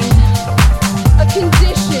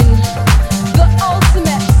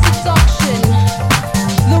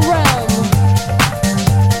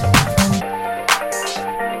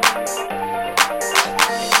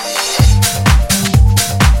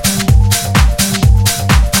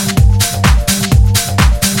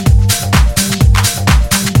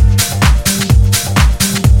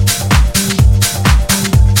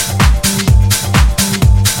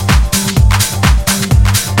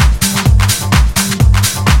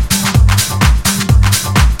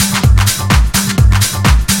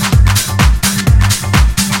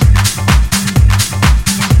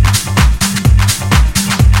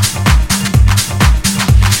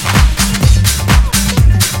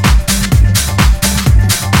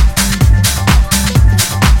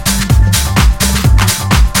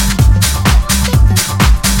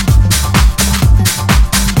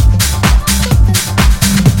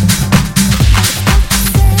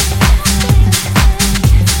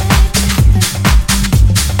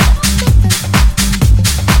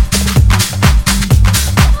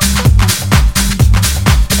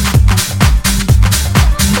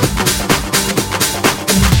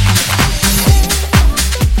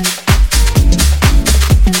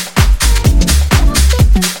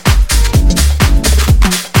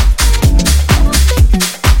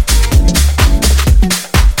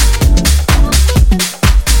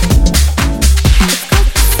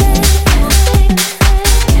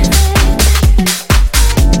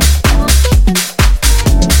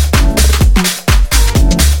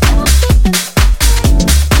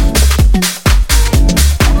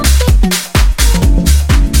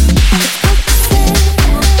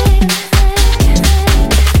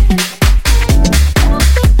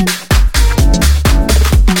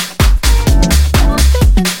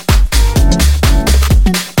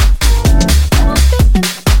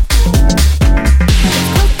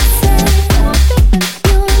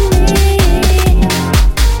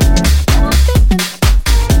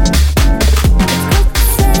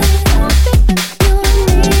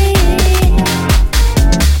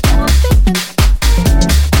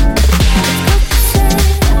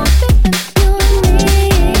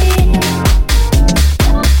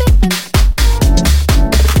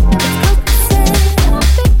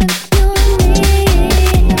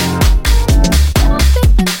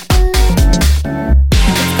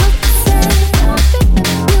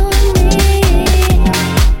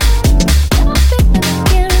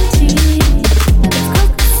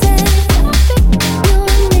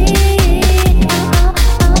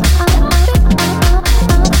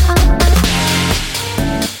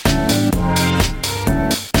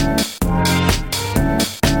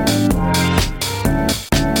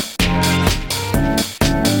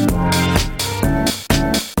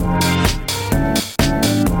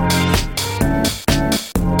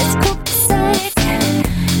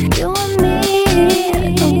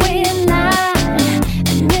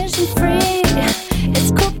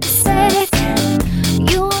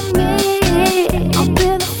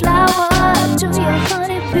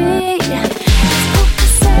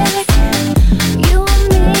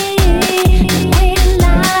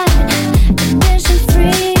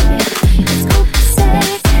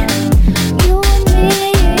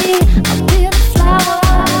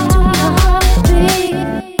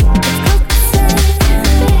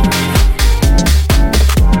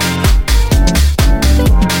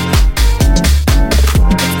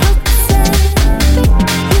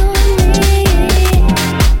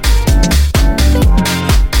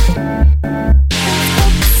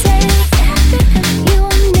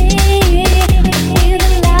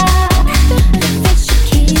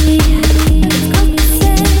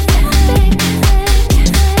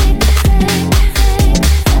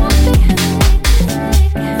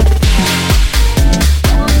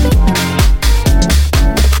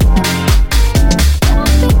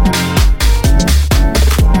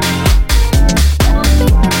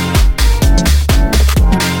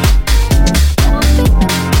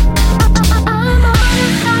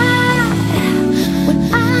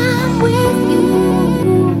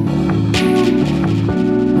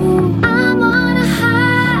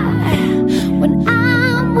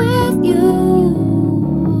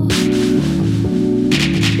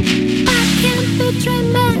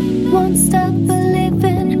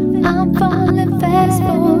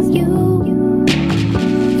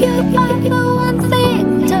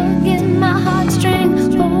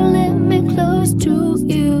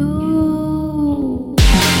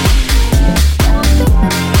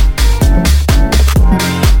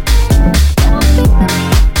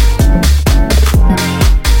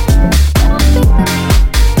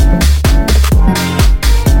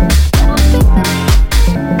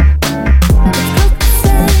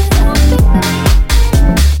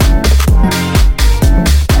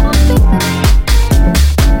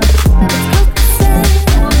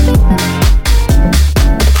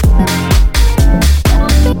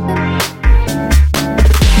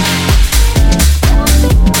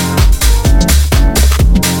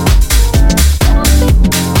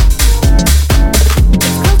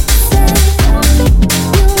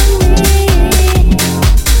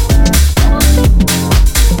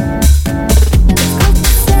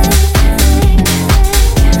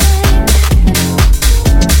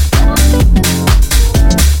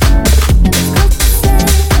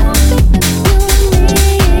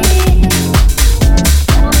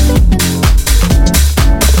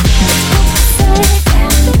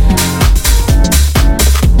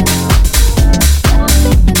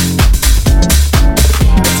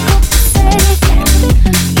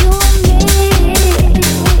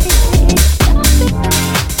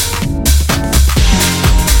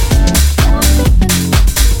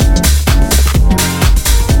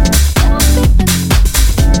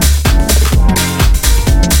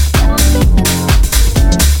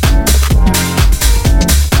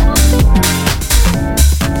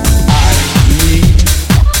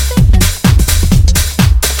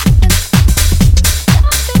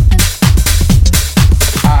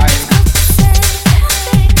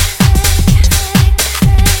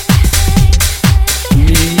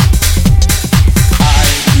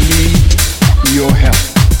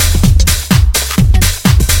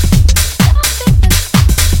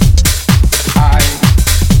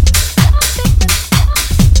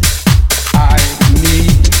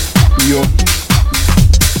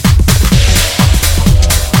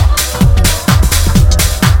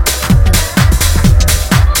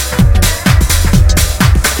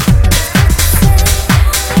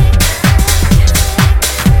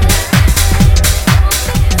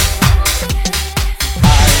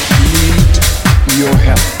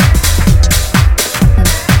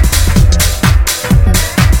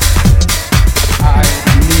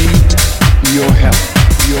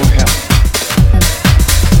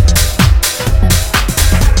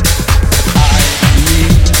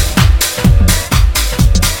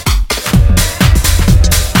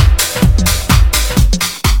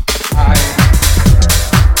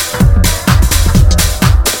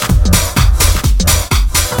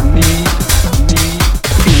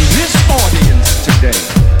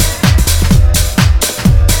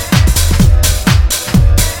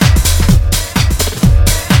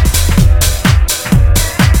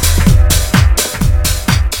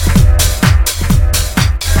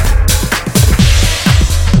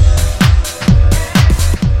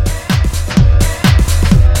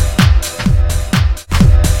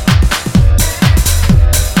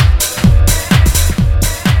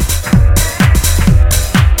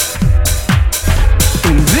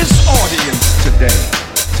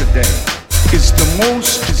today is the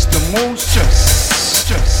most just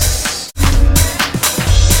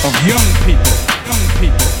of young people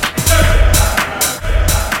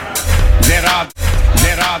that are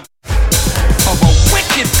of a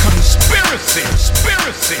wicked conspiracy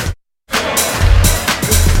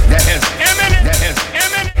that has emanated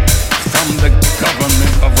from the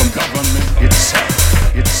government of a government itself.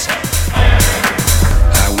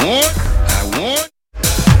 I want that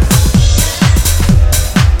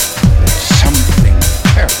something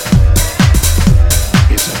terrible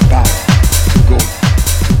is about to go,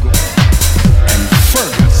 and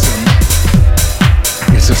Ferguson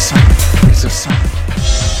is a sign.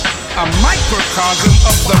 A microcosm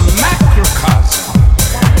of the macrocosm.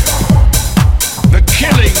 The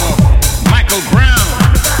killing of Michael Brown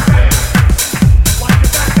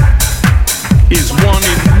is one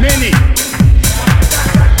in many.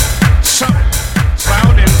 Some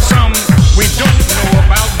out and some we don't know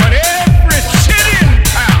about, but every city and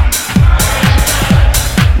town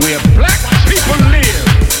where black people live,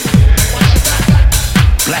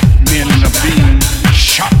 black men are being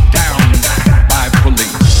shot down by police.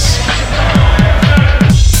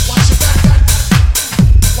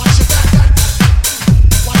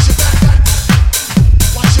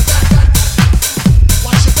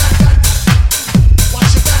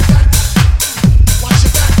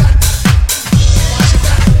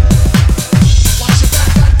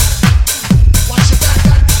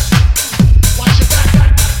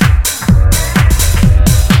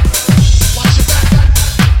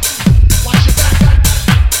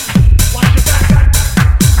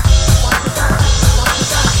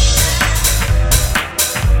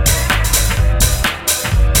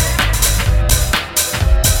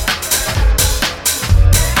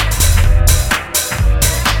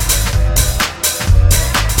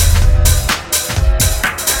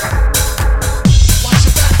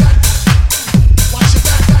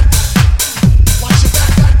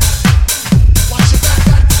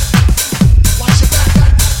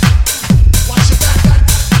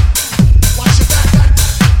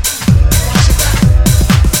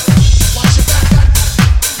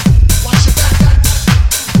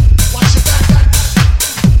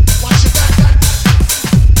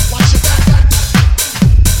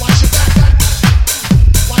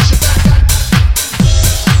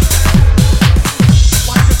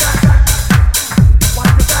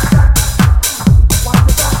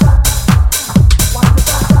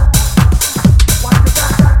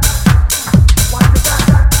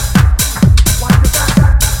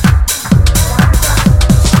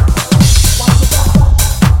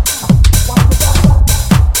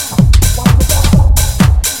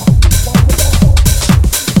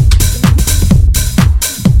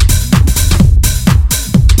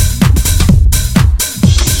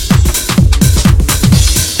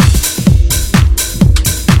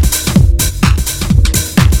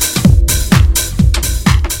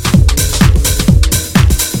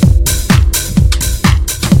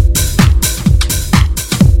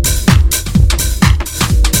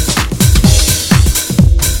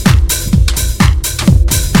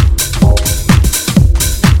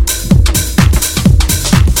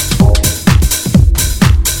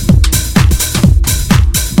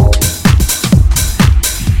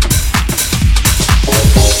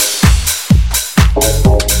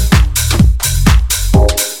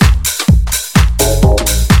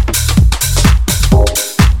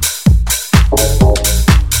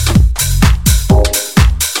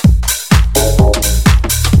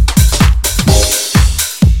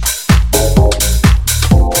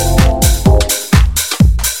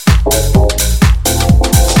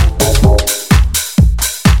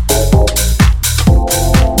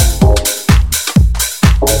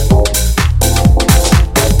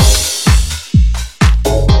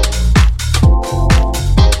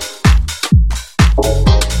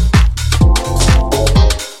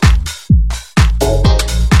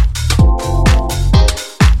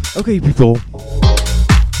 Okay, people,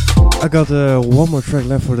 I got one more track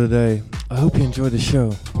left for the day. I hope you enjoyed the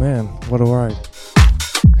show. Man, what a ride.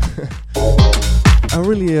 I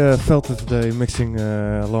really felt it today mixing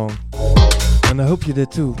along, and I hope you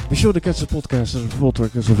did too. Be sure to catch the podcast as a full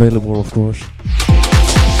track is available, of course.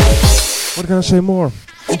 What can I say more?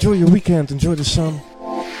 Enjoy your weekend, enjoy the sun,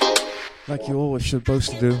 like you always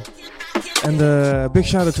supposed to do. And a big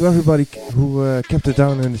shout out to everybody who kept it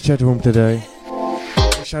down in the chat room today.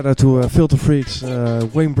 Shout out to Filter Freaks,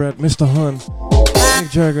 Wayne Brett, Mr. Hun,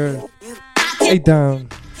 Nick Jagger, 8 Down,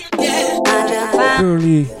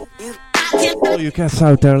 Curly, all you cats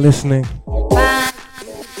out there listening.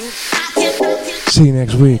 See you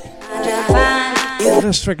next week.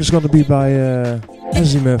 This track is gonna be by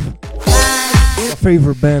Azimuth, my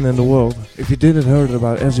favorite band in the world. If you didn't heard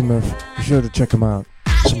about Azimuth, be sure to check them out.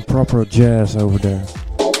 Some proper jazz over there.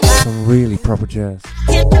 Some really proper jazz.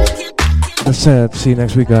 That's it. See you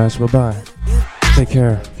next week, guys. Bye bye. Take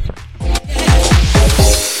care.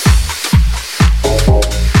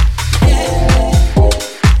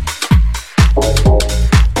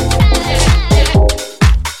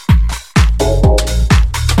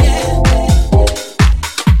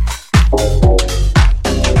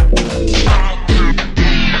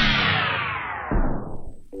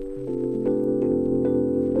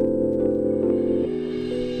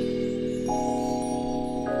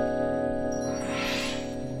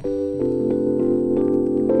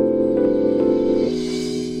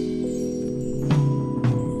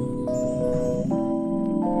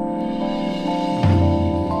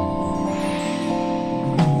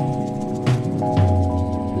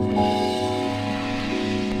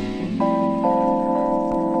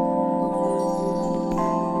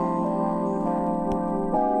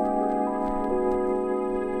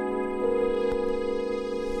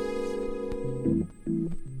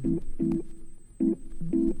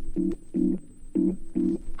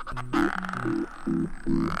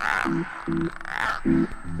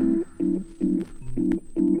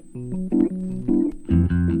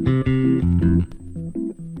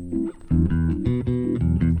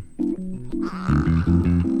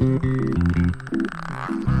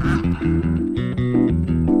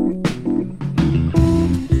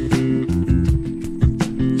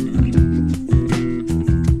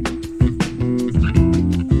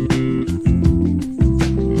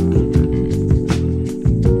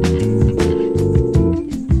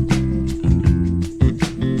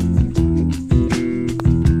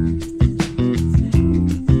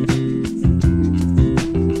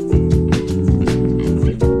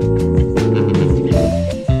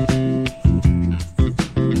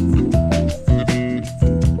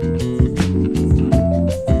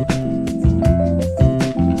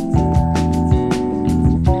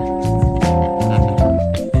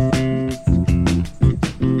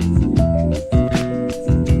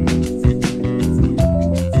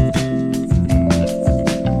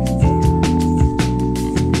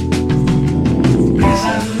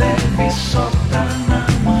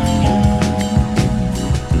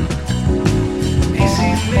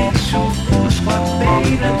 Silêncio busco a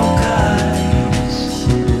beira do